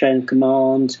supplement for Chain of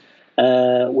Command.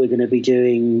 We're going to be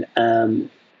doing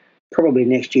probably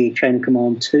next year Chain of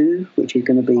Command 2, which is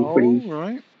going to be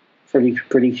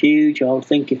pretty huge. I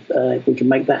think if we can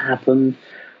make that happen,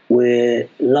 where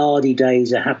Lardy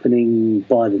days are happening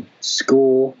by the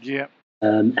score. Yeah.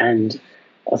 And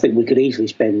I think we could easily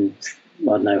spend, I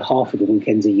don't know, half of the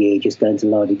weekends a year just going to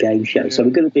Lardy game show. Yeah. So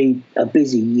we're going to be a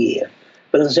busy year.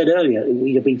 But as I said earlier,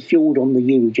 we've been fueled on the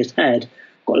year we just had.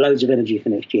 Got loads of energy for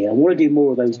next year. I want to do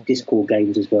more of those Discord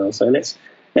games as well. So let's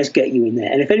get you in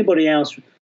there. And if anybody else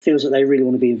feels that they really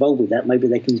want to be involved with that, maybe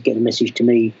they can get a message to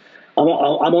me. I'm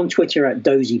on Twitter at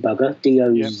Dozybugger,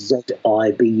 DOZIBUGGER.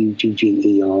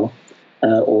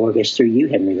 Or I guess through you,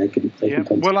 Henry, they can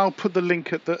Well, I'll put the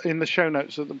link in the show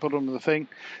notes at the bottom of the thing,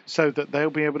 so that they'll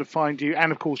be able to find you,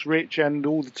 and of course Rich and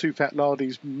all the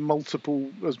TooFatLardies,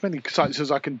 as many sites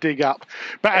as I can dig up.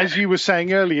 But as you were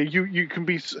saying earlier, you can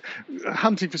be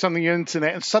hunting for something on the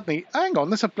internet, and suddenly, hang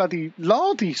on, there's a bloody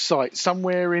Lardy site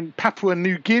somewhere in Papua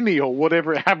New Guinea or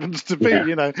whatever it happens to be.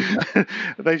 You know,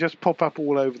 they just pop up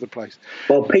all over the place.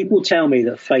 Well, people tell me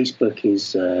that Facebook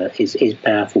is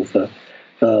powerful for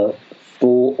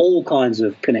all kinds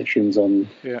of connections on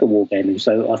the wargaming.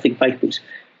 So I think Facebook's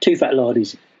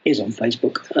TooFatLardies is on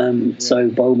Facebook. So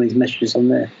by all means, message us on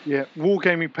there. Yeah,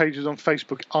 wargaming pages on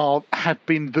Facebook have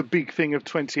been the big thing of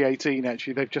 2018.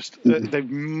 Actually, they've just they've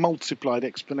multiplied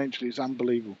exponentially. It's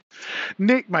unbelievable.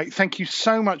 Nick, mate, thank you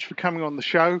so much for coming on the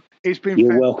show. It's been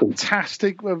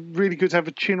fantastic. Welcome. Really good to have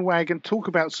a chinwag and talk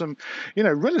about some,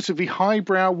 relatively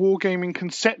highbrow wargaming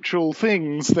conceptual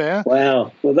things there.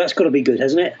 Wow. Well, that's got to be good,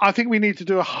 hasn't it? I think we need to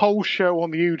do a whole show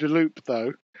on the OODA loop,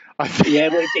 though. Yeah,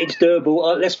 well, it's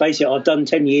doable. Let's face it, I've done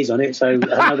 10 years on it, so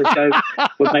another show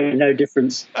would make no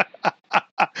difference.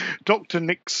 Dr.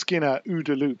 Nick Skinner,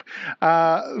 OODA loop.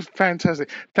 Fantastic.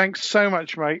 Thanks so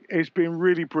much, mate. It's been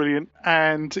really brilliant.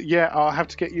 And yeah, I'll have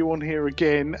to get you on here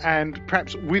again, and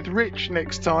perhaps with Rich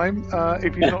next time,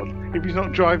 if he's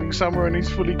not driving somewhere and he's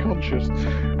fully conscious.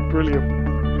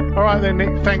 Brilliant. All right then,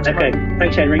 Nick. Thanks, mate. Okay.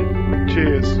 Thanks, Henry.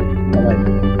 Cheers.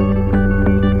 Bye-bye.